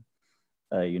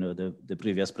 the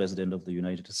previous president of the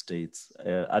United States.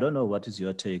 I don't know, what is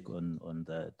your take on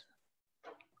that?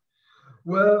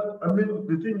 Well, I mean,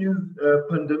 the thing is,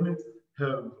 pandemics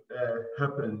have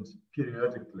happened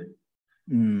periodically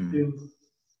since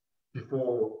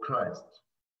before Christ.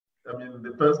 I mean,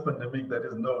 the first pandemic that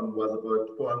is known was about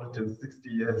 460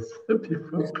 years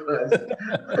before Christ.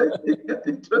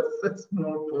 It was a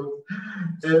smallpox.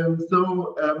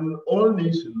 So all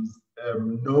nations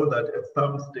know that at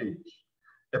some stage,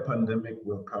 a pandemic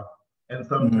will come, and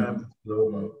sometimes it's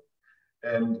global,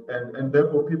 and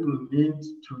therefore people need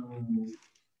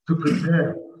to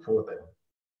prepare for them.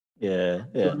 Yeah.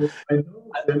 So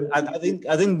I think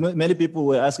many people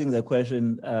were asking the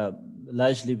question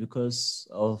largely because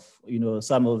of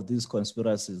some of these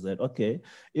conspiracies that, okay,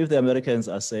 if the Americans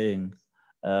are saying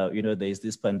there is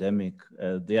this pandemic,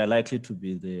 they are likely to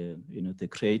be the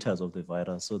creators of the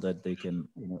virus, so that they can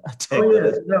attack. Oh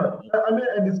yes, yeah. I mean,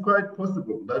 and it's quite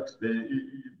possible that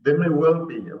they may well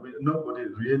be. I mean, nobody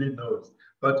really knows,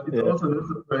 but it's also not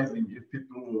surprising if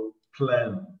people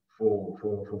plan for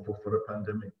a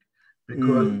pandemic,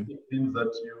 because it means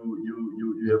that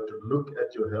you have to look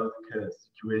at your healthcare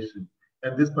situation,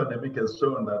 and this pandemic has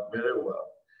shown that very well.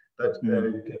 that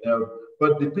you can have.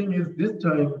 But the thing is, this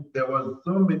time there was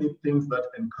so many things that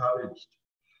encouraged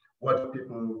what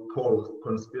people call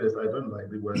conspiracy. I don't like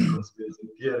the word conspiracy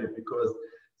theory because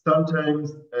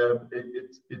sometimes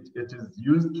it is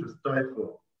used to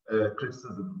stifle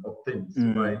criticism of things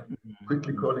by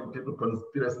quickly calling people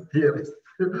conspiracy theorists.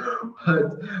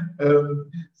 but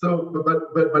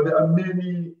there are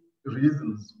many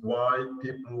reasons why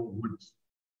people would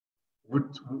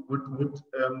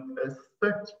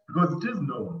expect, because it is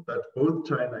known that both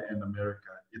China and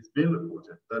America, it's been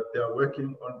reported that they are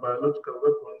working on biological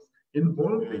weapons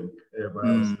involving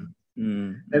viruses,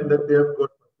 and that they have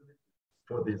got facilities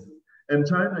for this. And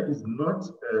China is not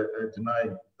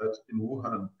denying that in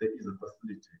Wuhan there is a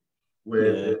facility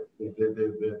where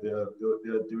they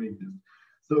are doing this.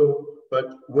 So,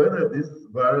 but whether this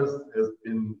virus has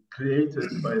been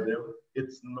created by them,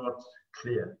 it's not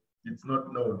clear. It's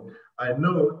not known. I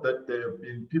know that there have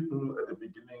been people at the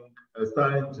beginning,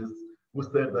 scientists, who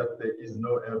said that there is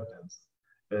no evidence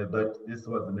that this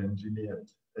was an engineered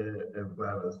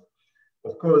virus.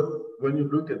 Of course, when you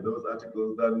look at those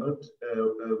articles, they're not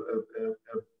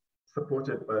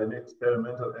supported by any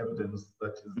experimental evidence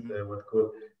that is what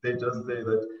called. They just say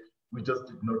that we just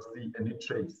did not see any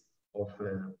trace of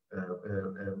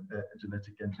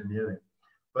genetic engineering.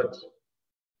 But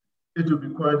it will be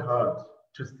quite hard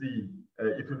to see,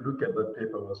 if you look at that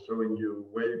paper I was showing you,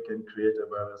 where you can create a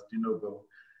virus de novo.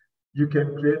 You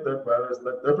can create that virus,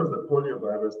 that was a polio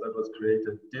virus that was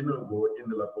created de novo in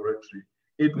the laboratory.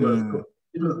 It was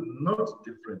not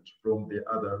different from the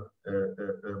other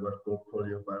what called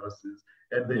polio viruses.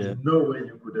 And there's no way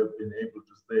you could have been able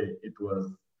to say it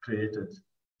was created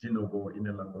de novo in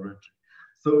a laboratory.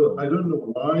 So I don't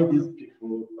know why these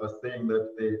people are saying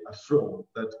that they are sure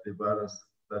that the virus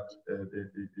that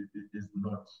is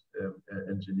not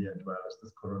engineered virus,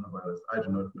 this coronavirus. I do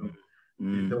not know.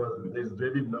 There's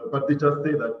really no, but they just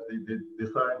say that the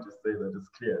scientists say that it's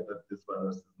clear that this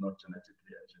virus is not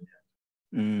genetically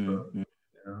engineered.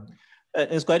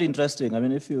 It's quite interesting. I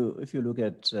mean, if you look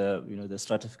at the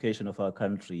stratification of our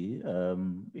country,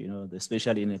 the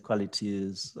spatial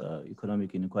inequalities,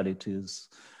 economic inequalities,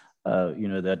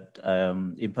 that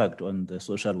impact on the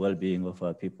social well-being of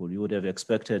our people, you would have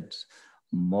expected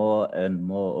more and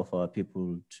more of our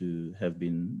people to have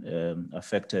been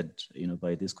affected,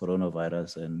 by this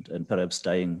coronavirus and perhaps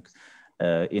dying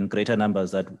in greater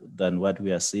numbers than what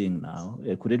we are seeing now.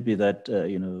 Could it be that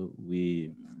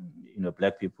we,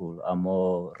 Black people are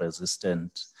more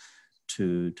resistant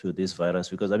to this virus?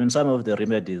 Because I mean, some of the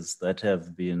remedies that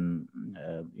have been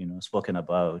spoken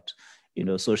about,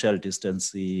 social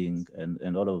distancing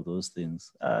and all of those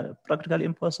things are practically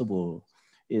impossible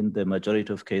in the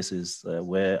majority of cases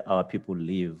where our people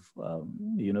live.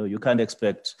 You can't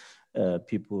expect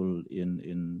people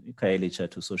in Khayelitsha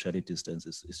to socially distance.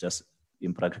 It's just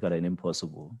impractical and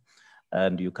impossible.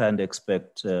 And you can't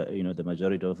expect, the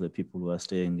majority of the people who are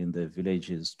staying in the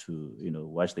villages to,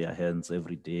 wash their hands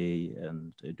every day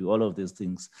and do all of these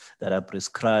things that are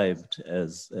prescribed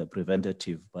as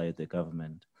preventative by the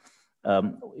government.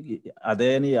 Are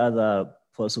there any other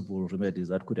possible remedies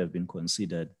that could have been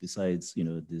considered besides,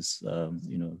 this,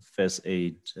 first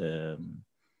aid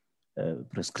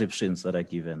prescriptions that are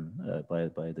given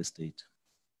by the state?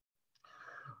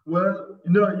 Well,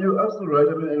 you're absolutely right.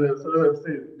 I mean, and so I'm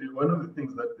saying, one of the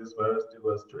things that this virus did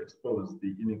was to expose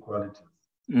the inequalities.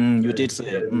 You did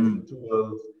say.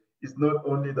 It's not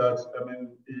only that, I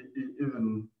mean,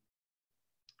 even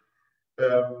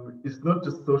it's not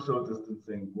just social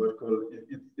distancing,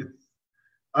 it's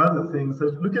other things.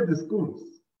 So look at the schools.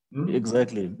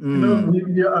 Exactly.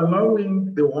 We are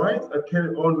allowing the whites to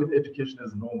carry on with education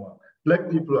as normal.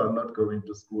 Black people are not going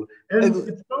to school. And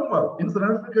it's normal. In South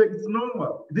Africa, it's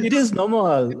normal. It is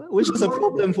normal, which is a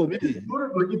problem for me.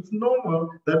 It's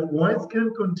normal that whites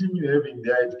can continue having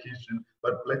their education,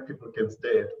 but Black people can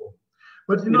stay at home.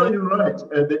 But you're right.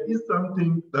 There is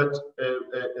something that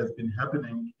has been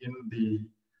happening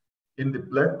in the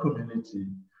Black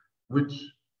community, which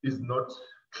is not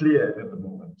clear at the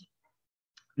moment.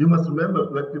 You must remember,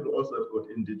 Black people also have got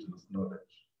indigenous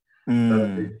knowledge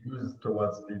that they use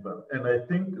towards labor. And I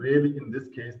think really in this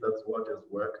case, that's what has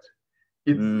worked.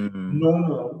 It's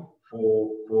normal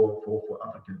for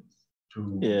Africans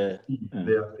to see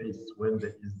their face when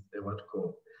there is a what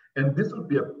call. And this would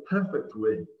be a perfect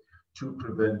way to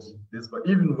prevent this, but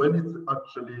even when it's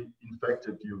actually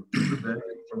infected you, to prevent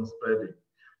it from spreading,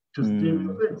 to steam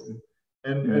your face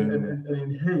and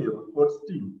inhale hot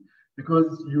steam.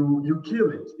 Because you kill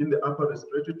it in the upper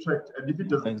respiratory tract, and if it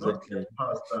does not get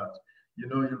past that,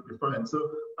 you'll be fine.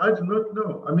 So I do not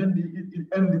know. I mean,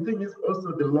 and the thing is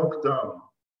also the lockdown.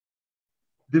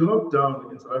 the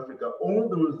lockdown in South Africa, all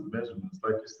those measurements,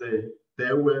 like you say,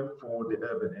 they were for the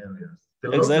urban areas.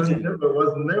 The Exactly. lockdown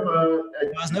was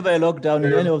never a lockdown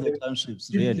in any of the townships,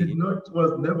 really. It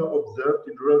was never observed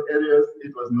in rural areas.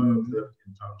 It was not observed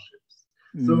in townships.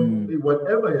 So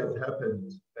whatever has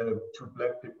happened to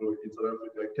Black people in South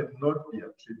Africa cannot be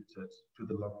attributed to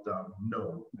the lockdown.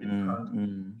 No, it can't.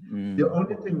 The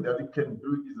only thing that it can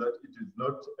do is that it is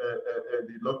not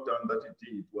the lockdown that it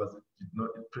did was it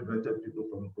prevented people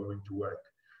from going to work.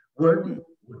 Work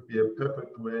would be a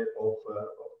perfect way of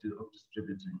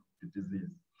distributing the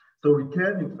disease. So we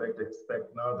can, in fact,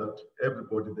 expect now that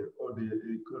everybody, the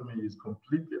economy is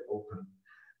completely open,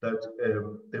 that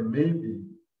there may be,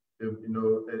 a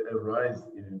rise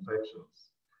in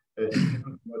infections. If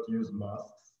people do not use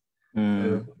masks,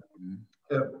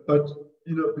 but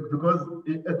because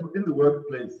in the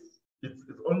workplace, it's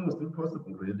almost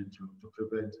impossible really to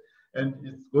prevent. And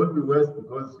it's going to be worse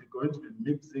because you're going to be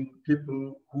mixing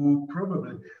people who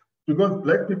probably, because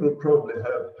Black people probably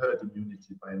have herd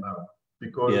immunity by now,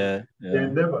 because they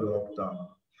never locked down.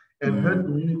 And herd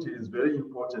immunity is very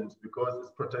important because it's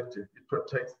protective. It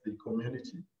protects the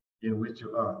community in which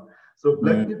you are. So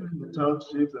Black people in the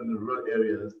townships and the rural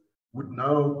areas would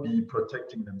now be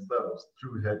protecting themselves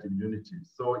through herd immunity.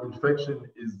 So the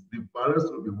virus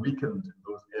will be weakened in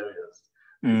those areas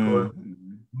because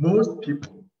most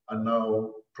people are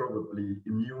now probably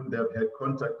immune. They've had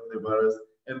contact with the virus,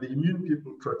 and the immune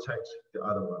people protect the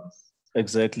other ones.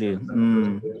 Exactly.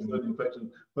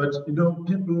 Infection. But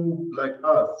people like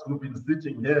us who've been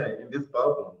sitting here in these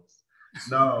bubbles,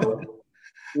 now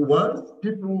once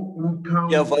people who come,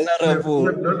 you're vulnerable.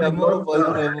 You're more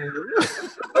vulnerable.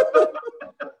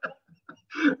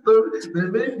 So there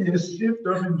may be a shift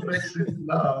of infections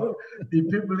now. The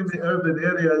people in the urban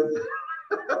areas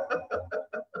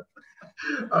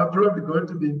are probably going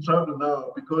to be in trouble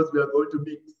now because we are going to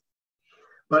mix.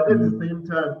 But at the same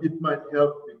time, it might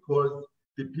help because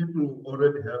the people who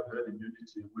already have herd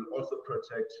immunity will also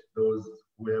protect those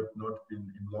who have not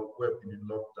been in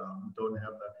lockdown, who don't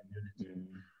have that immunity.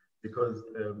 Because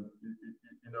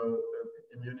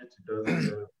immunity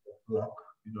doesn't block.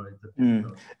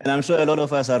 And I'm sure a lot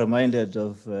of us are reminded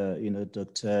of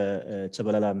Dr.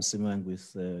 Chabalala Msimang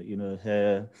with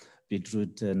her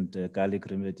beetroot and garlic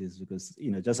remedies, because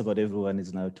just about everyone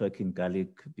is now talking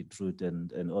garlic, beetroot,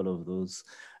 and all of those.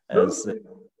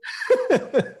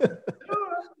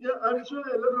 Yeah, I'm sure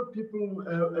a lot of people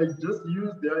just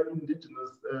use their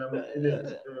indigenous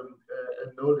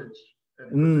knowledge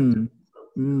and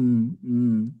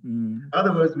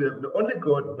Otherwise, we have only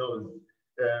God knows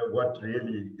what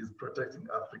really is protecting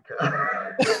Africa.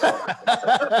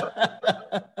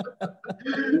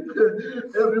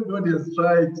 Everybody has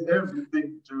tried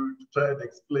everything to try and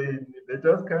explain. They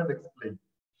just can't explain.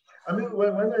 I mean,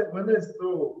 when I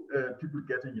saw people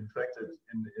getting infected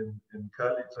in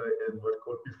Cali and what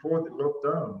called before the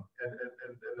lockdown and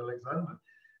Alexander,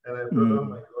 and I thought, oh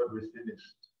my God, we're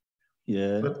finished.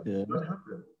 But what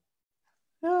happened?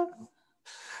 Yeah.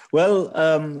 Well,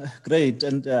 great.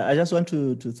 And I just want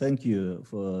to thank you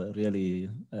for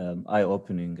really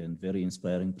eye-opening and very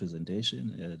inspiring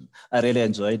presentation. And I really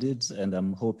enjoyed it, and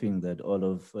I'm hoping that all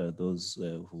of those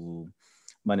who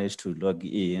managed to log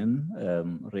in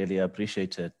really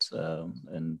appreciated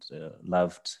and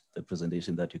loved the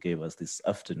presentation that you gave us this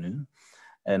afternoon.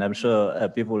 And I'm sure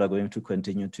people are going to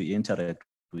continue to interact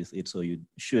with it, so you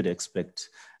should expect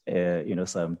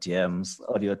some DMs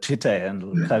on your Twitter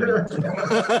handle coming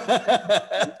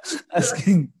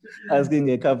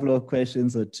asking a couple of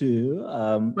questions or two.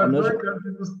 But why can't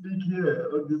people speak here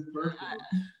on this platform?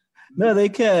 No, they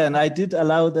can. I did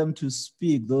allow them to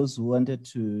speak, those who wanted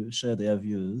to share their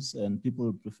views, and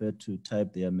people prefer to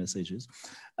type their messages.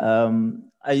 Are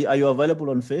you available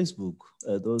on Facebook,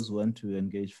 those who want to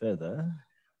engage further?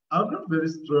 I'm not very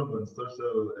strong on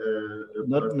social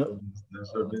platforms.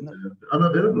 I'm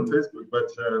available on Facebook,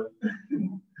 but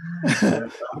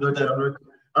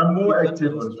I'm more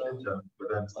active on Twitter.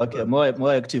 Okay,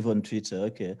 more active on Twitter.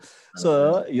 Okay,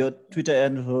 so your Twitter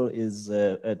handle is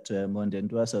at Monde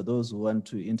Ntwasa. Those who want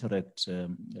to interact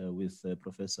with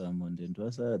Professor Monde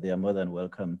Ntwasa, they are more than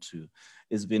welcome to.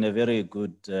 It's been a very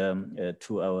good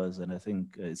 2 hours, and I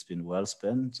think it's been well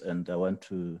spent. And I want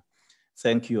to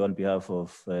thank you on behalf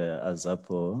of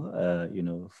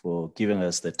AZAPO, for giving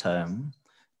us the time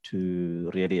to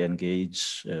really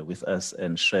engage with us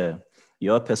and share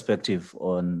your perspective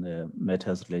on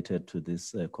matters related to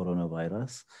this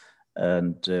coronavirus.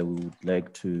 And we would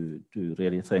like to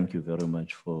really thank you very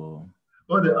much for...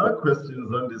 Oh, there are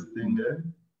questions on this thing, eh?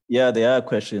 Yeah, there are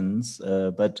questions,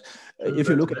 but if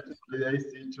you look at the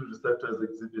ACE2 receptors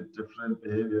exhibit different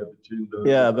behavior between those.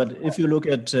 Yeah, but if you look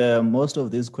at most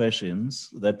of these questions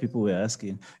that people were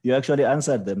asking, you actually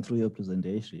answered them through your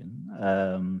presentation.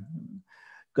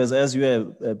 Because as you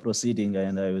were proceeding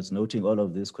and I was noting all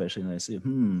of these questions, I see,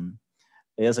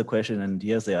 here's a question and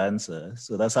here's the answer.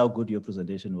 So that's how good your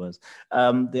presentation was.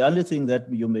 The only thing that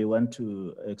you may want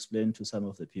to explain to some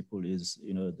of the people is,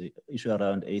 the issue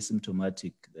around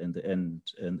asymptomatic and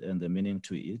the meaning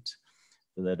to it.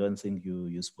 Because I don't think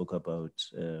you spoke about,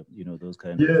 those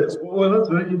kind of. Yes, well, that's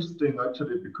very interesting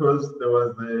actually, because there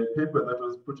was a paper that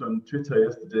was put on Twitter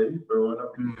yesterday by one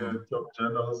of the top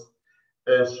journals,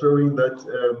 showing that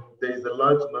there is a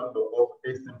large number of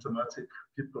asymptomatic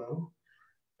people.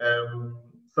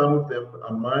 Some of them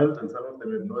are mild and some of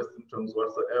them have no symptoms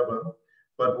whatsoever.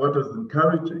 But what was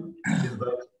encouraging is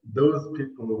that those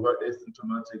people who are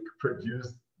asymptomatic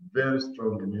produce very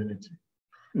strong immunity.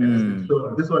 And it's been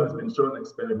shown, this one has been shown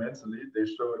experimentally. They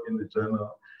show in the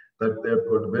journal that they've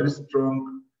got very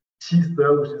strong T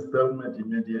cell, which is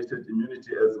cell-mediated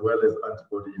immunity, as well as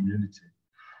antibody immunity.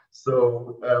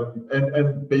 So,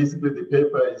 and basically the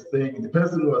paper is saying, the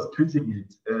person who was tweeting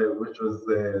it, which was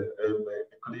a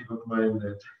colleague of mine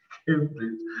at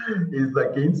Cambridge, is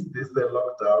against this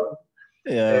lockdown.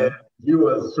 Yeah. He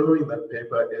was showing that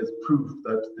paper as proof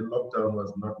that the lockdown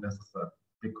was not necessary,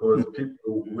 because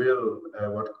people will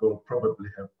probably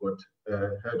have got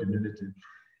herd immunity.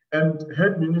 And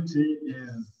herd immunity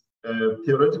is,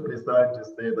 theoretically,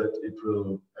 scientists say that it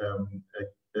will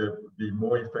be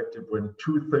more effective when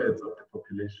 2/3 of the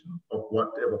population, of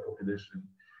whatever population,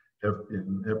 have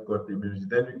got the immunity.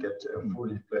 Then you get a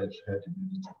fully fledged herd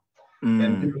immunity.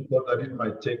 And people thought that it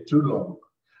might take too long.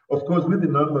 Of course, with the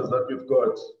numbers that we've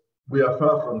got, we are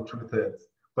far from 2/3.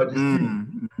 But you see,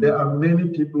 there are many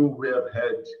people who have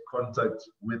had contact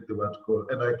with the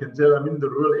and I can tell, in the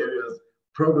rural areas,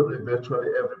 probably virtually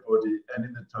everybody, and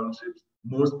in the townships,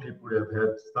 most people have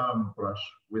had some brush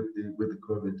with the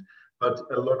COVID, but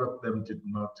a lot of them did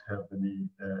not have any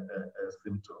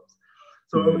symptoms.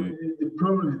 So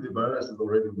probably the virus is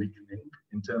already weakening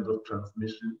in terms of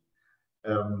transmission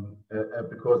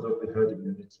because of the herd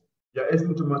immunity. Yeah,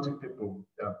 asymptomatic people,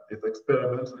 it's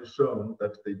experimentally shown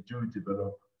that they do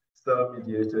develop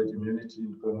cell-mediated immunity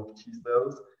in the form of T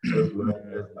cells, as well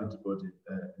as antibody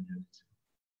immunity.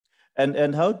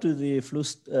 And how do the flu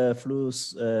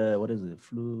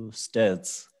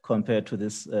stats compare to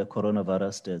this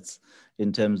coronavirus stats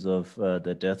in terms of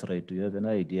the death rate? Do you have an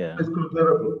idea? It's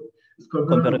comparable. It's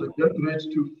comparable. The death rate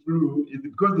to flu is,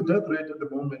 because the death rate at the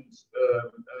moment is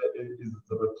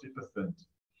about 3%.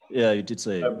 Yeah, you did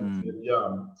say.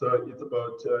 Yeah, so it's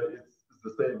about it's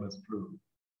the same as flu,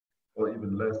 or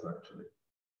even less actually.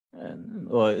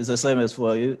 Or it's the same as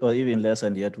or even less,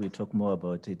 and yet we talk more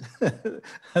about it.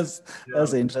 That's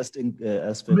an interesting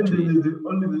aspect.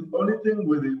 The only thing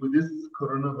with this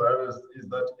coronavirus is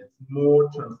that it's more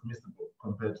transmissible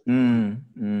compared to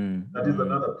that is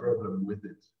another problem with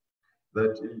it.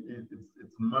 That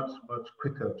it's much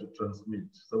quicker to transmit.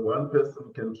 So one person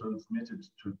can transmit it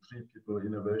to 3 people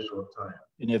in a very short time.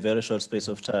 In a very short space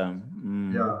of time.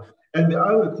 Yeah, and the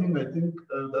other thing I think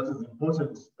that is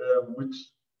important, which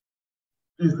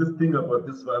is this thing about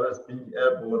this virus being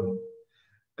airborne,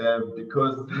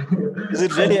 because is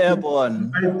it really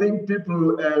airborne? I think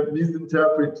people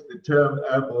misinterpret the term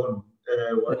airborne,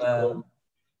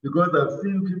 because I've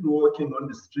seen people walking on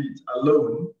the street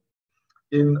alone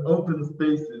in open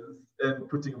spaces and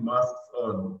putting masks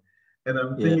on, and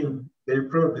I'm thinking they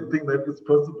probably think that it's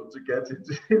possible to get it.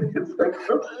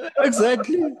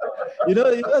 Exactly.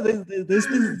 This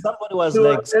somebody was so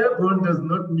like, airborne does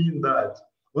not mean that.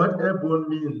 What airborne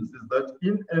means is that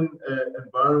in an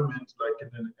environment like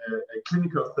in a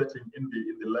clinical setting, in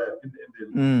the lab, in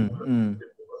the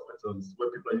hospitals, where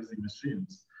people are using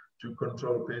machines to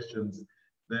control patients,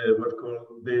 the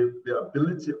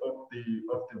ability of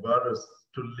the virus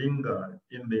to linger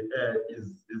in the air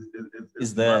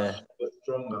is there much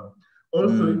stronger.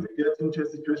 Also, if you get into a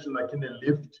situation like in a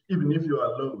lift, even if you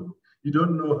are alone, you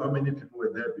don't know how many people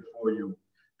were there before you.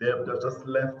 They have just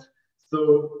left.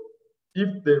 So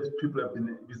if there's people have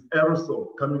been with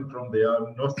aerosol coming from their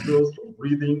nostrils, from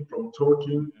breathing, from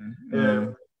talking,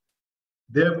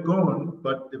 they've gone,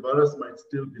 but the virus might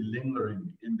still be lingering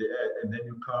in the air, and then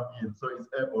you come in. So it's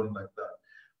airborne like that.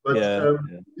 But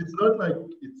it's not like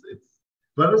it's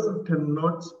viruses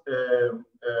cannot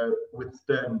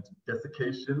withstand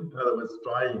desiccation, in other words,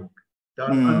 drying.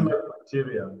 That unlike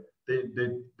bacteria, they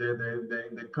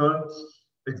can't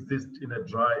exist in a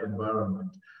dry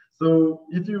environment. So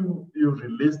if you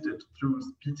released it through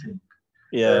spitting,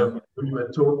 Yeah. when you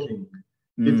are talking.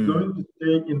 It's going to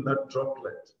stay in that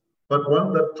droplet. But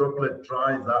once that droplet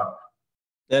dries up,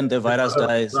 then the virus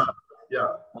dies. Yeah,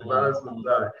 the virus will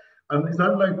die. And it's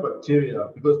unlike bacteria,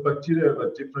 because bacteria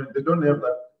are different. They don't have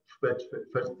that fat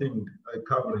thing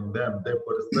covering them. They've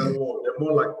got a cell wall. They're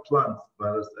more like plants,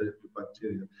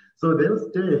 bacteria. So they'll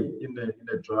stay in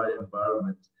a dry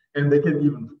environment, and they can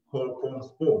even form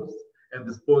spores. And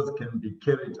the spores can be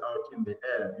carried out in the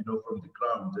air, from the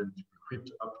ground and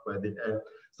whipped up by the air.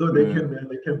 So they can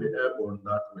be airborne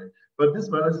that way. But this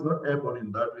virus is not airborne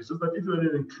in that way. It's just that if you're in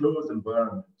an enclosed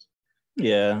environment,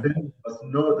 then you must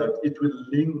know that it will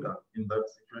linger in that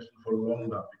situation for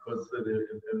longer because of the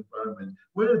environment.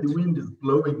 Where the wind is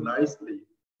blowing nicely,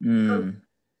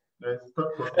 it's not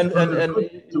possible. So there's no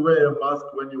need to wear a mask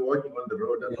when you're walking on the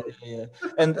road at all. Yeah.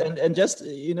 And just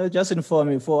just inform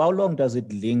me, for how long does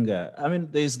it linger? I mean,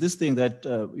 there's this thing that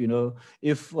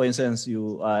if, for instance,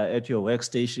 you are at your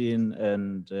workstation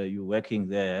and you're working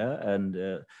there,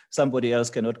 and somebody else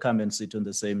cannot come and sit on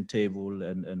the same table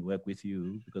and work with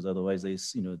you, because otherwise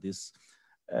there's this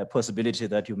possibility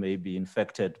that you may be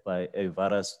infected by a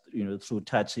virus through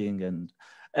touching and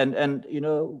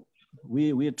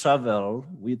we travel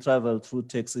through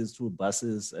taxis, through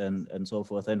buses, and so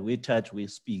forth, and we touch, we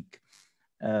speak,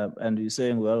 and you're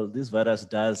saying, well, this virus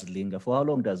does linger. For how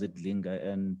long does it linger?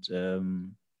 And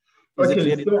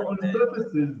okay, so on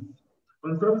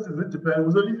surfaces it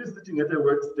depends. So if you're sitting at a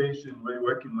workstation where you're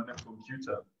working on a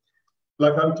computer,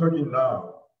 like I'm talking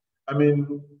now, I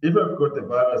mean, if I've got the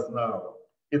virus now,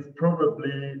 it's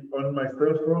probably on my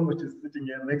cell phone, which is sitting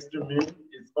here next to me.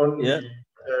 It's on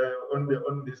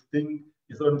on this thing.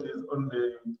 It's on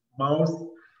the mouse.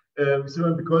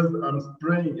 So because I'm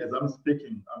spraying as I'm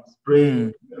speaking, I'm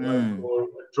spraying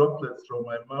droplets from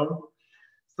my mouth.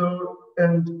 So,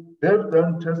 and they've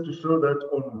done tests to show that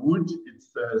on wood it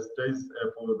stays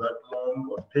for that long,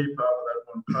 on paper for that,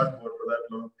 on cardboard for that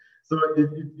long. So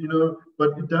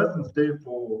but it doesn't stay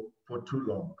for too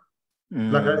long.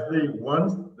 Like I say,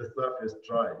 once the surface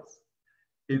dries,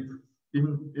 it's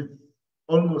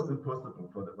almost impossible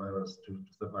for the virus to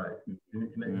survive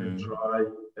in a dry,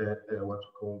 what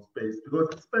you call space, because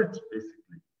it's fat,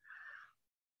 basically.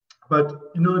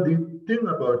 But, the thing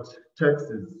about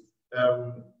taxis,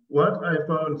 what I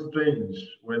found strange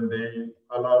when they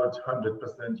allowed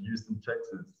 100% use in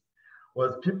taxis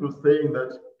was people saying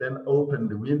that then open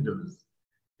the windows.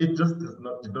 It just did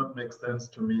not make sense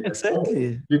to me at all.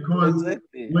 Because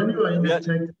when you are in a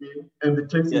taxi and the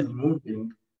taxi is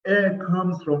moving, air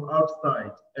comes from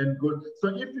outside and goes. So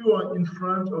if you are in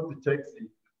front of the taxi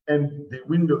and the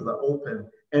windows are open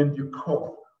and you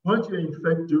cough, what you're in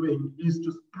fact doing is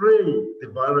to spray the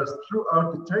virus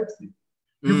throughout the taxi.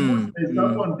 You could say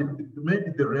someone,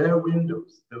 maybe the rear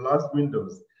windows, the last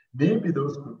windows, maybe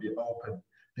those could be open,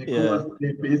 because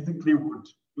they basically would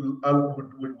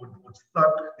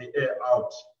suck the air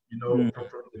out, from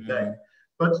the back.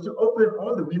 But to open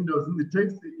all the windows in the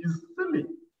taxi is silly.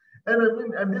 And I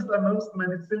mean, and this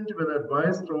announcement, it seemed to be an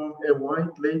advice from a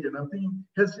white lady. And I'm thinking,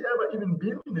 has she ever even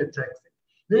been in a taxi?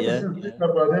 Maybe she's thinking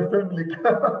about her family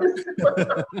cars.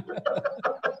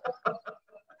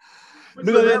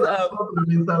 Because there's a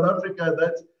problem in South Africa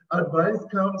that advice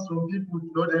comes from people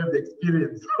who don't have the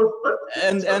experience.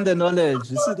 and the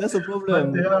knowledge. You see, that's a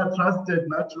problem. But they are trusted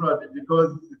naturally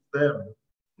because it's them.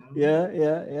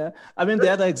 Yeah. I mean,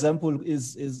 the other example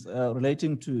is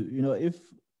relating to, if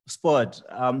sport.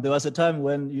 There was a time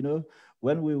when,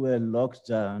 when we were locked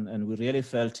down and we really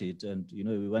felt it, and,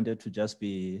 we wanted to just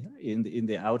be in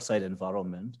the outside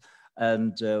environment.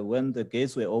 And when the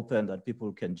gates were open, that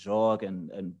people can jog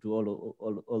and do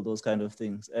all those kind of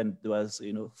things. And there was,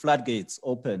 floodgates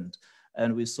opened,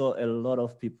 and we saw a lot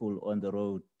of people on the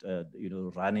road,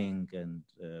 running and,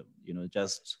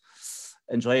 just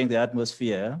enjoying the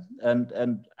atmosphere.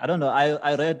 And I don't know,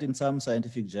 I read in some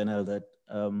scientific journal that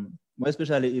more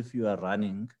especially if you are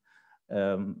running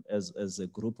as a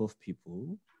group of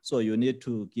people, so you need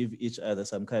to give each other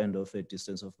some kind of a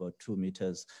distance of about 2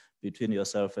 meters between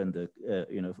yourself and the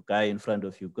guy in front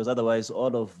of you, because otherwise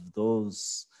all of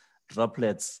those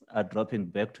droplets are dropping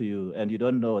back to you, and you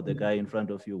don't know the guy in front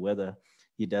of you whether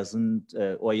he doesn't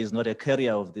or he's not a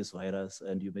carrier of this virus,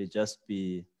 and you may just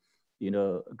be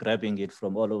grabbing it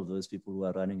from all of those people who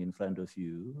are running in front of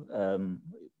you.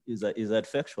 Is that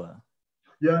factual?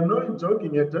 Yeah, no, you're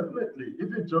joking. Yeah, definitely.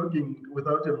 If you're jogging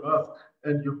without a mask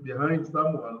and you're behind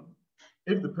someone,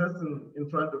 if the person in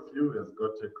front of you has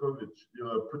got a COVID, you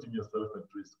are putting yourself at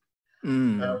risk.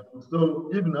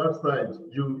 So even outside,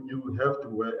 you have to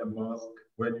wear a mask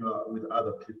when you are with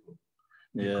other people,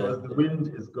 because the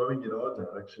wind is going in all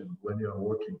directions when you are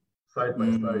walking. side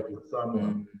by side with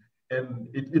someone. And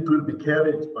it will be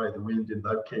carried by the wind in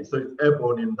that case. So it's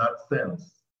airborne in that sense,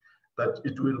 that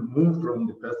it will move from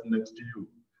the person next to you.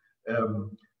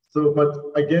 But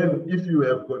again, if you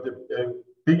have got a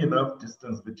big enough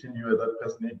distance between you and that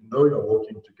person, even though you're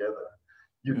walking together,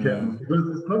 you can, because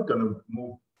it's not going to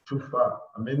move too far.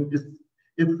 I mean,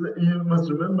 you must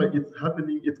remember it's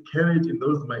happening, it's carried in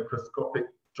those microscopic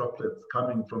droplets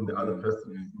coming from the other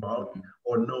person's mouth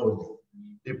or nose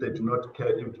if they do not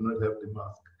have the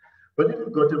mask. But if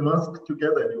you've got a mask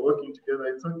together and you're working together,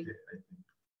 it's okay, I think.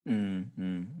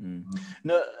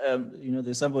 No,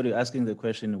 there's somebody asking the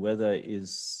question whether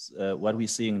is what we're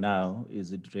seeing now,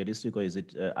 is it realistic or is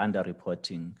it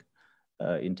underreporting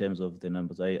in terms of the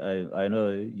numbers? I know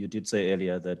you did say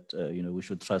earlier that we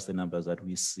should trust the numbers that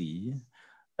we see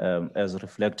as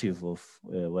reflective of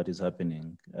what is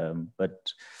happening.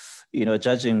 But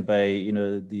judging by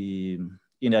the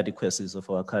inadequacies of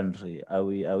our country, are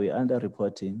we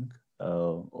underreporting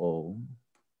or?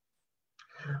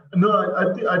 No,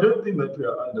 I don't think that we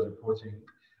are underreporting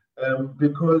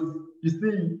because you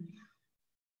see,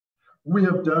 we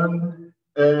have done.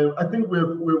 I think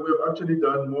we've actually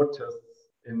done more tests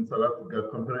in South Africa,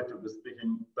 comparatively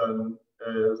speaking, than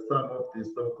some of the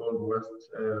so-called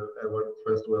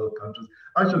first world countries.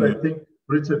 Actually, I think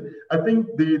Britain. I think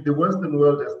the Western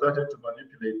world has started to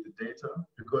manipulate the data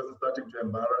because it's starting to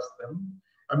embarrass them.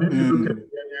 I mean, if you look at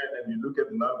Kenya and you look at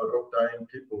the number of dying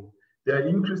people, they are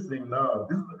increasing now.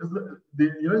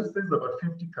 The United States is about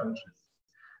 50 countries.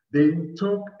 They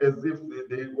talk as if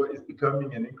it's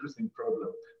becoming an increasing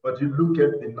problem. But you look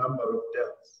at the number of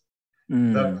deaths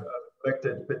that are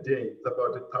affected per day, it's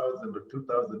about 1,000 or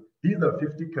 2,000. These are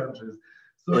 50 countries.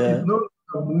 So it's not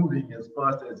moving as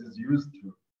fast as it's used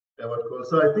to.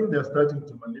 So I think they're starting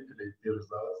to manipulate the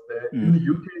results there. In the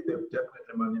UK, they've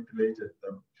definitely manipulated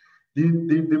them.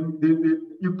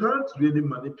 You can't really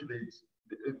manipulate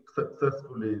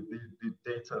successfully the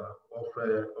data of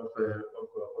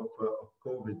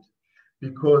COVID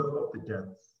because of the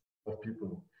deaths of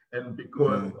people and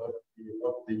because of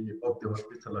the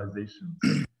hospitalizations.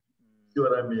 See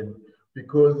what I mean?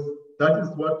 Because that is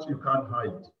what you can't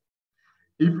hide.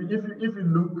 If you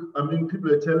look, I mean,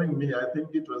 people are telling me, I think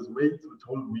it was Wade who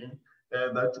told me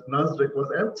that Nasrec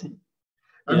was empty.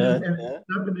 I mean, and it's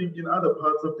happening in other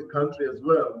parts of the country as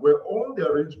well, where all the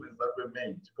arrangements that were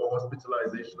made for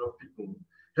hospitalization of people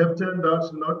have turned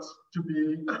out not to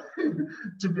be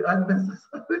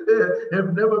unnecessary,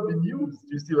 have never been used.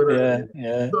 You see what I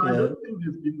mean? So I don't think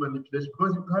there's been manipulation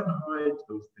because you can't hide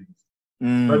those things.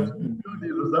 But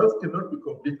the results cannot be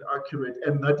completely accurate,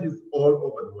 and that is all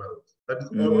over the world. That is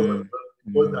all over the world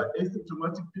because there are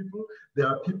asymptomatic people, there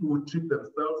are people who treat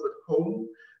themselves at home.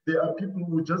 There are people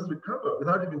who just recover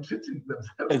without even treating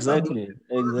themselves. Exactly.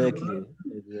 So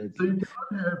you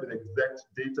cannot have an exact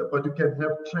data, but you can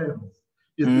have trends.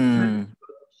 It's the trends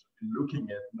that you should be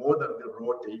looking at more than the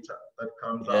raw data that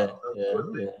comes out.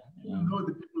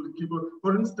 The people keep on.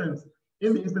 For instance,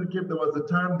 in the Eastern Cape, there was a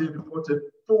time they reported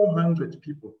 400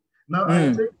 people. Now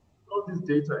I take all this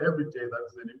data every day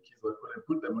that ZNMKs were and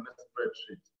put them on a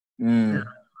spreadsheet and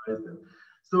analyze them.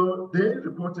 So they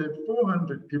reported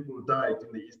 400 people died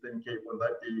in the Eastern Cape on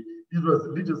that day. It was the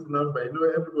religious number.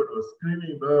 Everybody was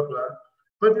screaming, blah, blah.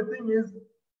 But the thing is,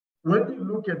 when you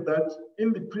look at that,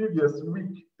 in the previous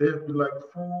week, there have been like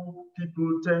 4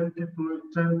 people, 10 people,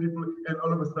 and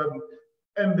all of a sudden,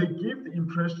 and they give the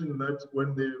impression that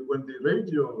when the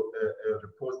radio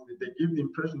reports, they give the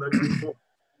impression that 4 people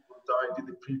died in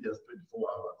the previous 24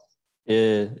 hours.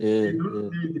 They don't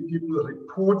say the people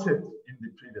reported in the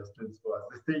previous 24 hours.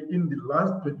 They say in the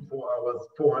last 24 hours,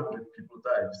 400 people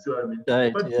died. You see what I mean?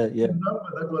 But the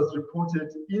number that was reported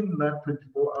in that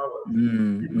 24 hours.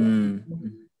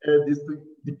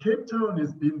 The Cape Town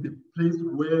has been the place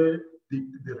where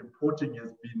the reporting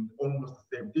has been almost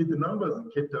the same. The numbers in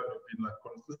Cape Town have been like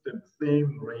consistent,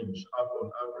 same range up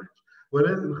on average.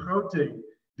 Whereas in Gauteng,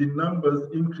 the numbers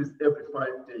increase every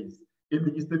 5 days. In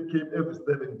the Eastern Cape, every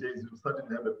 7 days, you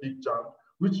suddenly have a big jump,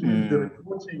 which means the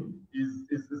reporting is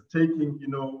taking,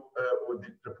 or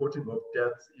the reporting of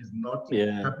deaths is not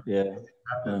happening as it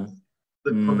happens.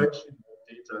 The collection of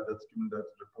data that's given that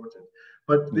reported.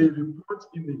 But they report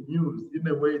in the news in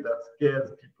a way that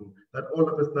scares people, that all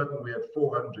of a sudden we had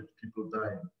 400 people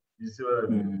dying. You see what I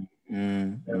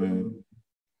mean?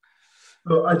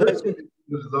 So I don't think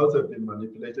the results have been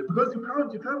manipulated because you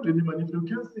can't really manipulate.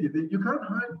 You can't see you can't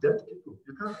hide dead people.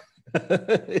 You can't.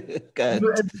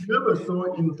 And you never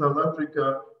saw in South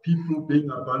Africa people being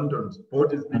abandoned,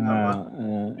 bodies being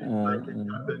abandoned, like it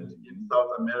happened in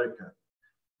South America.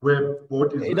 where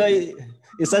boat is.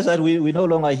 It's such that we no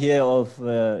longer hear of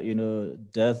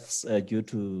deaths due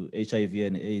to HIV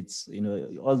and AIDS.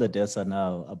 All the deaths are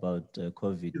now about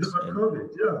COVID. It's about COVID,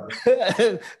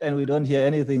 yeah. And we don't hear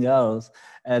anything else.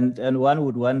 And one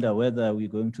would wonder whether we're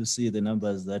going to see the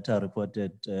numbers that are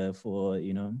reported for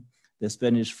the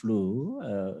Spanish flu,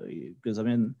 because I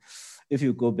mean, if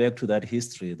you go back to that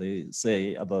history, they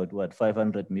say about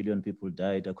 500 million people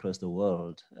died across the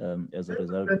world as a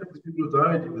result. 10% people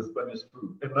died in the Spanish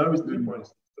flu, and now it's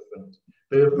 3.6%.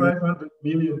 There are 500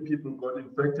 million people got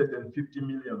infected, and 50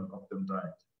 million of them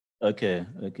died. Okay.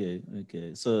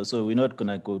 So we're not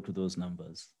gonna go to those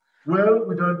numbers. Well,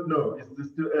 we don't know. It's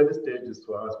still early stages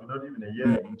for us. We're not even a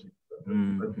year into it,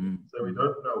 so we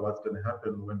don't know what's going to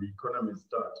happen when the economy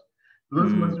starts.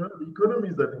 Because the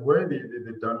economies are where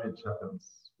the damage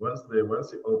happens once they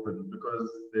open, because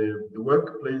the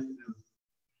workplace is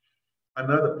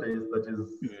another place that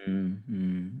is.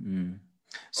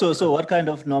 So what kind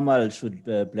of normal should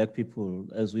Black people,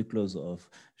 as we close off,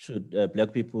 should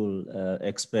Black people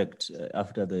expect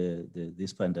after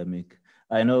this pandemic?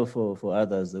 I know for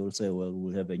others, they will say, well,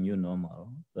 we'll have a new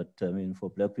normal. But I mean, for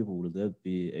Black people, will there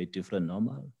be a different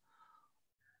normal?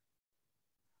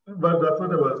 But that's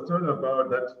what I was talking about,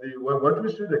 that what we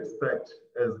should expect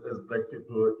as Black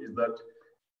people is that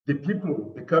the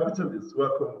people, the capitalists who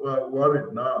are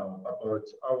worried now about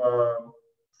our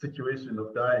situation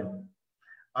of dying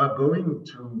are going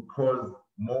to cause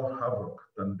more havoc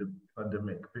than the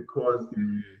pandemic, because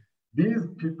these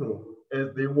people,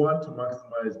 as they want to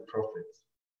maximize profits,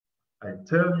 I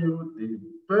tell you, the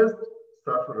first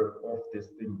sufferer of this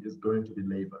thing is going to be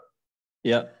labor.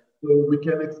 Yeah. So we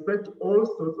can expect all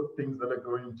sorts of things that are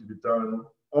going to be done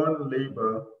on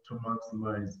labor to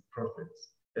maximize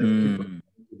profits as people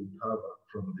recover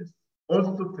from this. All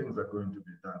sorts of things are going to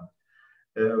be done,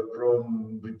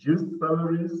 from reduced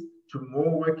salaries to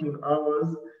more working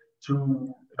hours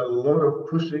to a lot of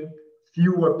pushing,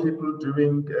 fewer people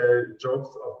doing jobs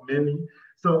of many.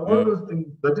 So all those things,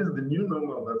 that is the new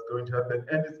normal that's going to happen,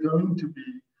 and it's going to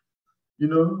be,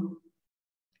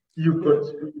 you've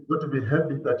got to be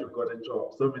happy that you've got a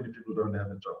job. So many people don't have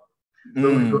a job. So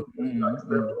we've got to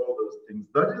accept all those things.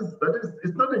 That is,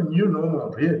 it's not a new normal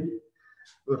really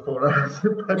for us.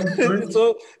 But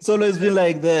it's always been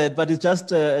like that, but it's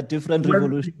just a different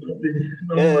revolution.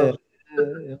 Yeah.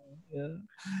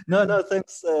 No,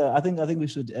 thanks. I think we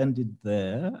should end it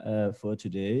there for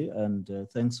today. And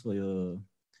thanks for your,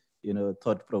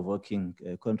 thought-provoking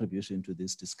contribution to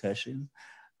this discussion.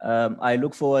 I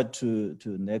look forward to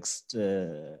next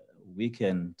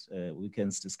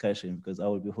weekend's discussion, because I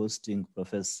will be hosting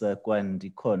Professor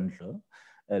Kwandi Kondlo.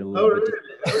 And we'll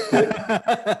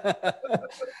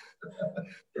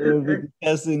be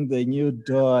discussing the new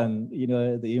dawn,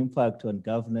 the impact on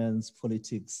governance,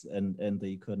 politics, and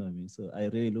the economy. So I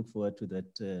really look forward to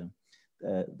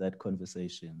that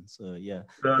conversation. So yeah.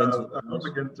 I hope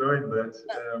we can join that.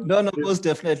 No, most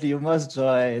definitely, you must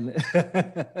join.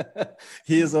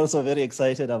 He is also very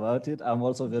excited about it. I'm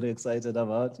also very excited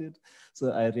about it.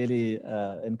 So I really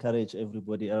encourage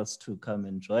everybody else to come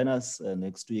and join us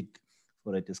next week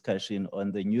for a discussion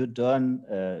on the new dawn,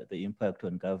 the impact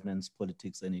on governance,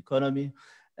 politics, and economy.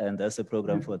 And that's a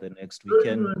program for the next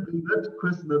weekend. That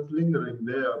question that's lingering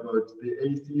there about the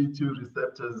ACE2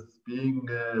 receptors being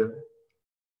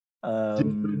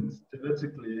different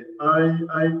genetically. I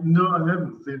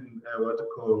haven't seen what to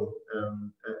call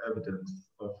evidence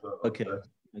of that.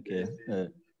 Okay.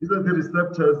 These are the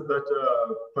receptors that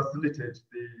facilitate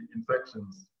the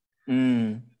infections.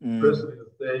 The person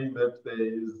is saying that there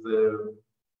is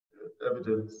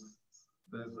evidence.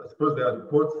 I suppose there are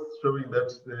reports showing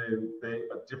that they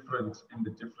are different in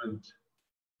the different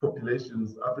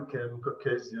populations: African,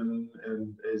 Caucasian,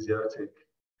 and Asiatic.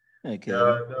 Okay.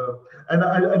 And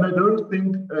I don't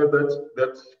think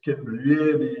that can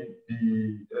really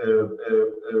be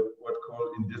what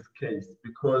called in this case,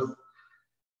 because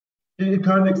it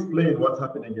can't explain what's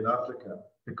happening in Africa.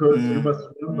 Because you must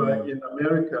remember, in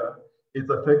America, it's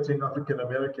affecting African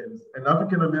Americans, and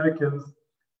African Americans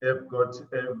have got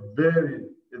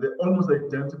they're almost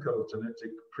identical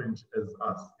genetic print as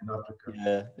us in Africa.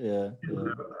 Yeah. Still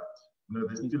have that.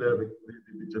 They still have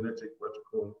the genetic what you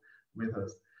call with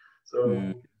us. So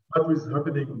what is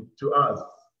happening to us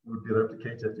would be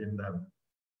replicated in them.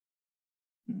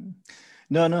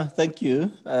 No, thank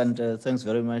you. And thanks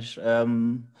very much.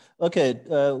 Okay,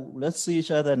 let's see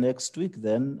each other next week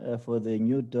then for the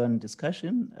New Dawn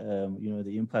discussion,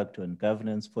 the impact on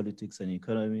governance, politics, and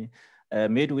economy.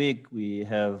 Midweek, we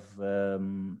have a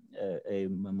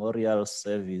memorial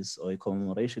service or a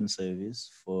commemoration service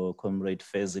for Comrade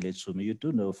Fezile Chume. You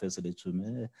do know Fezile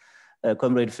Chume.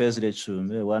 Comrade Fezile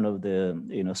Chume, one of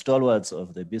the stalwarts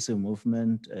of the BC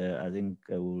movement. I think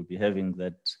we'll be having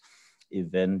that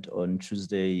event on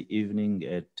Tuesday evening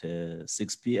at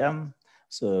 6 p.m.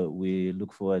 So we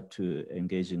look forward to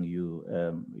engaging you,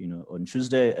 on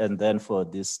Tuesday. And then for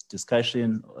this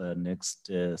discussion next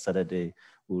Saturday,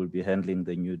 we will be handling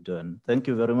the New Dawn. Thank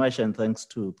you very much. And thanks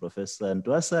to Professor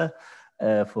Ntwasa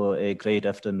for a great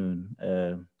afternoon.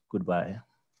 Goodbye.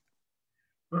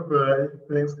 Bye-bye.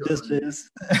 Thanks, Cheers.